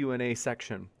into the Q&A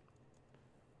section?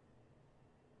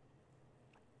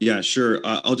 Yeah, sure.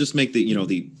 I'll just make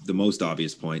the most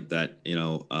obvious point that,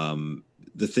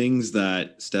 the things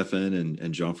that Stefan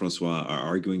and Jean-Francois are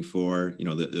arguing for,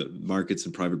 the markets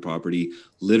and private property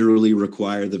literally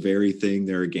require the very thing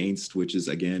they're against, which is,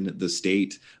 again, the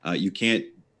state. You can't.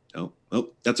 Oh,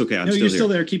 that's okay. You're still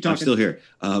there. Keep talking. I'm still here.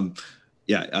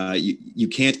 You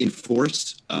can't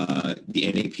enforce the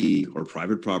NAP or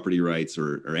private property rights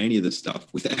or any of this stuff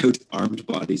without armed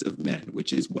bodies of men,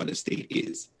 which is what a state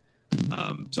is.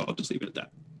 So I'll just leave it at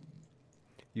that.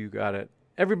 You got it.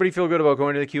 Everybody feel good about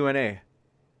going to the Q&A.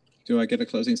 Do I get a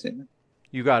closing statement?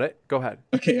 You got it. Go ahead.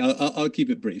 Okay, I'll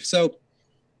keep it brief. So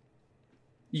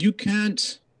you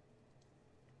can't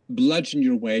bludgeon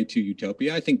your way to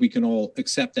utopia. I think we can all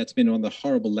accept that's been one of the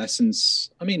horrible lessons,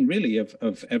 really,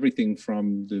 of everything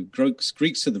from the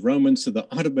Greeks to the Romans to the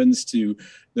Ottomans to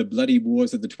the bloody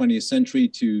wars of the 20th century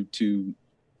to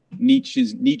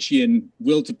Nietzschean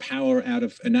will to power out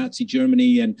of Nazi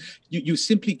Germany. And you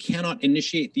simply cannot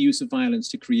initiate the use of violence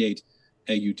to create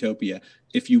a utopia.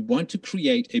 If you want to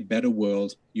create a better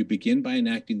world, you begin by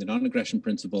enacting the non-aggression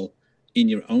principle in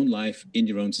your own life, in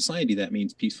your own society. That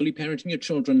means peacefully parenting your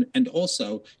children and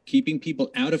also keeping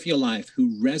people out of your life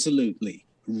who resolutely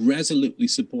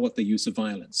support the use of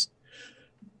violence.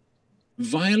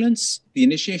 Violence, the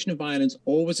initiation of violence,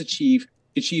 always achieves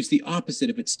the opposite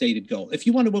of its stated goal. If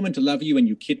you want a woman to love you and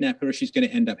you kidnap her, she's going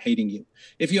to end up hating you.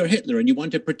 If you're Hitler and you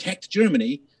want to protect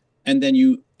Germany and then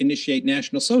you initiate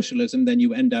National Socialism, then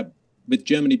you end up with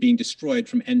Germany being destroyed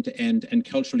from end to end and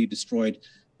culturally destroyed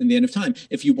in the end of time.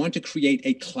 If you want to create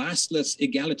a classless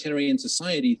egalitarian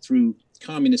society through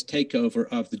communist takeover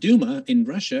of the Duma in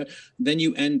Russia, then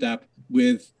you end up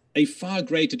with a far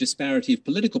greater disparity of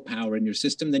political power in your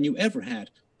system than you ever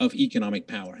had of economic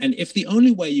power. And if the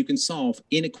only way you can solve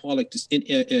economic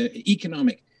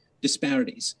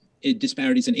disparities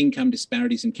in income,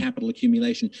 disparities in capital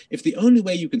accumulation, if the only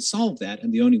way you can solve that,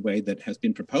 and the only way that has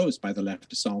been proposed by the left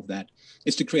to solve that,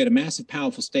 is to create a massive,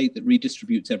 powerful state that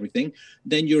redistributes everything,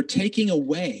 then you're taking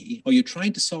away, or you're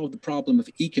trying to solve the problem of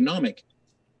economic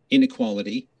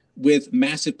inequality with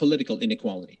massive political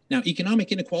inequality. Now,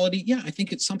 economic inequality, yeah, I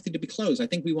think it's something to be closed. I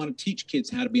think we want to teach kids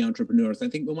how to be entrepreneurs. I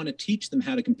think we want to teach them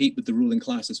how to compete with the ruling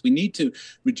classes. We need to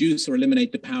reduce or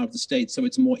eliminate the power of the state so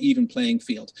it's a more even playing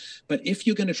field. But if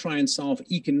you're going to try and solve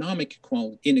economic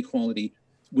inequality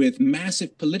with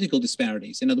massive political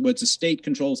disparities, in other words, the state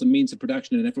controls the means of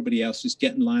production and everybody else just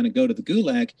get in line and go to the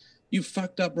gulag, you've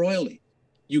fucked up royally.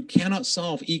 You cannot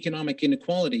solve economic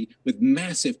inequality with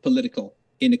massive political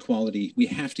inequality. We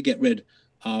have to get rid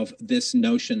of this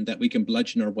notion that we can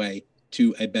bludgeon our way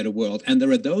to a better world. And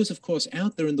there are those, of course,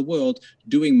 out there in the world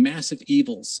doing massive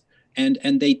evils, and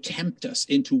they tempt us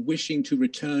into wishing to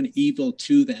return evil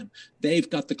to them. They've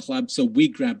got the club, so we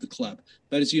grab the club.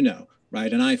 But as you know,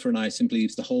 right, an eye for an eye simply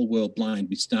leaves the whole world blind.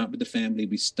 We start with the family,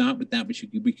 we start with that which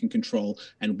we can control,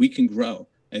 and we can grow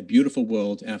a beautiful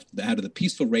world out of the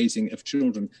peaceful raising of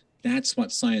children. That's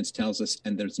what science tells us,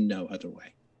 and there's no other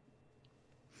way.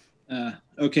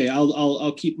 Okay,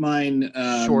 I'll keep mine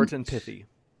short and pithy.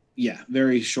 Yeah,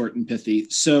 very short and pithy.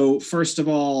 So first of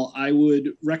all, I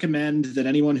would recommend that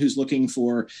anyone who's looking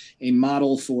for a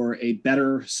model for a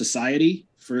better society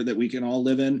that we can all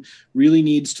live in really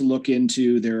needs to look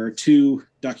into, there are two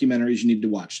documentaries you need to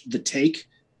watch. The Take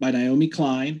by Naomi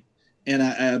Klein, and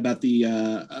about the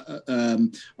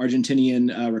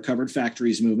Argentinian recovered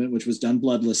factories movement, which was done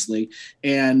bloodlessly,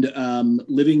 and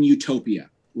Living Utopia,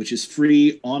 which is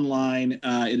free online.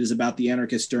 It is about the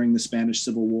anarchists during the Spanish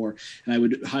Civil War. And I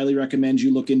would highly recommend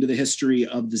you look into the history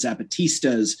of the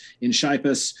Zapatistas in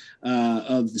Chiapas,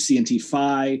 of the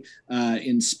CNT-FI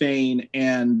in Spain,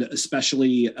 and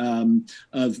especially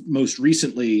of most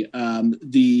recently,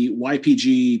 the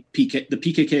YPG, the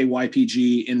PKK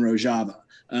YPG in Rojava.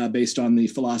 Based on the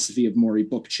philosophy of Maury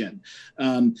Bookchin.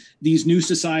 These new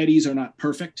societies are not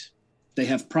perfect. They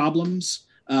have problems.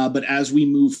 But as we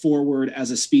move forward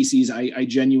as a species, I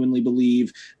genuinely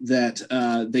believe that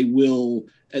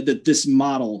that this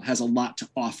model has a lot to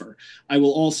offer. I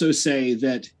will also say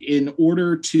that in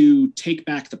order to take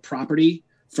back the property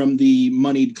from the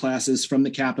moneyed classes, from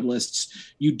the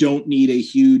capitalists, you don't need a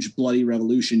huge bloody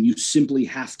revolution. You simply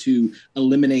have to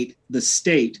eliminate the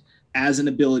state as an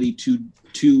ability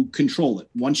to control it.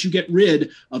 Once you get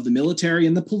rid of the military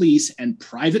and the police and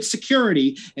private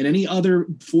security and any other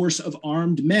force of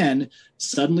armed men,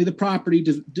 suddenly the property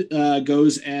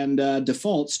goes and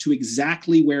defaults to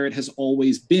exactly where it has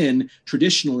always been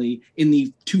traditionally in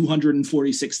the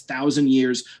 246,000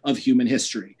 years of human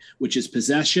history, which is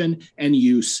possession and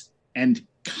use and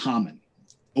common,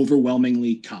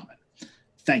 overwhelmingly common.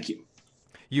 Thank you.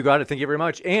 You got it. Thank you very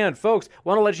much. And folks,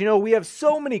 want to let you know we have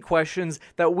so many questions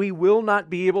that we will not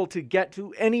be able to get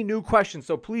to any new questions.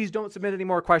 So please don't submit any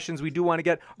more questions. We do want to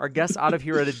get our guests out of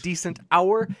here at a decent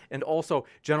hour. And also,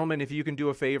 gentlemen, if you can do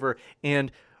a favor and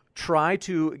try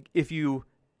to, if you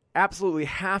absolutely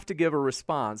have to give a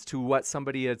response to what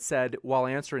somebody had said while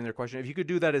answering their question, if you could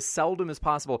do that as seldom as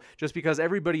possible, just because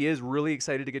everybody is really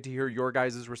excited to get to hear your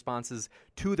guys' responses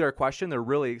to their question. They're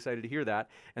really excited to hear that.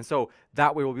 And so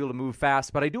that way we'll be able to move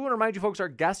fast. But I do want to remind you folks, our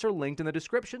guests are linked in the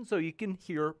description so you can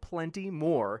hear plenty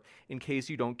more in case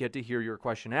you don't get to hear your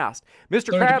question asked.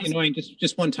 Mr. Sorry Krabs. to be annoying,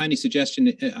 just one tiny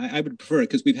suggestion. I would prefer it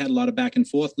because we've had a lot of back and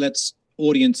forth. Let's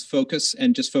audience focus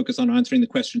and just focus on answering the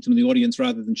questions from the audience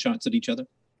rather than shots at each other.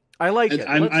 I like it.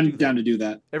 I'm down to do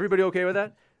that. Everybody okay with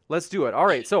that? Let's do it. All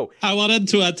right. So I wanted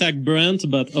to attack Brent,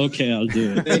 but okay, I'll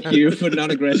do it. Thank you for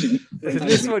non-aggression.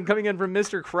 This one coming in from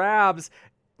Mr. Krabs,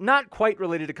 not quite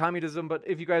related to communism, but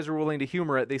if you guys are willing to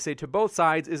humor it, they say, to both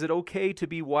sides, is it okay to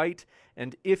be white?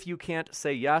 And if you can't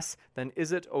say yes, then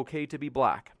is it okay to be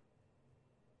black?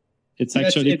 It's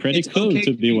actually pretty cool okay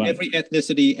to be white. Every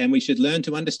ethnicity, and we should learn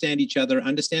to understand each other,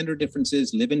 understand our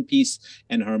differences, live in peace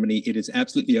and harmony. It is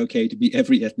absolutely okay to be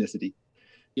every ethnicity.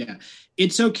 Yeah.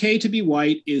 It's okay to be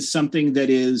white is something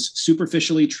that is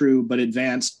superficially true, but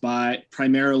advanced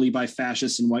primarily by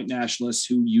fascists and white nationalists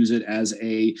who use it as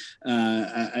a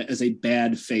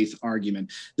bad faith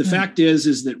argument. The fact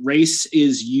is that race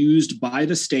is used by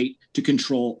the state to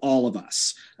control all of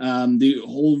us. The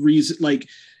whole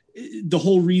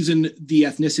reason the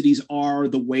ethnicities are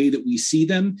the way that we see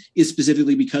them is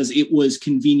specifically because it was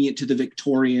convenient to the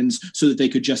Victorians so that they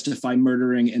could justify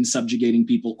murdering and subjugating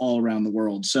people all around the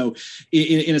world. So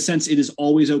in a sense, it is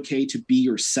always okay to be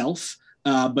yourself,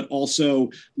 but also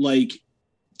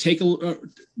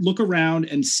look around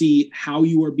and see how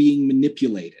you are being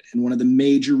manipulated. And one of the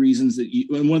major reasons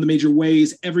and one of the major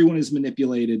ways everyone is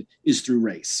manipulated is through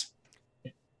race.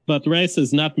 But race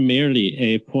is not merely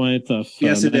a point of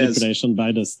manipulation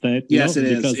by the state. Yes, it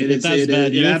is. Because it has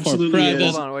value for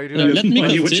private. Hold on, let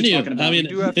me continue. I mean,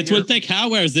 it will take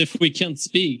hours if we can't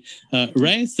speak.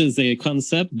 Race is a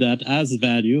concept that has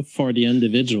value for the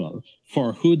individual,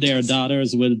 for who their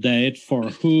daughters will date, for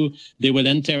who they will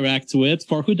interact with,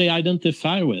 for who they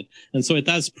identify with. And so it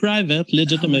has private,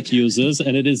 legitimate uses,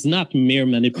 and it is not mere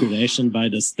manipulation by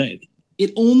the state.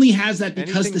 It only has that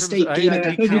because the state gave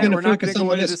it. We're not going to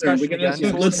go into discussion again.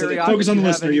 Let's focus on the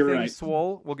listener. You're right.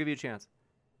 Swole, we'll give you a chance.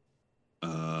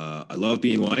 I love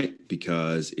being white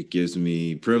because it gives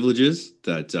me privileges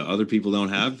that other people don't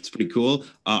have. It's pretty cool.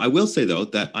 I will say, though,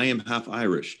 that I am half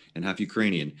Irish and half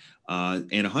Ukrainian. And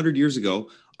 100 years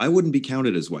ago, I wouldn't be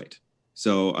counted as white.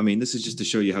 So, I mean, this is just to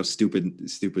show you how stupid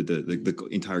the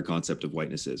entire concept of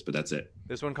whiteness is, but that's it.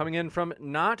 This one coming in from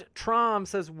Not Trom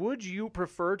says, would you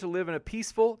prefer to live in a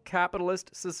peaceful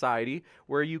capitalist society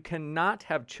where you cannot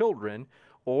have children,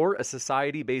 or a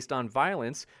society based on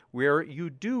violence where you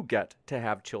do get to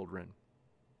have children?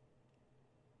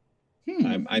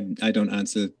 I don't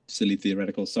answer silly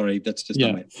theoretical. Sorry, that's just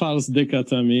not my... false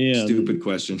dichotomy. Stupid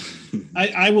question.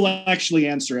 I will actually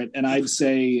answer it, and I'd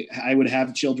say I would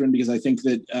have children because I think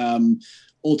that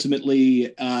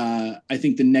ultimately, I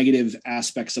think the negative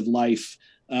aspects of life,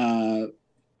 you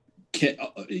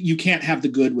can't have the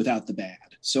good without the bad.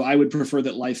 So I would prefer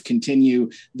that life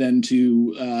continue than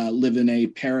to live in a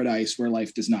paradise where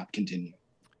life does not continue.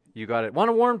 You got it. Want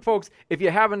to warn folks, if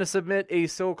you happen to submit a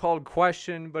so-called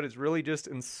question, but it's really just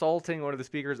insulting one of the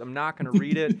speakers, I'm not going to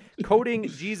read it. Coding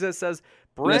Jesus says,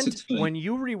 Brent, when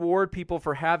you reward people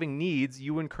for having needs,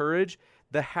 you encourage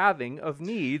the having of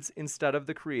needs instead of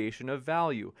the creation of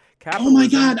value. Capitalism, oh my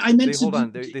God, I meant hold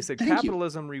on. They said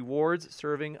capitalism rewards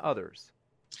serving others.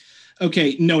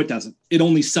 Okay, no, it doesn't. It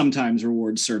only sometimes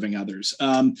rewards serving others.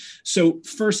 So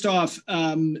first off,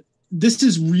 this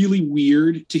is really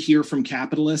weird to hear from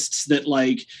capitalists that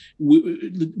like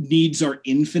needs are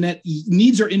infinite.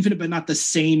 Needs are infinite, but not the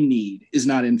same need is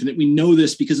not infinite. We know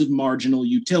this because of marginal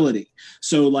utility.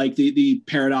 So like the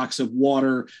paradox of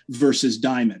water versus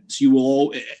diamonds. You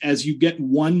will, as you get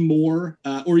one more,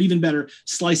 or even better,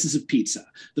 slices of pizza.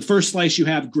 The first slice you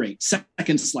have, great.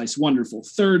 Second slice, wonderful.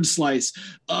 Third slice,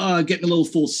 getting a little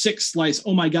full. Sixth slice,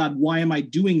 oh my God, why am I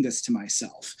doing this to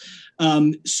myself?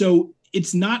 So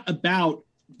it's not about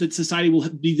that society will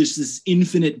be this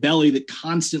infinite belly that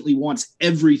constantly wants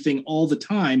everything all the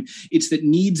time. It's that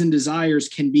needs and desires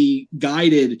can be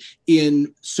guided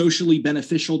in socially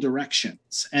beneficial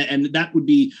directions. And that would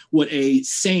be what a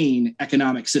sane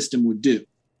economic system would do.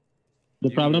 The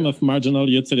problem of marginal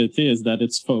utility is that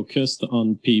it's focused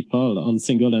on people, on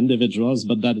single individuals,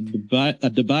 but that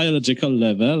at the biological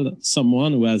level,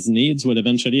 someone who has needs will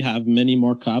eventually have many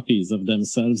more copies of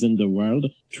themselves in the world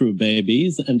through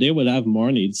babies, and they will have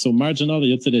more needs. So marginal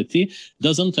utility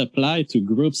doesn't apply to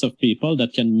groups of people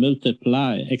that can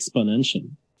multiply exponentially.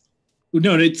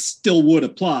 No, it still would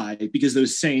apply because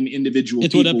those same individual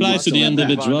people. It would apply to the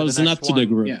individuals, not to the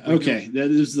group. Yeah, okay. That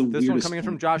is the weirdest. This one coming in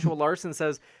from Joshua Larson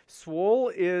says,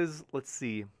 Swole is, let's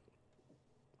see.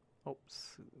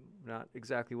 Oops, not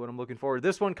exactly what I'm looking for.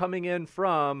 This one coming in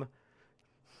from,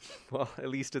 well, at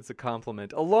least it's a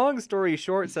compliment. A long story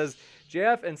short says,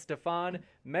 JF and Stefan,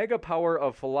 mega power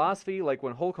of philosophy, like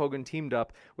when Hulk Hogan teamed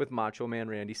up with Macho Man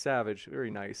Randy Savage. Very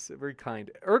nice, very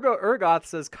kind. Ergoth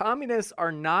says, communists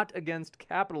are not against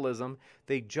capitalism.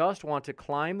 They just want to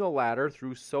climb the ladder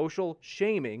through social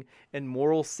shaming and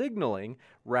moral signaling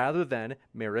rather than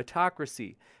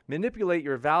meritocracy. Manipulate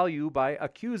your value by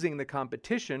accusing the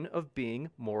competition of being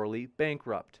morally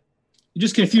bankrupt. You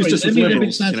just confused us with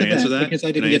liberals. Can I answer that? Because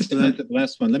I didn't get to the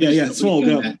last one. Swole,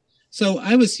 go. So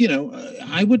I was,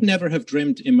 I would never have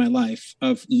dreamed in my life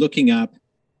of looking up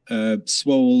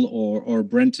Swole or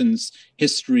Brenton's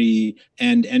history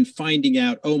and finding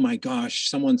out, oh my gosh,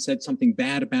 someone said something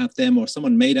bad about them, or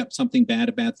someone made up something bad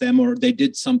about them, or they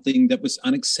did something that was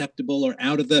unacceptable or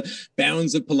out of the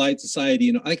bounds of polite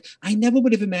society. Like I never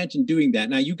would have imagined doing that.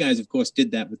 Now you guys, of course,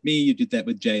 did that with me. You did that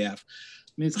with JF.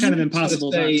 I mean, it's kind of impossible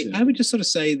not to. I would just sort of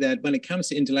say that when it comes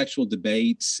to intellectual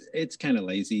debates, it's kind of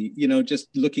lazy. Just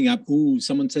looking up,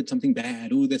 someone said something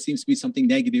bad. There seems to be something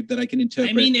negative that I can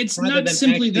interpret. I mean, it's not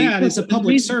simply that. It's a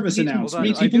public service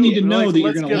announcement. People need to know that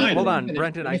you're going to lie. Hold on,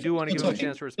 Brenton. I do want to give him a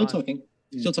chance to respond.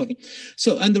 Still talking.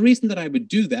 So, and the reason that I would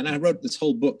do that, and I wrote this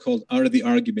whole book called Art of the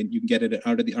Argument, you can get it at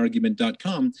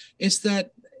artoftheargument.com, is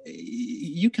that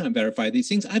you can't verify these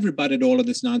things. I've rebutted all of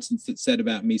this nonsense that's said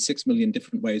about me 6 million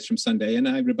different ways from Sunday, and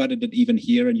I rebutted it even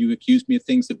here, and you accused me of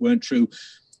things that weren't true.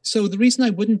 So the reason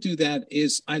I wouldn't do that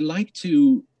is I like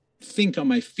to think on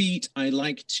my feet. I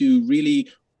like to really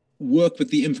work with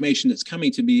the information that's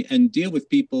coming to me and deal with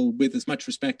people with as much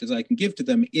respect as I can give to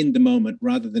them in the moment,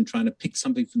 rather than trying to pick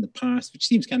something from the past, which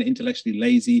seems kind of intellectually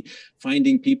lazy,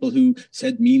 finding people who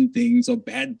said mean things or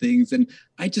bad things. And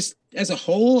I just, as a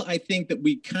whole, I think that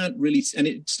we can't really, and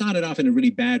it started off in a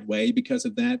really bad way because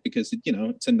of that, because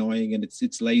it's annoying and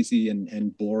it's lazy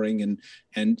and boring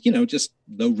and just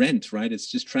low rent, right? It's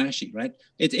just trashy, right?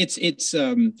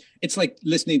 It's like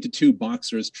listening to two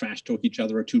boxers trash talk each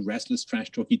other or two wrestlers trash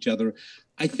talk each other.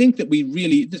 I think that we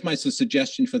really, this is my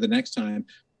suggestion for the next time,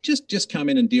 just come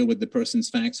in and deal with the person's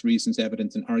facts, reasons,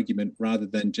 evidence, and argument, rather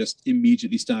than just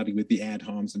immediately starting with the ad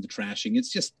homs and the trashing.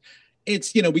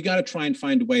 We got to try and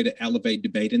find a way to elevate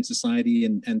debate in society,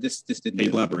 and this didn't. Hey,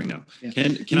 blabbering now. Yeah.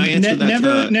 Can I answer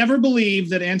that? Never believe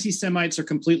that anti-Semites are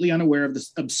completely unaware of the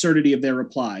absurdity of their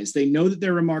replies. They know that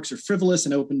their remarks are frivolous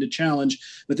and open to challenge,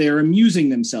 but they are amusing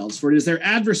themselves, for it is their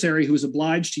adversary who is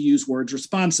obliged to use words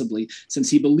responsibly,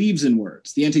 since he believes in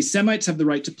words. The anti-Semites have the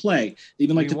right to play. They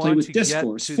even like to play with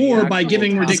discourse, for by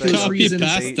giving ridiculous reasons,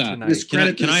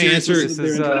 discredit. Can I answer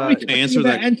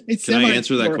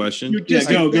that question? Yeah,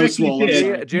 go, Swole.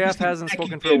 JF hasn't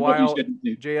spoken for a while.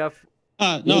 JF.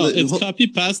 No, it's copy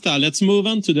pasta. Let's move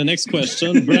on to the next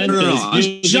question. Brent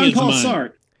Jean-Paul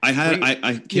Sartre. I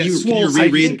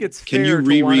think it's fair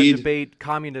to want to debate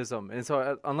communism, and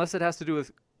so unless it has to do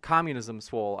with communism,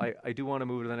 Swole, I do want to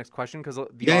move to the next question because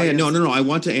no. I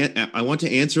want to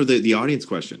answer the audience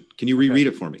question. Can you reread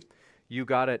it for me? You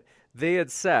got it. They had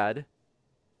said.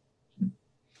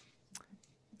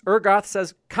 Ergoth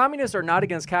says, communists are not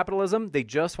against capitalism. They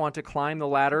just want to climb the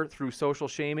ladder through social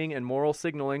shaming and moral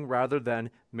signaling rather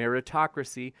than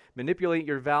meritocracy. Manipulate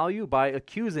your value by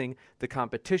accusing the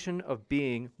competition of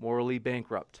being morally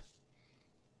bankrupt.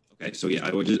 Okay, so yeah,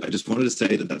 I just wanted to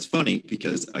say that that's funny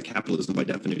because capitalism, by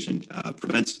definition,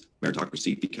 prevents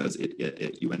meritocracy because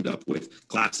you end up with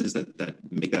classes that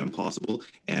make that impossible,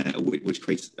 and which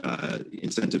creates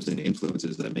incentives and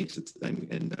influences that makes it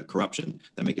and corruption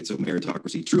that make it so true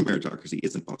meritocracy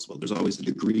isn't possible. There's always a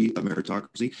degree of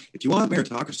meritocracy. If you want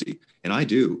meritocracy, and I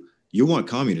do, you want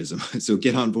communism, so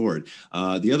get on board.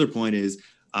 The other point is.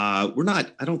 I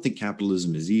don't think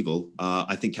capitalism is evil.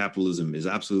 I think capitalism is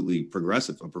absolutely a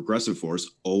progressive force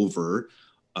over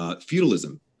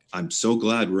feudalism. I'm so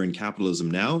glad we're in capitalism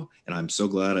now, and I'm so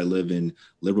glad I live in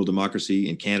liberal democracy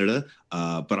in Canada.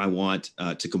 But I want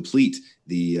to complete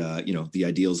the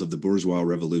ideals of the bourgeois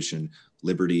revolution: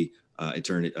 liberty,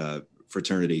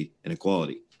 fraternity, and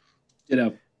equality.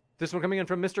 This one coming in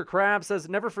from Mr. Crab says,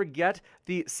 never forget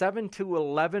the 7 to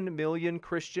 11 million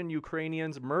Christian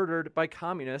Ukrainians murdered by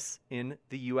communists in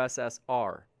the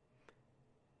USSR.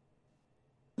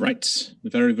 Right.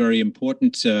 Very, very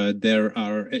important. The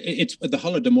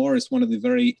Holodomor is one of the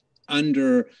very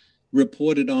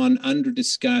under-reported on,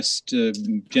 under-discussed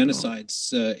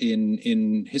genocides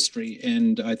in history.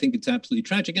 And I think it's absolutely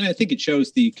tragic. And I think it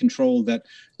shows the control that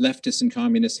leftists and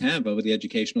communists have over the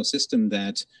educational system,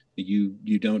 that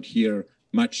you don't hear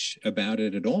much about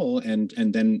it at all. And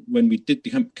then when we did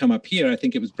come up here, I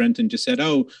think it was Brenton just said,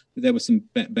 oh, there were some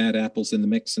bad apples in the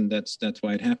mix, and that's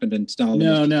why it happened. And Stalin.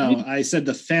 No, I said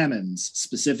the famines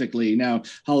specifically. Now,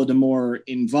 Holodomor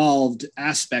involved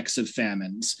aspects of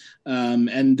famines,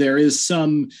 and there is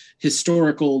some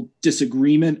historical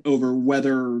disagreement over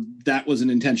whether that was an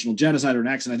intentional genocide or an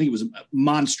accident. I think it was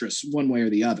monstrous one way or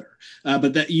the other.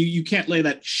 But that you can't lay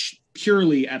that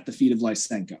purely at the feet of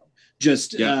Lysenko.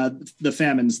 The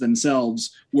famines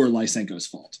themselves were Lysenko's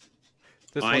fault.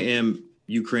 I am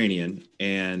Ukrainian,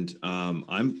 and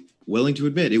I'm willing to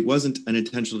admit it wasn't an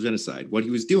intentional genocide. What he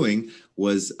was doing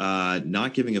was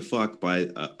not giving a fuck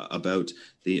about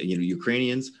the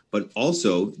Ukrainians, but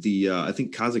also I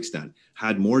think Kazakhstan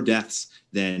had more deaths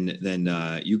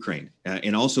than Ukraine,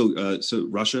 and also so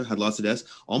Russia had lots of deaths.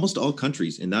 Almost all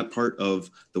countries in that part of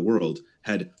the world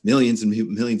had millions and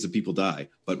millions of people die,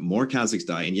 but more Kazakhs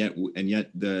die, and yet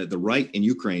the right in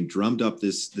Ukraine drummed up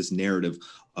this narrative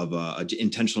of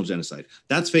intentional genocide.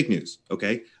 That's fake news.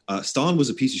 Okay, Stalin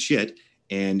was a piece of shit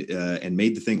and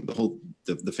made the whole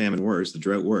the famine worse, the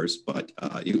drought worse, but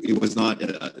it was not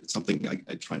something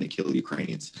trying to kill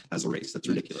Ukrainians as a race. That's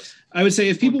ridiculous. I would say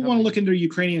if people want to look into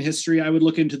Ukrainian history, I would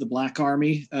look into the Black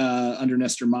Army under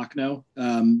Nestor Makhno.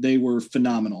 They were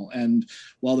phenomenal. And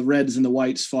while the Reds and the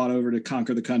Whites fought over to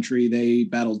conquer the country, they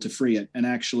battled to free it. And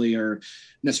actually,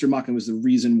 Nestor Makhno was the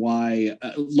reason why,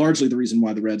 largely the reason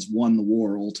why the Reds won the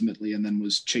war ultimately, and then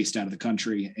was chased out of the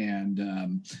country. And a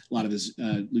lot of his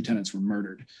lieutenants were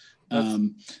murdered.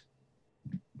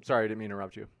 Sorry, I didn't mean to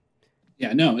interrupt you.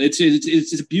 Yeah, no, it's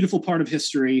a beautiful part of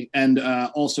history, and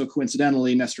also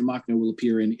coincidentally, Nestor Makhno will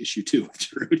appear in issue 2 of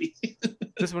Cerruti.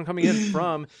 This one coming in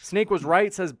from Snake Was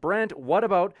Right says, Brent, what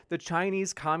about the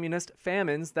Chinese communist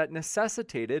famines that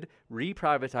necessitated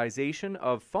reprivatization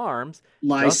of farms?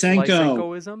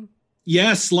 Lysenkoism?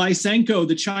 Yes, Lysenko.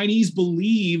 The Chinese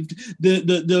believed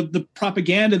the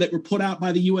propaganda that were put out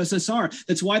by the USSR.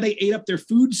 That's why they ate up their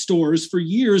food stores for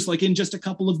years, like in just a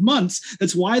couple of months.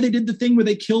 That's why they did the thing where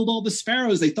they killed all the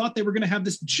sparrows. They thought they were going to have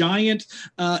this giant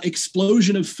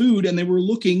explosion of food, and they were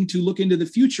looking into the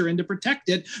future and to protect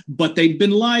it, but they'd been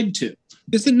lied to.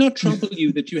 Does it not trouble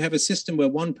you that you have a system where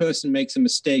one person makes a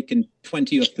mistake and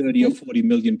 20 or 30 or 40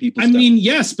 million people? I mean,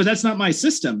 yes, but that's not my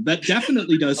system. That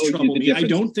definitely does trouble me. I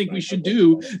don't think we should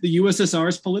do the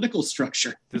USSR's political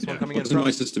structure. This one coming in from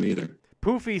my system either.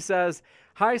 Poofy says,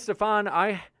 hi, Stefan.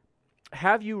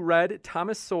 Have you read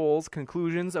Thomas Sowell's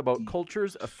conclusions about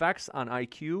culture's effects on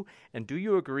IQ? And do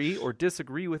you agree or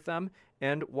disagree with them?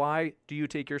 And why do you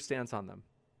take your stance on them?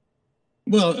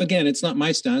 Well, again, it's not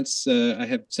my stance. I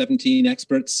have 17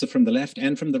 experts from the left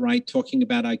and from the right talking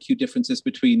about IQ differences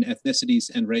between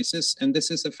ethnicities and races. And this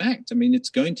is a fact. I mean,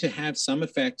 it's going to have some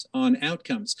effect on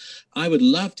outcomes. I would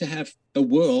love to have a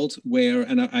world where,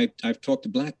 and I've talked to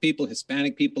Black people,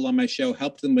 Hispanic people on my show,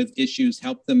 help them with issues,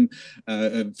 help them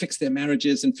fix their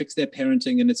marriages and fix their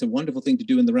parenting. And it's a wonderful thing to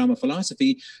do in the realm of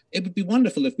philosophy. It would be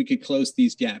wonderful if we could close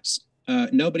these gaps.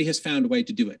 Nobody has found a way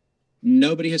to do it.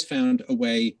 Nobody has found a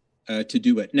way to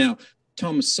do it. Now,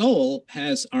 Thomas Sowell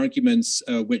has arguments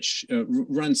which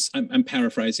runs, I'm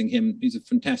paraphrasing him. He's a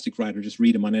fantastic writer. Just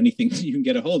read him on anything you can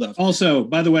get a hold of. Also,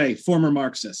 by the way, former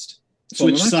Marxist.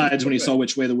 Switched sides when he saw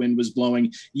which way the wind was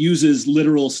blowing, uses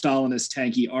literal Stalinist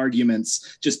tanky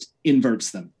arguments, just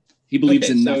inverts them. He believes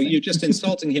in nothing. So you're just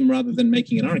insulting him rather than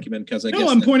making an argument, because I guess... No,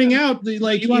 I'm pointing out,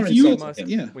 like, you are insulting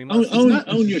him. Yeah.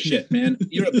 Own your shit, man.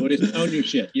 You're a Buddhist. Own your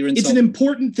shit. You're insulting. It's an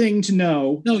important thing to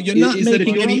know. No, you're not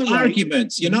making any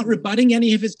arguments. You're not rebutting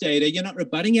any of his data. You're not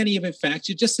rebutting any of his facts.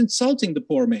 You're just insulting the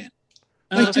poor man.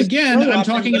 Again, I'm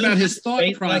talking about his thought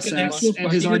process and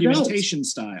his argumentation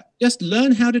style. Just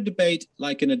learn how to debate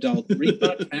like an adult.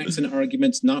 Rebut facts and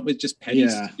arguments, not with just petty,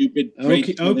 stupid.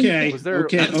 Okay.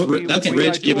 That's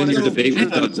Rich giving your debate with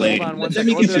Doug Lane.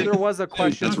 There was a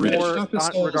question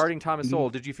regarding Thomas Sowell.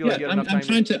 Did you feel like you had enough time?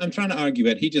 I'm trying to argue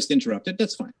it. He just interrupted.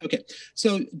 That's fine. Okay.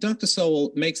 So Dr.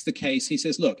 Sowell makes the case. He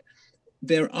says, look,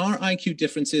 there are IQ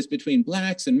differences between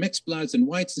blacks and mixed bloods and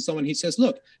whites and so on. He says,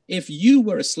 look, if you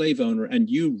were a slave owner and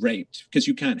you raped, because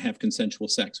you can't have consensual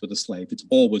sex with a slave, it's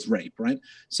always rape, right?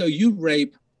 So you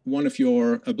rape one of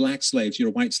your black slaves, you're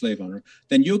a white slave owner,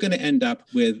 then you're going to end up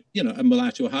with, a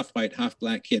mulatto, half white, half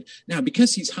black kid. Now,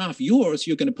 because he's half yours,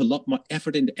 you're going to put a lot more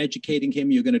effort into educating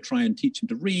him. You're going to try and teach him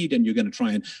to read, and you're going to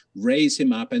try and raise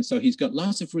him up. And so he's got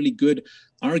lots of really good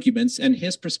arguments. And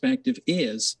his perspective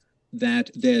is that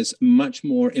there's much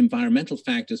more environmental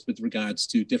factors with regards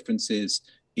to differences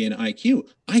in IQ.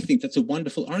 I think that's a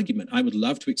wonderful argument. I would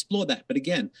love to explore that. But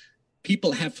again,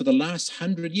 people have for the last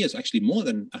 100 years, actually more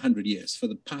than 100 years, for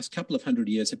the past couple of 100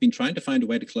 years, have been trying to find a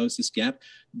way to close this gap.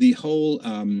 The whole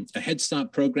a Head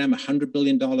Start program, $100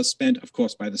 billion spent, of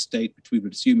course, by the state, which we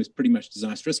would assume is pretty much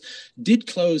disastrous, did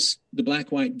close the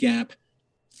black-white gap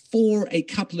for a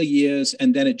couple of years,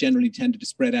 and then it generally tended to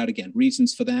spread out again.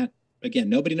 Reasons for that?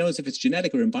 Again, nobody knows if it's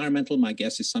genetic or environmental. My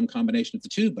guess is some combination of the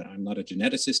two, but I'm not a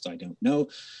geneticist. I don't know.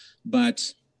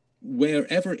 But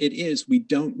wherever it is, we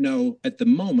don't know at the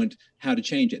moment how to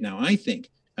change it. Now, I think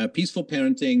peaceful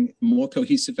parenting, more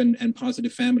cohesive and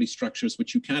positive family structures,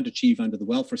 which you can't achieve under the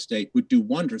welfare state, would do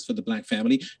wonders for the Black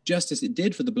family, just as it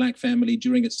did for the Black family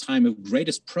during its time of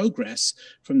greatest progress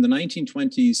from the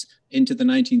 1920s into the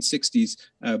 1960s.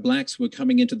 Blacks were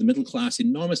coming into the middle class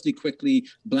enormously quickly.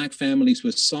 Black families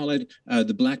were solid.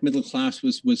 The Black middle class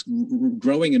was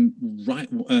growing and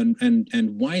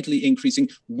widely increasing.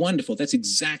 Wonderful. That's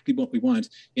exactly what we want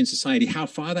in society. How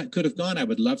far that could have gone, I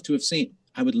would love to have seen.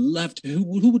 I would love to.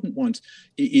 Who wouldn't want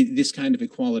this kind of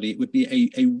equality? It would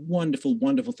be a wonderful,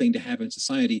 wonderful thing to have in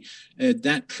society.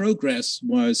 That progress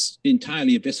was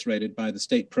entirely eviscerated by the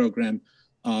state program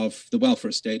of the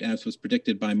welfare state, as was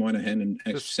predicted by Moynihan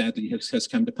and sadly has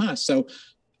come to pass. So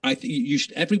I think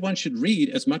everyone should read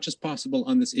as much as possible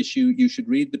on this issue. You should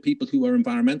read the people who are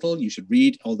environmental. You should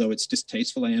read, although it's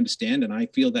distasteful, I understand, and I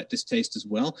feel that distaste as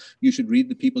well. You should read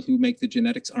the people who make the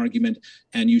genetics argument,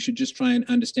 and you should just try and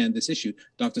understand this issue.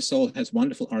 Dr. Soul has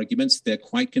wonderful arguments. They're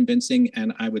quite convincing,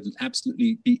 and I would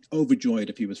absolutely be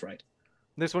overjoyed if he was right.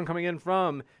 This one coming in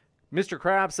from Mr.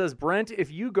 Crab says, Brent,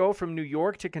 if you go from New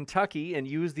York to Kentucky and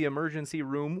use the emergency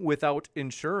room without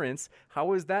insurance,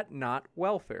 how is that not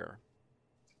welfare?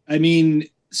 I mean,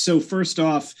 so first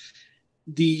off,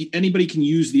 anybody can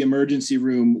use the emergency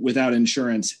room without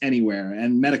insurance anywhere,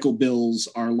 and medical bills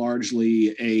are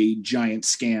largely a giant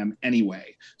scam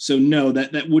anyway. So no,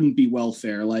 that wouldn't be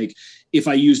welfare. Like if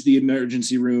I used the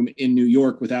emergency room in New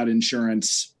York without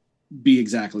insurance, be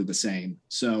exactly the same.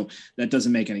 So that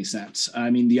doesn't make any sense.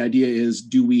 I mean, the idea is,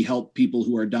 do we help people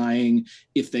who are dying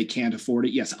if they can't afford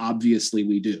it? Yes, obviously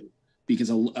we do. Because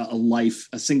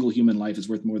a single human life is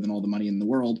worth more than all the money in the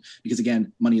world. Because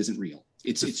again, money isn't real.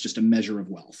 It's just a measure of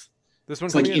wealth. This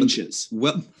one's like inches.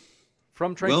 Well,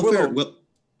 from Tranquillo,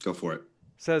 go for it.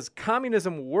 Says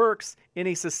communism works in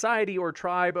a society or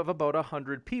tribe of about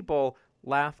 100 people.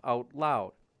 Laugh out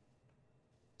loud.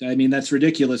 I mean, that's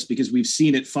ridiculous because we've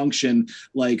seen it function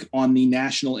like on the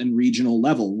national and regional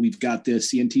level. We've got the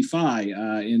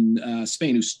CNT-FAI in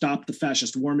Spain, who stopped the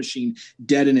fascist war machine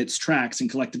dead in its tracks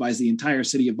and collectivized the entire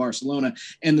city of Barcelona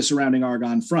and the surrounding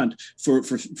Argonne front for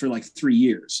like 3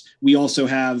 years. We also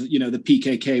have, the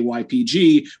PKK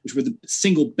YPG, which were the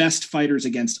single best fighters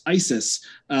against ISIS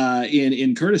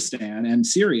in Kurdistan and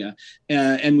Syria.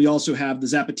 And we also have the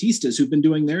Zapatistas, who've been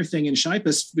doing their thing in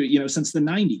Chiapas, since the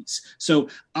 90s. So,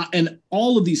 and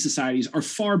all of these societies are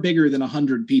far bigger than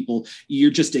 100 people.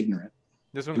 You're just ignorant.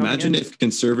 Imagine if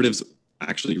conservatives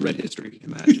actually read history.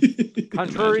 Imagine.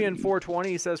 Contrarian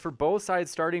 420 says, for both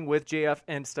sides, starting with JF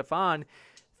and Stefan,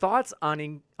 thoughts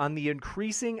on the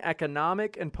increasing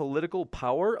economic and political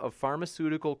power of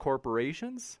pharmaceutical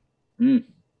corporations?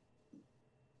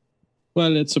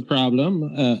 Well, it's a problem,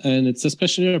 and it's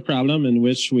especially a problem in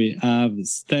which we have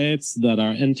states that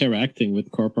are interacting with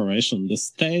corporations. The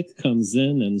state comes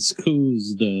in and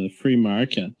squeezes the free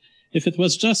market. If it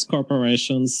was just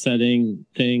corporations selling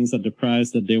things at the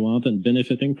price that they want and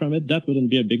benefiting from it, that wouldn't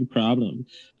be a big problem.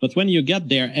 But when you get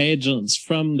their agents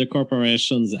from the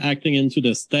corporations acting into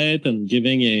the state and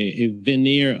giving a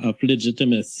veneer of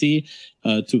legitimacy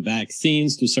to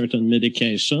vaccines, to certain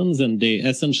medications, and they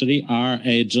essentially are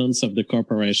agents of the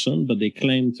corporation, but they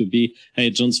claim to be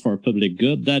agents for public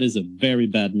good, that is a very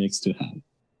bad mix to have.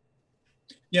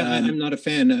 Yeah, I'm not a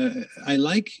fan. I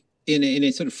like in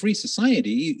a sort of free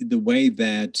society, the way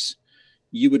that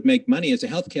you would make money as a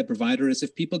healthcare provider is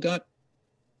if people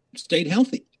stayed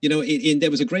healthy.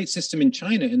 There was a great system in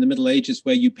China in the Middle Ages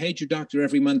where you paid your doctor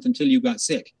every month until you got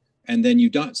sick, and then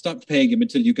you stopped paying him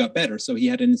until you got better. So he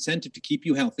had an incentive to keep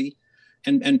you healthy.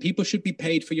 And people should be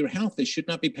paid for your health. They should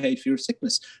not be paid for your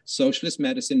sickness. Socialist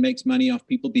medicine makes money off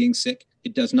people being sick.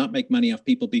 It does not make money off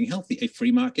people being healthy. A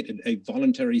free market, a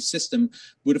voluntary system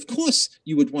would, of course,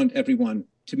 you would want everyone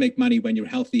to make money when you're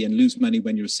healthy and lose money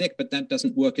when you're sick, but that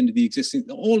doesn't work into the existing.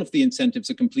 All of the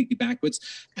incentives are completely backwards.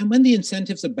 And when the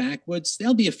incentives are backwards,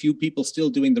 there'll be a few people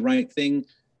still doing the right thing.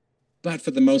 But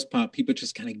for the most part, people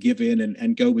just kind of give in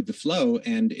and go with the flow.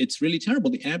 And it's really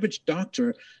terrible. The average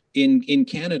doctor in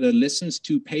Canada listens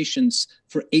to patients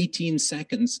for 18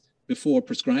 seconds before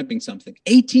prescribing something.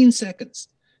 18 seconds.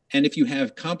 And if you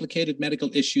have complicated medical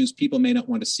issues, people may not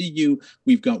want to see you.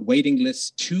 We've got waiting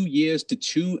lists 2 years to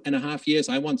 2.5 years.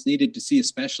 I once needed to see a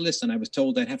specialist, and I was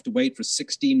told I'd have to wait for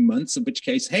 16 months, in which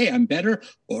case, hey, I'm better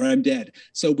or I'm dead.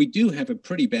 So we do have a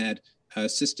pretty bad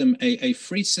system, a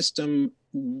free system.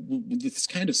 This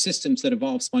kind of systems that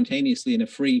evolve spontaneously in a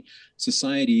free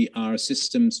society are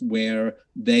systems where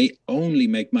they only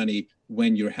make money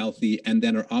when you're healthy and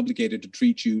then are obligated to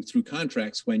treat you through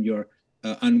contracts when you're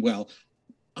unwell.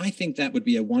 I think that would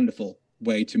be a wonderful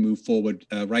way to move forward.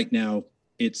 Right now,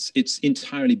 it's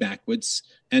entirely backwards.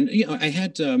 And I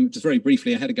had just very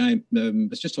briefly, I had a guy. I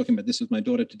was just talking about this with my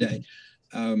daughter today.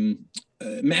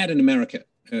 Mad in America.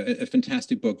 A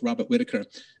fantastic book, Robert Whitaker.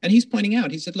 And he's pointing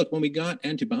out, he said, look, when we got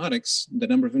antibiotics, the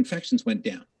number of infections went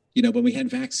down. When we had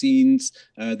vaccines,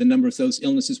 the number of those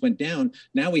illnesses went down.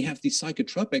 Now we have these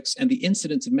psychotropics and the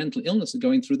incidence of mental illness are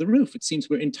going through the roof. It seems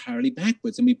we're entirely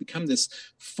backwards, and we've become this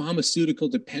pharmaceutical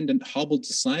dependent, hobbled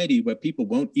society where people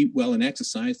won't eat well and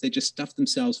exercise. They just stuff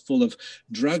themselves full of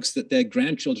drugs that their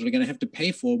grandchildren are going to have to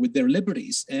pay for with their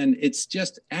liberties. And it's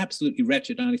just absolutely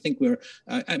wretched. And I think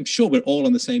I'm sure we're all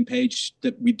on the same page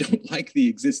that we don't like the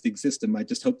existing system. I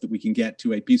just hope that we can get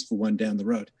to a peaceful one down the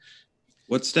road.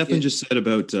 What Stefan just said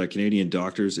about Canadian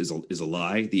doctors is a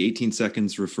lie. The 18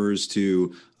 seconds refers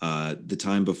to the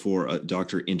time before a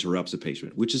doctor interrupts a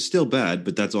patient, which is still bad,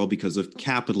 but that's all because of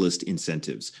capitalist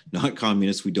incentives, not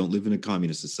communists. We don't live in a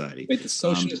communist society. Wait, the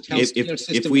socialist healthcare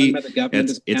system run by the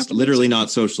government it's literally not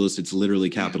socialist. It's literally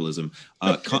capitalism.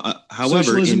 However,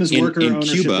 socialism is worker in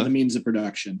ownership Cuba, of the means of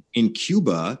production. In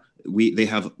Cuba, they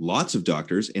have lots of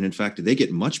doctors, and in fact, they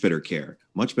get much better care,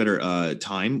 much better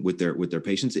time with their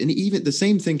patients, and even the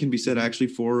same thing can be said actually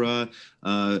for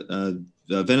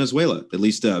Venezuela, at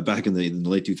least back in the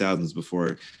late 2000s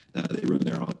before they ruined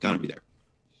their economy there.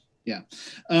 Yeah,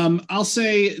 I'll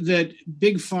say that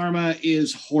big pharma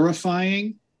is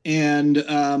horrifying,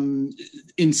 and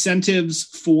incentives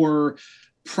for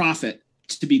profit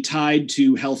to be tied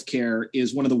to healthcare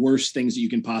is one of the worst things that you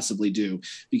can possibly do,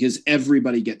 because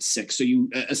everybody gets sick. So you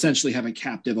essentially have a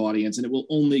captive audience, and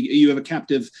you have a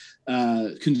captive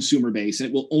consumer base, and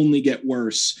it will only get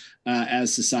worse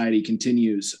as society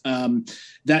continues.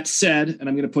 That said, and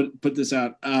I'm going to put this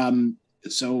out.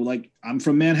 So I'm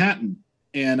from Manhattan,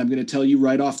 and I'm going to tell you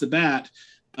right off the bat,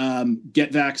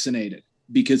 get vaccinated.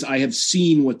 Because I have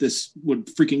seen what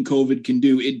freaking COVID can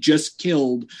do. It just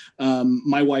killed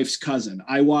my wife's cousin.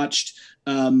 I watched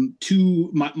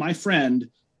my friend,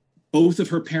 both of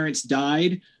her parents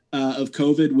died of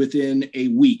COVID within a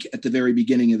week at the very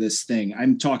beginning of this thing.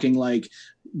 I'm talking like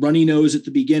runny nose at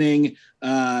the beginning,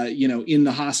 in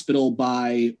the hospital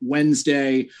by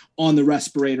Wednesday, on the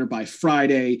respirator by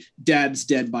Friday, dad's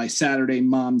dead by Saturday,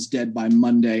 mom's dead by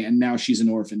Monday, and now she's an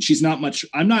orphan. She's not much.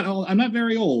 I'm not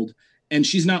very old. And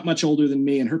she's not much older than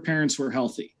me, and her parents were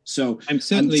healthy. So I'm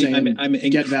incredibly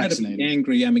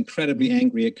angry. I'm incredibly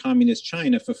angry at communist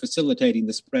China for facilitating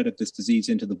the spread of this disease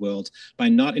into the world by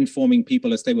not informing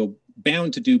people, as they were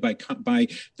bound to do by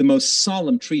the most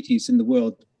solemn treaties in the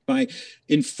world, by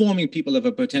informing people of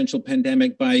a potential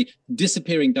pandemic, by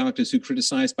disappearing doctors who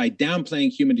criticized, by downplaying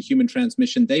human-to-human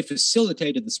transmission. They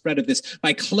facilitated the spread of this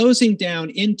by closing down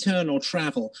internal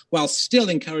travel while still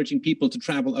encouraging people to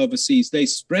travel overseas. They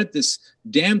spread this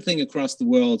damn thing across the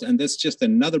world, and that's just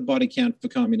another body count for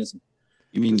communism.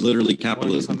 You mean literally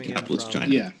capitalism, capitalist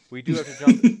China? Yeah. We do have to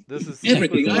jump. This is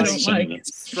everything I don't like.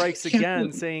 Strikes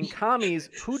again, saying commies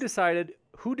who decides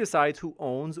who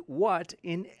owns what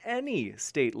in any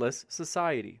stateless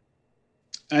society?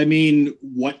 I mean,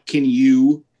 what can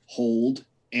you hold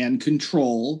and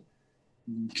control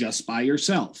just by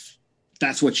yourself?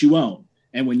 That's what you own.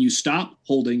 And when you stop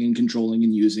holding and controlling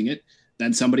and using it,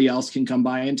 then somebody else can come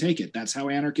by and take it. That's how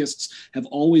anarchists have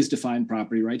always defined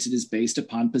property rights. It is based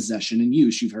upon possession and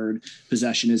use. You've heard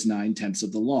possession is 9/10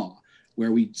 of the law.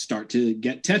 Where we start to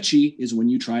get tetchy is when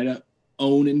you try to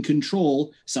own and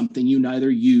control something you neither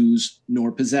use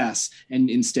nor possess, and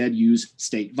instead use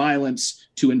state violence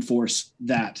to enforce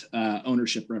that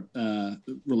ownership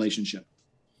relationship.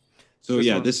 So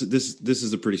this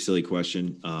is a pretty silly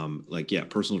question.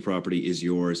 Personal property is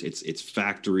yours. It's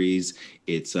factories,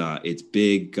 it's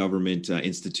big government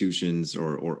institutions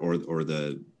or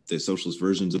the socialist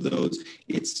versions of those.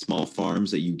 It's small farms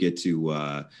that you get to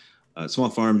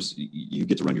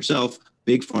run yourself.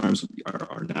 Big farms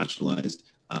are nationalized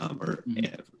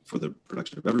for the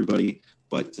production of everybody,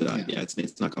 but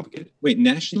it's not complicated. Wait,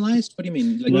 nationalized? What do you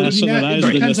mean? Nationalized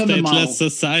in a stateless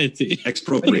society.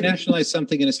 Expropriated. How do you nationalize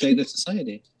something in a stateless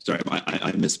society? Sorry,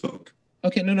 I misspoke.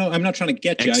 Okay, no, I'm not trying to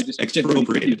get you. I just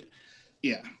expropriated.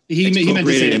 Yeah, he meant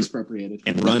to say expropriated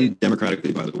and run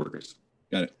democratically by the workers.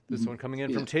 Got it. This one coming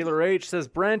in from Taylor H. says,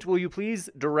 Brent, will you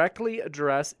please directly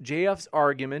address JF's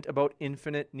argument about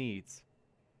infinite needs?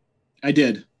 I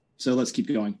did. So let's keep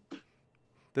going.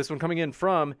 This one coming in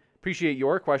from, appreciate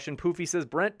your question. Poofy says,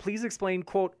 Brent, please explain,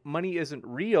 quote, money isn't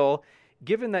real.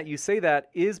 Given that you say that,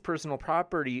 is personal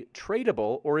property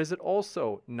tradable, or is it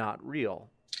also not real?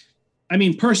 I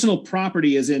mean, personal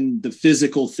property is in the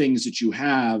physical things that you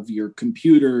have, your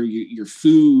computer, your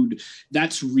food.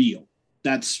 That's real.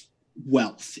 That's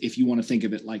wealth, if you want to think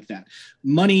of it like that.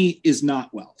 Money is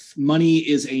not wealth. Money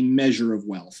is a measure of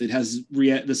wealth. It has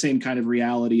the same kind of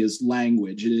reality as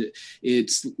language.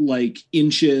 It's like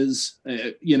inches,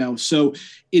 So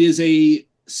it is a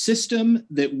system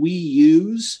that we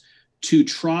use to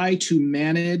try to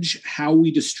manage how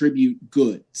we distribute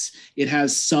goods. It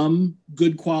has some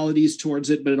good qualities towards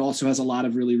it, but it also has a lot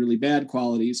of really, really bad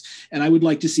qualities. And I would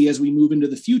like to see, as we move into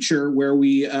the future, where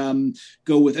we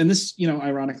go with, and this,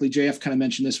 ironically, JF kind of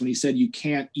mentioned this when he said you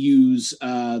can't use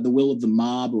the will of the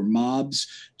mob or mobs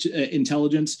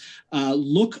intelligence.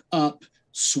 Look up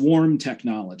swarm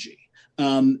technology.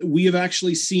 We have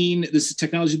actually seen this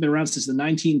technology has been around since the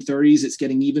 1930s. It's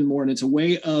getting even more, and it's a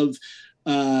way of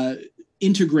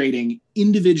integrating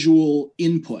individual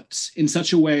inputs in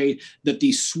such a way that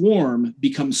the swarm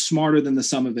becomes smarter than the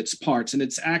sum of its parts. And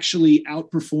it's actually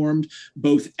outperformed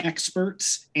both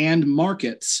experts and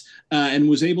markets and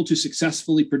was able to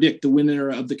successfully predict the winner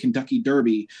of the Kentucky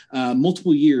Derby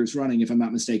multiple years running, if I'm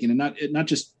not mistaken, and not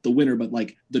just the winner, but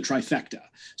like the trifecta.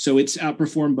 So it's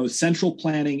outperformed both central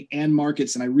planning and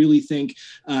markets. And I really think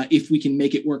if we can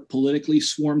make it work politically,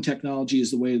 swarm technology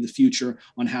is the way of the future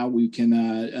on how we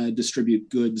can distribute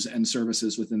goods and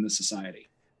services within the society.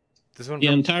 The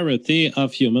entirety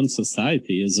of human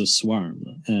society is a swarm,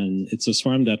 and it's a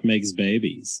swarm that makes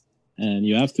babies. And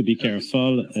you have to be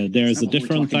careful. There's a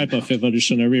different type of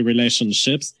evolutionary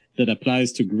relationships that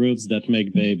applies to groups that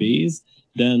make babies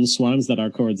than swarms that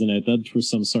are coordinated through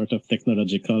some sort of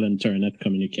technological internet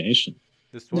communication.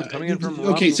 This one coming in from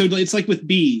okay, so it's like with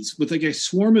bees, with like a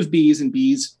swarm of bees, and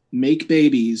bees make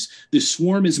babies. The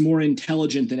swarm is more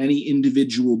intelligent than any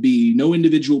individual bee. No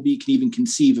individual bee can even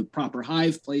conceive of proper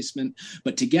hive placement,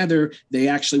 but together they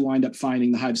actually wind up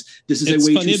finding the hives. This is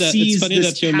a way to seize this power. It's funny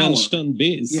that you mentioned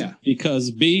bees,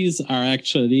 because bees are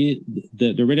actually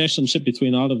the relationship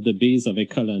between all of the bees of a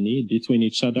colony between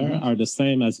each other are the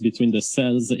same as between the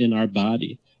cells in our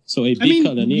body. So a bee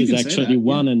colony is actually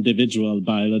one individual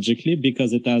biologically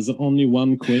because it has only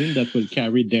one queen that will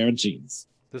carry their genes.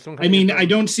 I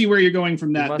don't see where you're going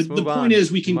from that. The point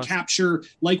is we can capture,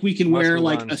 like we can wear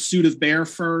like a suit of bear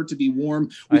fur to be warm.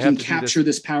 We can capture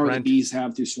this power that bees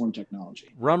have through swarm technology.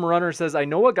 Rum Runner says, I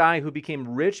know a guy who became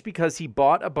rich because he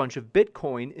bought a bunch of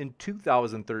Bitcoin in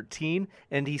 2013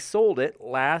 and he sold it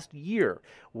last year.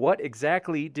 Who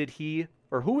exactly did he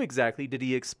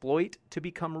exploit to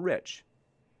become rich?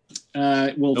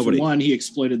 For one, he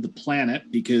exploited the planet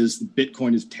because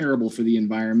Bitcoin is terrible for the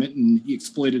environment, and he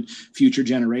exploited future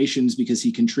generations because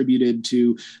he contributed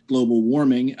to global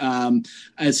warming.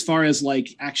 As far as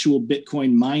like actual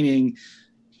Bitcoin mining,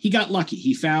 he got lucky.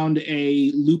 He found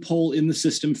a loophole in the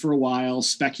system for a while,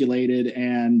 speculated,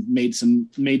 and made some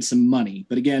money.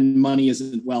 But again, money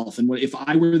isn't wealth. And if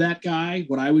I were that guy,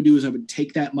 what I would do is I would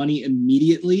take that money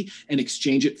immediately and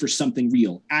exchange it for something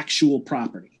real, actual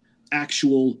property,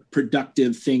 actual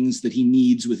productive things that he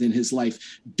needs within his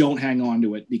life. Don't hang on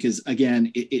to it because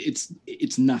again,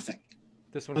 it's nothing.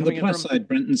 This one on the plus side,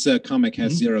 Brenton's comic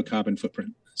has zero carbon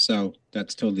footprint. So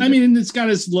that's totally different. I mean, it's got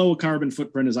as low a carbon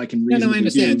footprint as I can reasonably I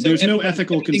understand. do. There's no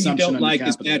ethical consumption. You don't like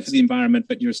is bad for the environment,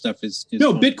 but your stuff is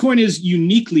no, fine. Bitcoin is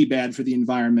uniquely bad for the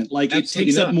environment. Like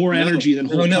absolutely it takes up more energy than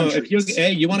whole countries.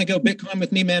 If you want to go Bitcoin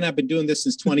with me, man, I've been doing this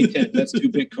since 2010. Let's do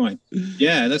Bitcoin.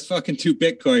 Yeah, let's fucking do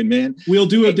Bitcoin, man. We'll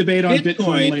do a debate on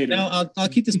Bitcoin later. Now, I'll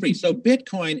keep this brief. So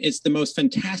Bitcoin is the most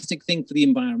fantastic thing for the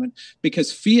environment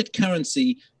because fiat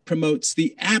currency promotes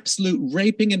the absolute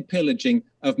raping and pillaging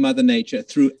of Mother Nature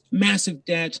through massive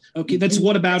debt. Okay, that's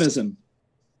whataboutism.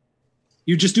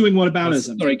 You're just doing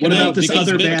whataboutism. Sorry, what about this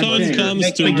other bad thing?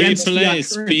 Comes to replace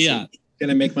fiat.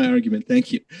 Can I make my argument?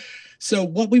 Thank you. So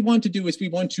what we want to do is we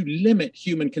want to limit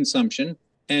human consumption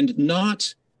and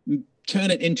not turn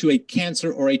it into a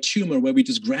cancer or a tumor where we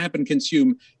just grab and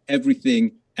consume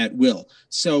everything at will.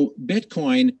 So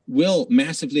Bitcoin will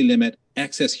massively limit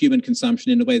excess human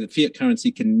consumption in a way that fiat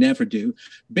currency can never do.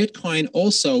 Bitcoin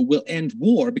also will end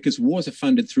war because wars are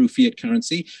funded through fiat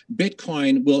currency.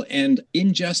 Bitcoin will end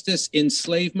injustice,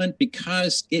 enslavement,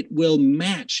 because it will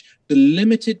match the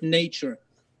limited nature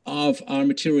of our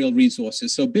material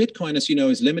resources. So Bitcoin, as you know,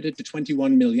 is limited to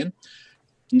 21 million.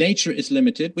 Nature is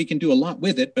limited. We can do a lot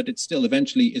with it, but it still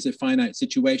eventually is a finite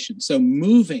situation. So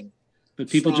but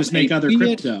people just make other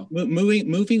crypto.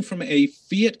 Moving from a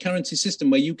fiat currency system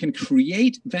where you can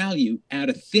create value out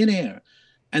of thin air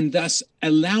and thus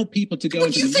allow people to go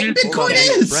into the Bitcoin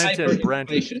is?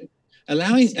 Brenton.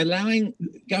 Allowing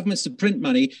governments to print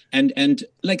money and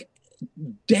like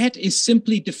debt is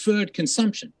simply deferred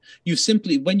consumption.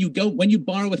 When you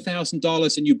borrow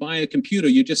 $1,000 and you buy a computer,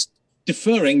 you're just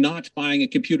deferring not buying a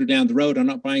computer down the road or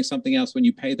not buying something else when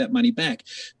you pay that money back.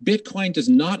 Bitcoin does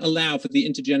not allow for the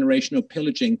intergenerational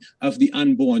pillaging of the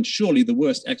unborn, surely the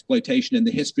worst exploitation in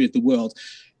the history of the world.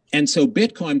 And so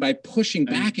Bitcoin, by pushing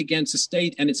back against the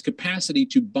state and its capacity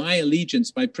to buy allegiance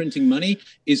by printing money,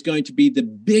 is going to be the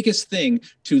biggest thing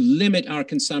to limit our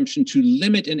consumption, to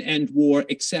limit and end war,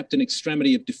 except an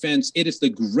extremity of defense. It is the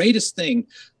greatest thing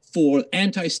for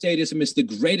anti-statism. It's the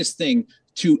greatest thing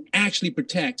to actually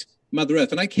protect Mother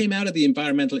Earth. And I came out of the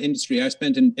environmental industry. I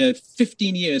spent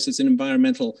 15 years as an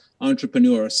environmental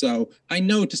entrepreneur. So I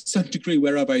know to some degree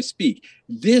whereof I speak.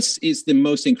 This is the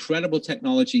most incredible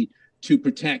technology to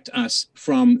protect us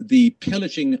from the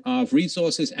pillaging of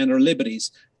resources and our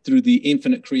liberties through the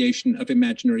infinite creation of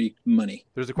imaginary money.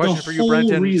 There's a question for you, Brenton.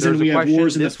 The whole reason we have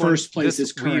wars in the first place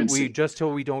is currency. We just so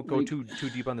we don't go too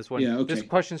deep on this one. Yeah, okay. This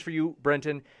question's for you,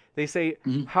 Brenton. They say,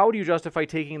 how do you justify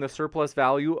taking the surplus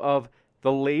value of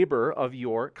the labor of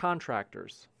your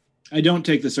contractors? I don't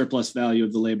take the surplus value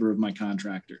of the labor of my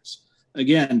contractors.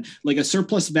 Again, like a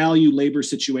surplus value labor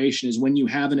situation is when you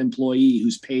have an employee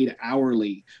who's paid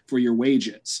hourly for your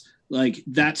wages. Like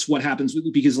that's what happens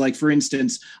because, like, for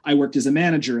instance, I worked as a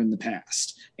manager in the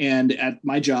past, and at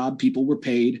my job, people were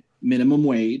paid minimum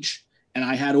wage, and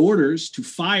I had orders to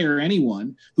fire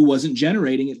anyone who wasn't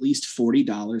generating at least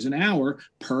 $40 an hour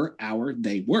per hour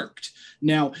they worked.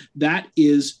 Now, that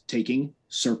is taking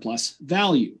surplus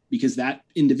value because that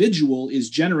individual is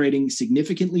generating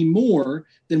significantly more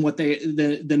than what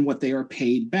they are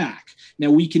paid back.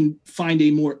 Now, we can find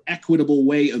a more equitable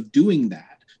way of doing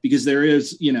that because there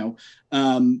is,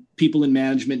 people in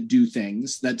management do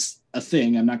things. That's a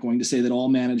thing. I'm not going to say that all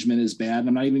management is bad.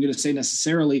 I'm not even going to say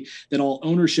necessarily that all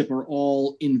ownership or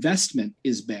all investment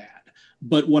is bad.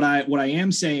 But what I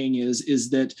am saying is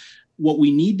that what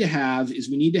we need to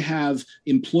have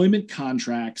employment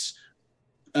contracts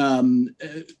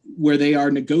where they are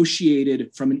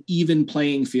negotiated from an even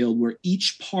playing field, where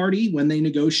each party, when they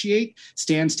negotiate,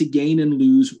 stands to gain and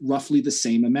lose roughly the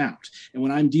same amount. And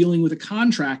when I'm dealing with a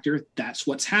contractor, that's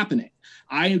what's happening.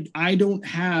 I don't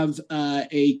have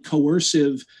a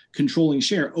coercive controlling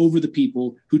share over the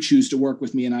people who choose to work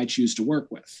with me and I choose to work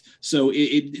with. So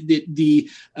the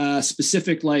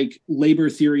specific like labor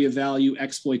theory of value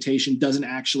exploitation doesn't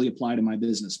actually apply to my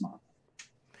business model.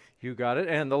 You got it.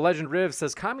 And the Legend Riv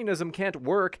says, communism can't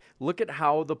work. Look at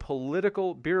how the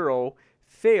political bureau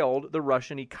failed the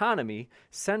Russian economy.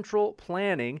 Central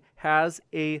planning has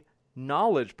a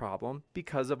knowledge problem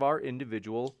because of our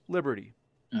individual liberty.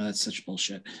 Oh, that's such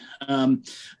bullshit.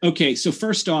 Okay, so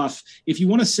first off, if you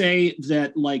want to say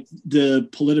that like the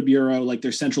Politburo, like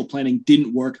their central planning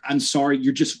didn't work, I'm sorry,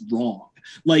 you're just wrong.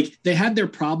 Like they had their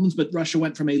problems, but Russia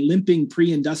went from a limping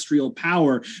pre-industrial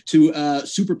power to a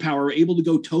superpower, able to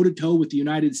go toe-to-toe with the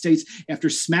United States after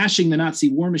smashing the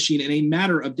Nazi war machine in a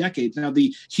matter of decades. Now,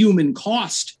 the human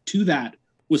cost to that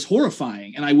was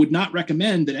horrifying, and I would not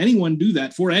recommend that anyone do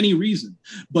that for any reason.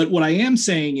 But what I am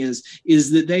saying is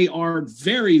that they are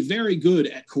very, very good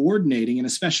at coordinating and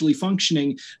especially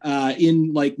functioning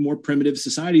in like more primitive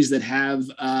societies that have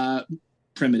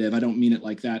primitive, I don't mean it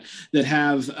like that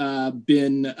have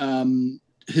been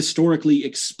historically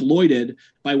exploited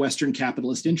by Western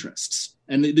capitalist interests.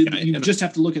 And you just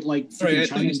have to look at like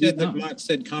China. You said that Marx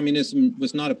said communism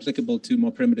was not applicable to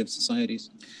more primitive societies.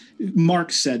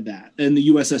 Marx said that, and the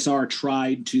USSR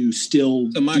tried to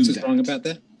still. So Marx is wrong about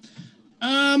that?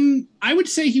 I would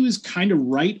say he was kind of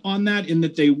right on that, in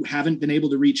that they haven't been able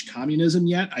to reach communism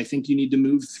yet. I think you need to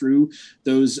move through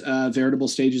those veritable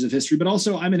stages of history. But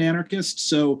also, I'm an anarchist,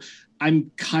 so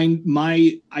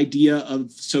my idea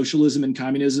of socialism and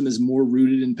communism is more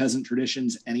rooted in peasant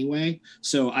traditions anyway.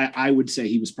 So I would say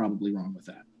he was probably wrong with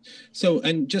that. So,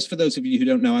 and just for those of you who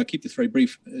don't know, I'll keep this very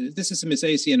brief. This is a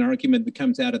Misesian argument that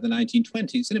comes out of the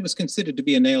 1920s, and it was considered to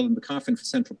be a nail in the coffin for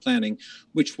central planning,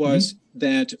 which was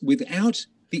that without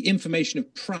the information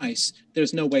of price,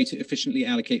 there's no way to efficiently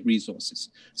allocate resources.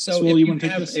 So if you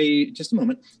have just a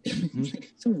moment.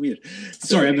 So weird.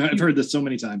 Sorry, I've heard this so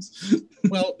many times.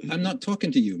 Well, I'm not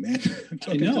talking to you, man. I'm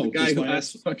talking to the guy who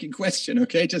asked the fucking question,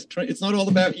 okay? It's not all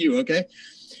about you, okay?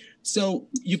 So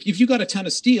if you got a ton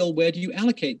of steel, where do you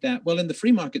allocate that? Well, in the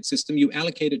free market system, you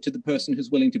allocate it to the person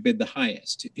who's willing to bid the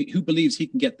highest, who believes he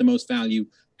can get the most value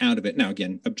out of it. Now,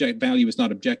 again, value is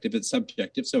not objective, it's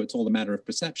subjective, so it's all a matter of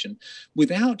perception.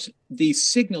 Without the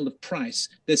signal of price,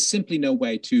 there's simply no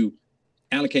way to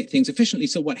allocate things efficiently.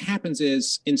 So what happens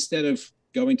is, instead of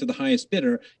going to the highest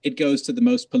bidder, it goes to the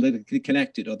most politically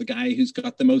connected, or the guy who's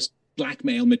got the most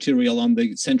blackmail material on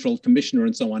the central commissioner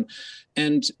and so on.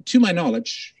 And to my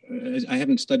knowledge, I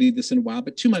haven't studied this in a while,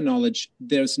 but to my knowledge,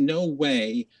 there's no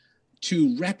way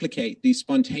to replicate these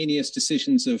spontaneous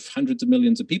decisions of hundreds of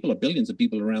millions of people or billions of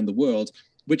people around the world,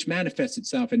 which manifests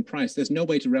itself in price. There's no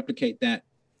way to replicate that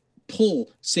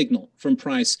pull signal from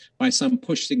price by some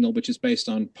push signal, which is based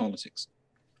on politics.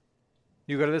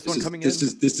 You go to this one coming in. This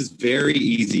is very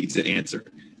easy to answer.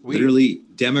 Literally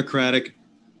democratic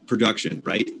production,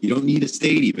 right? You don't need a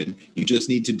state even. You just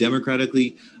need to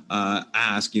democratically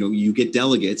ask, you get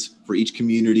delegates for each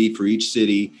community, for each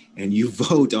city, and you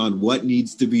vote on what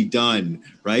needs to be done,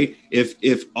 right?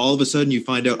 If all of a sudden you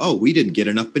find out, oh, we didn't get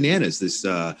enough bananas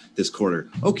this quarter.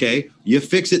 Okay, you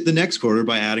fix it the next quarter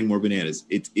by adding more bananas.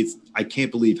 It's I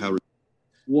can't believe how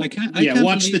I can't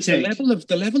watch the tape.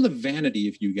 The level of vanity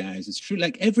of you guys. It's true.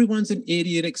 Like everyone's an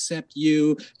idiot except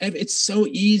you. It's so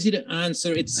easy to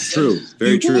answer. It's true.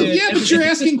 Very true. Yeah, but you're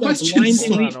asking questions.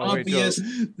 Blindingly obvious.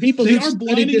 People who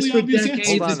studied this for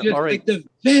decades. Like the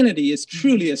vanity is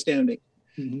truly astounding.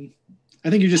 Mm-hmm. I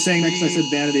think you're just saying that because I said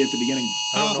vanity at the beginning.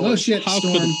 Oh shit,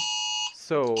 Storm.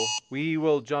 So we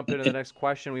will jump into the next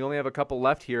question. We only have a couple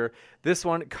left here. This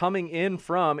one coming in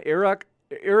from Eric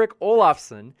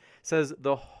Olafsson says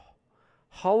the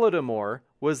Holodomor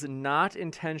was not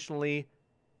intentionally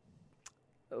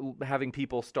having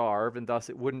people starve, and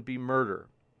thus it wouldn't be murder.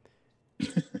 I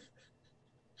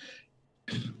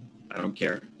don't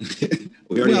care.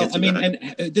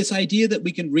 And this idea that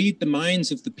we can read the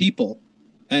minds of the people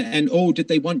and did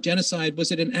they want genocide? Was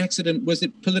it an accident? Was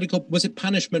it political? Was it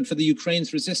punishment for the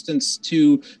Ukraine's resistance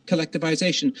to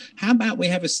collectivization? How about we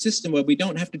have a system where we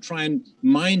don't have to try and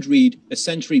mind read a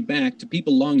century back to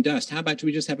people long dust? How about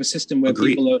we just have a system where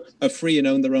people are free and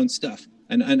own their own stuff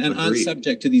and aren't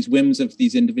subject to these whims of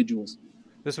these individuals?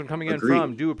 This one coming in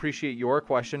from, do appreciate your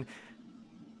question.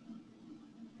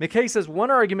 McKay says,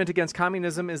 one argument against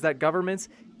communism is that governments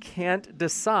can't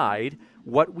decide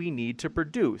what we need to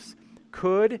produce.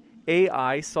 Could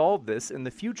AI solve this in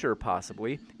the future,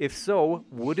 possibly? If so,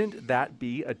 wouldn't that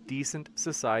be a decent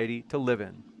society to live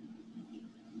in?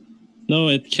 No,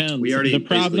 it can't. We already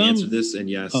basically answered this, and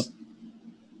yes. Oh.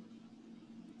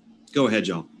 Go ahead,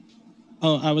 John.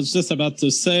 Oh, I was just about to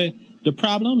say, the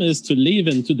problem is to leave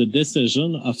into the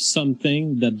decision of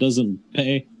something that doesn't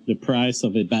pay the price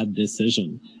of a bad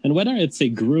decision. And whether it's a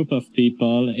group of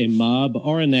people, a mob,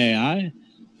 or an AI,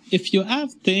 if you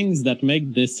have things that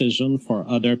make decision for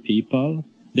other people,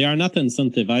 they are not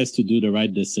incentivized to do the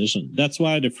right decision. That's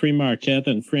why the free market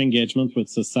and free engagement with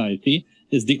society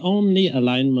is the only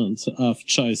alignment of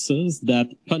choices that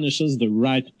punishes the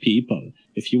right people.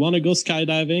 If you want to go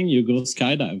skydiving, you go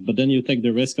skydive, but then you take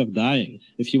the risk of dying.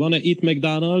 If you want to eat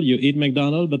McDonald's, you eat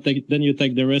McDonald's, but then you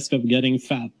take the risk of getting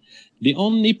fat. The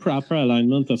only proper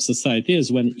alignment of society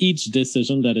is when each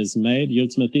decision that is made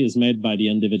ultimately is made by the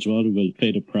individual who will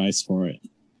pay the price for it.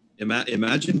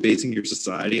 Imagine basing your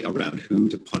society around who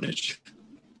to punish.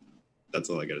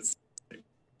 That's all I got to say.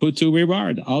 Who to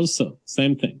reward also.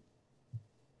 Same thing.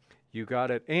 You got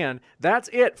it. And that's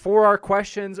it for our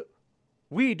questions.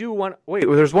 We do want... Wait,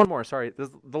 there's one more. Sorry.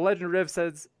 The Legend Riv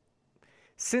says...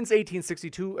 Since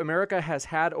 1862, America has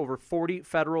had over 40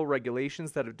 federal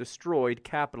regulations that have destroyed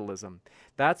capitalism.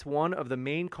 That's one of the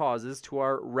main causes to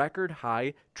our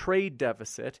record-high trade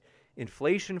deficit.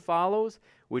 Inflation follows,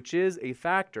 which is a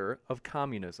factor of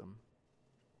communism.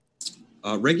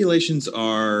 Regulations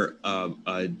are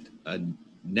a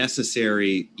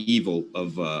necessary evil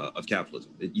of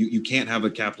capitalism. You can't have a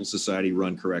capital society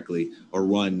run correctly or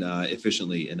run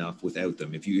efficiently enough without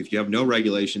them. If you have no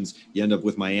regulations, you end up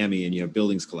with Miami and you have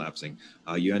buildings collapsing.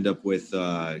 You end up with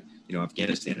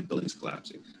Afghanistan and buildings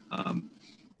collapsing,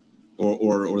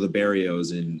 or the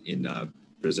barrios in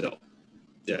Brazil.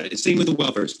 Same with the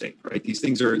welfare state, right?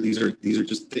 These are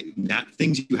just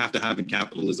things you have to have in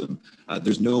capitalism.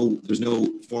 There's no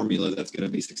formula that's going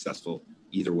to be successful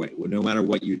either way. No matter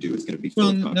what you do, it's going to be.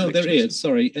 Well, no, there is.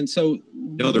 Sorry, and so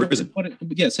no, there isn't.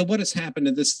 So what has happened,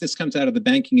 and this comes out of the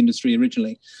banking industry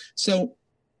originally. So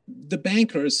the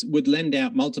bankers would lend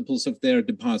out multiples of their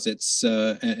deposits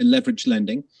and leverage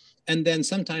lending. And then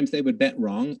sometimes they would bet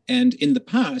wrong. And in the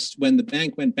past, when the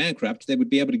bank went bankrupt, they would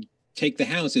be able to take the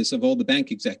houses of all the bank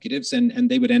executives and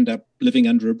they would end up living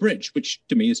under a bridge, which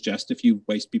to me is just if you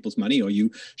waste people's money or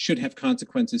you should have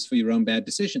consequences for your own bad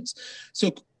decisions.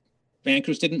 So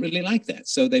bankers didn't really like that.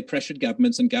 So they pressured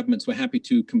governments and governments were happy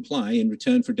to comply in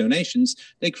return for donations.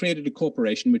 They created a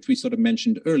corporation, which we sort of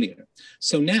mentioned earlier.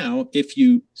 So now if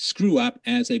you screw up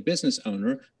as a business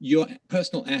owner, your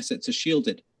personal assets are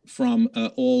shielded from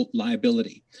all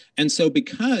liability. And so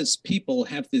because people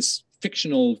have this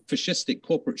fictional fascistic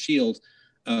corporate shield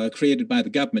created by the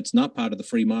government's not part of the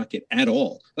free market at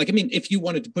all. Like, I mean, if you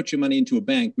wanted to put your money into a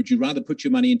bank, would you rather put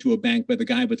your money into a bank where the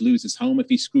guy would lose his home if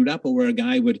he screwed up, or where a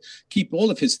guy would keep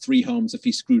all of his 3 homes if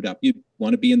he screwed up? You'd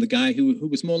want to be in the guy who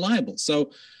was more liable.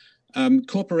 So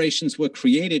corporations were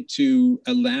created to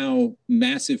allow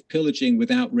massive pillaging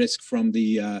without risk from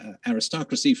the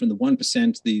aristocracy, from the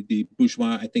 1%, the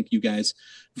bourgeois. I think you guys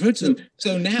referred to them.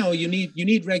 So now you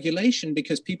need regulation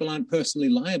because people aren't personally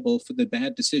liable for the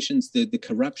bad decisions, the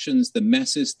corruptions, the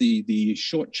messes, the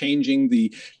shortchanging,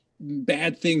 the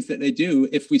bad things that they do.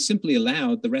 If we simply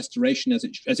allowed the restoration as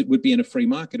it would be in a free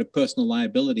market of personal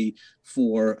liability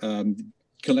for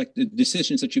collected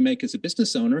decisions that you make as a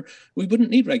business owner, we wouldn't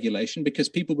need regulation because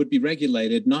people would be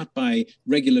regulated not by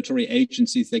regulatory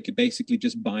agencies they could basically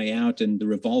just buy out, and the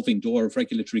revolving door of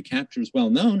regulatory capture is well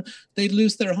known. They'd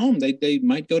lose their home. They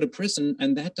might go to prison,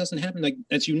 and that doesn't happen. Like,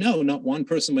 as you know, not one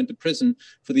person went to prison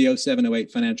for the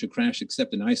 07-08 financial crash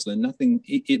except in Iceland. Nothing,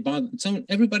 it bothered. So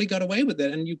everybody got away with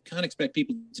it, and you can't expect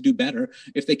people to do better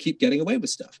if they keep getting away with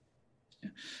stuff.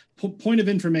 Point of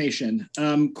information,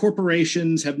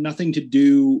 corporations have nothing to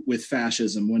do with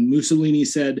fascism. When Mussolini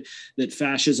said that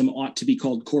fascism ought to be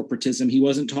called corporatism, he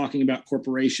wasn't talking about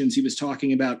corporations. He was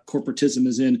talking about corporatism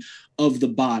as in of the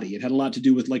body. It had a lot to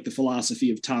do with like the philosophy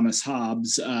of Thomas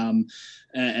Hobbes,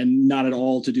 and not at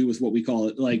all to do with what we call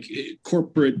it like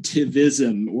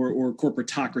corporativism or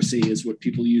corporatocracy is what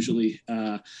people usually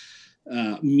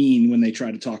mean when they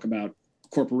try to talk about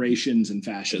corporations and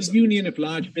fascism. The union of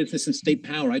large business and state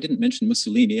power. I didn't mention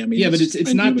Mussolini. I mean, yeah, but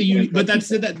it's not the union. But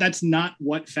that's not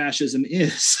what fascism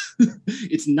is.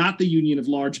 It's not the union of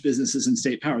large businesses and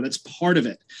state power. That's part of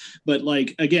it. But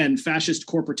like again, fascist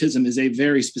corporatism is a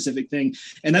very specific thing,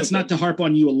 and that's not to harp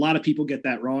on you. A lot of people get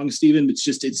that wrong, Stephen. It's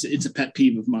just it's a pet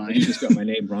peeve of mine. You just got my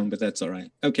name wrong, but that's all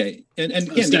right. Okay, and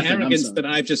again, Stefan, the arrogance that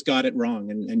I've just got it wrong,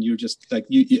 and you're just like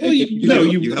you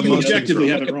objectively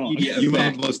have it wrong. You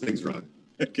have most things wrong.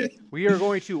 Okay. We are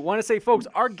going to want to say, folks,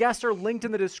 our guests are linked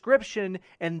in the description,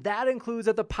 and that includes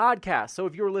at the podcast. So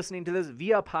if you're listening to this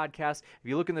via podcast, if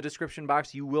you look in the description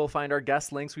box, you will find our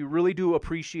guest links. We really do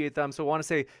appreciate them. So I want to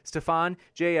say, Stefan,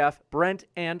 JF, Brent,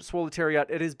 and Swoletariat,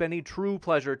 it has been a true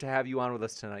pleasure to have you on with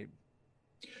us tonight.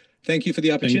 Thank you for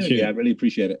the opportunity. I really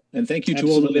appreciate it. And thank you to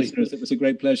all the listeners. It was a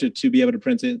great pleasure to be able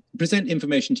to present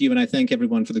information to you, and I thank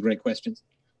everyone for the great questions.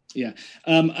 Yeah.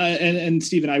 And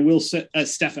Stephen, I will say,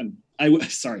 Stefan, I will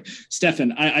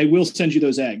send you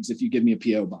those eggs if you give me a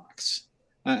P.O. box.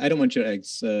 I don't want your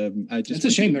eggs. It's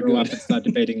a shame they're grow good. up and start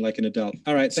debating like an adult.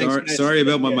 All right. Thanks. Sorry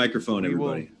about my microphone,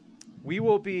 everybody. We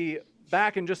will be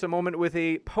back in just a moment with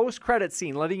a post-credit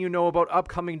scene letting you know about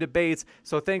upcoming debates.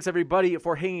 So thanks, everybody,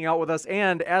 for hanging out with us.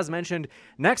 And as mentioned,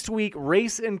 next week,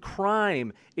 Race and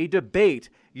Crime, a debate.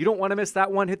 You don't want to miss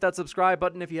that one. Hit that subscribe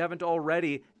button if you haven't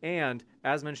already. And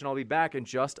as mentioned, I'll be back in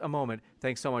just a moment.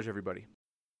 Thanks so much, everybody.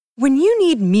 When you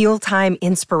need mealtime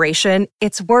inspiration,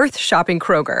 it's worth shopping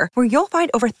Kroger, where you'll find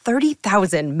over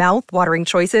 30,000 mouth-watering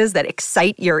choices that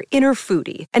excite your inner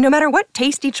foodie. And no matter what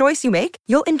tasty choice you make,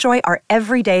 you'll enjoy our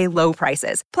everyday low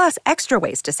prices, plus extra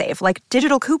ways to save, like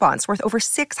digital coupons worth over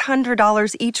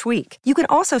 $600 each week. You can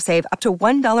also save up to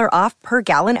 $1 off per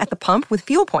gallon at the pump with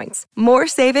fuel points. More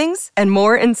savings and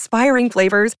more inspiring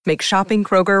flavors make shopping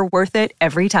Kroger worth it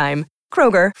every time.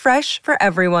 Kroger, fresh for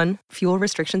everyone. Fuel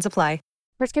restrictions apply.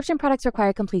 Prescription products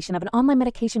require completion of an online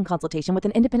medication consultation with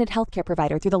an independent healthcare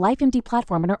provider through the LifeMD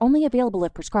platform and are only available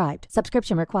if prescribed.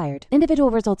 Subscription required.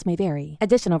 Individual results may vary.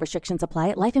 Additional restrictions apply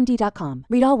at lifemd.com.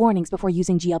 Read all warnings before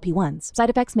using GLP-1s. Side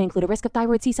effects may include a risk of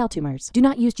thyroid C-cell tumors. Do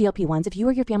not use GLP-1s if you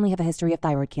or your family have a history of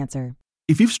thyroid cancer.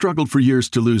 If you've struggled for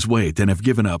years to lose weight and have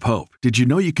given up hope, did you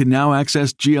know you can now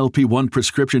access GLP-1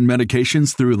 prescription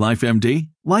medications through LifeMD?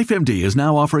 LifeMD is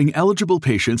now offering eligible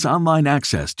patients online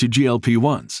access to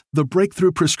GLP-1s, the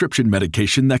breakthrough prescription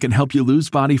medication that can help you lose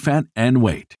body fat and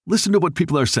weight. Listen to what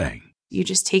people are saying. You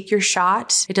just take your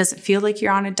shot. It doesn't feel like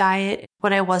you're on a diet.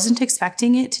 What I wasn't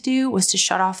expecting it to do was to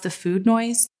shut off the food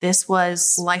noise. This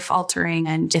was life-altering,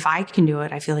 and if I can do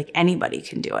it, I feel like anybody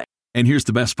can do it. And here's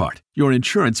the best part. Your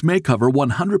insurance may cover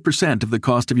 100% of the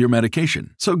cost of your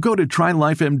medication. So go to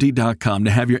TryLifeMD.com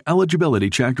to have your eligibility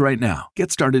checked right now.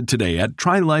 Get started today at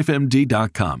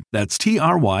TryLifeMD.com. That's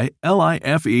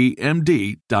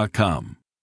TryLifeMD.com.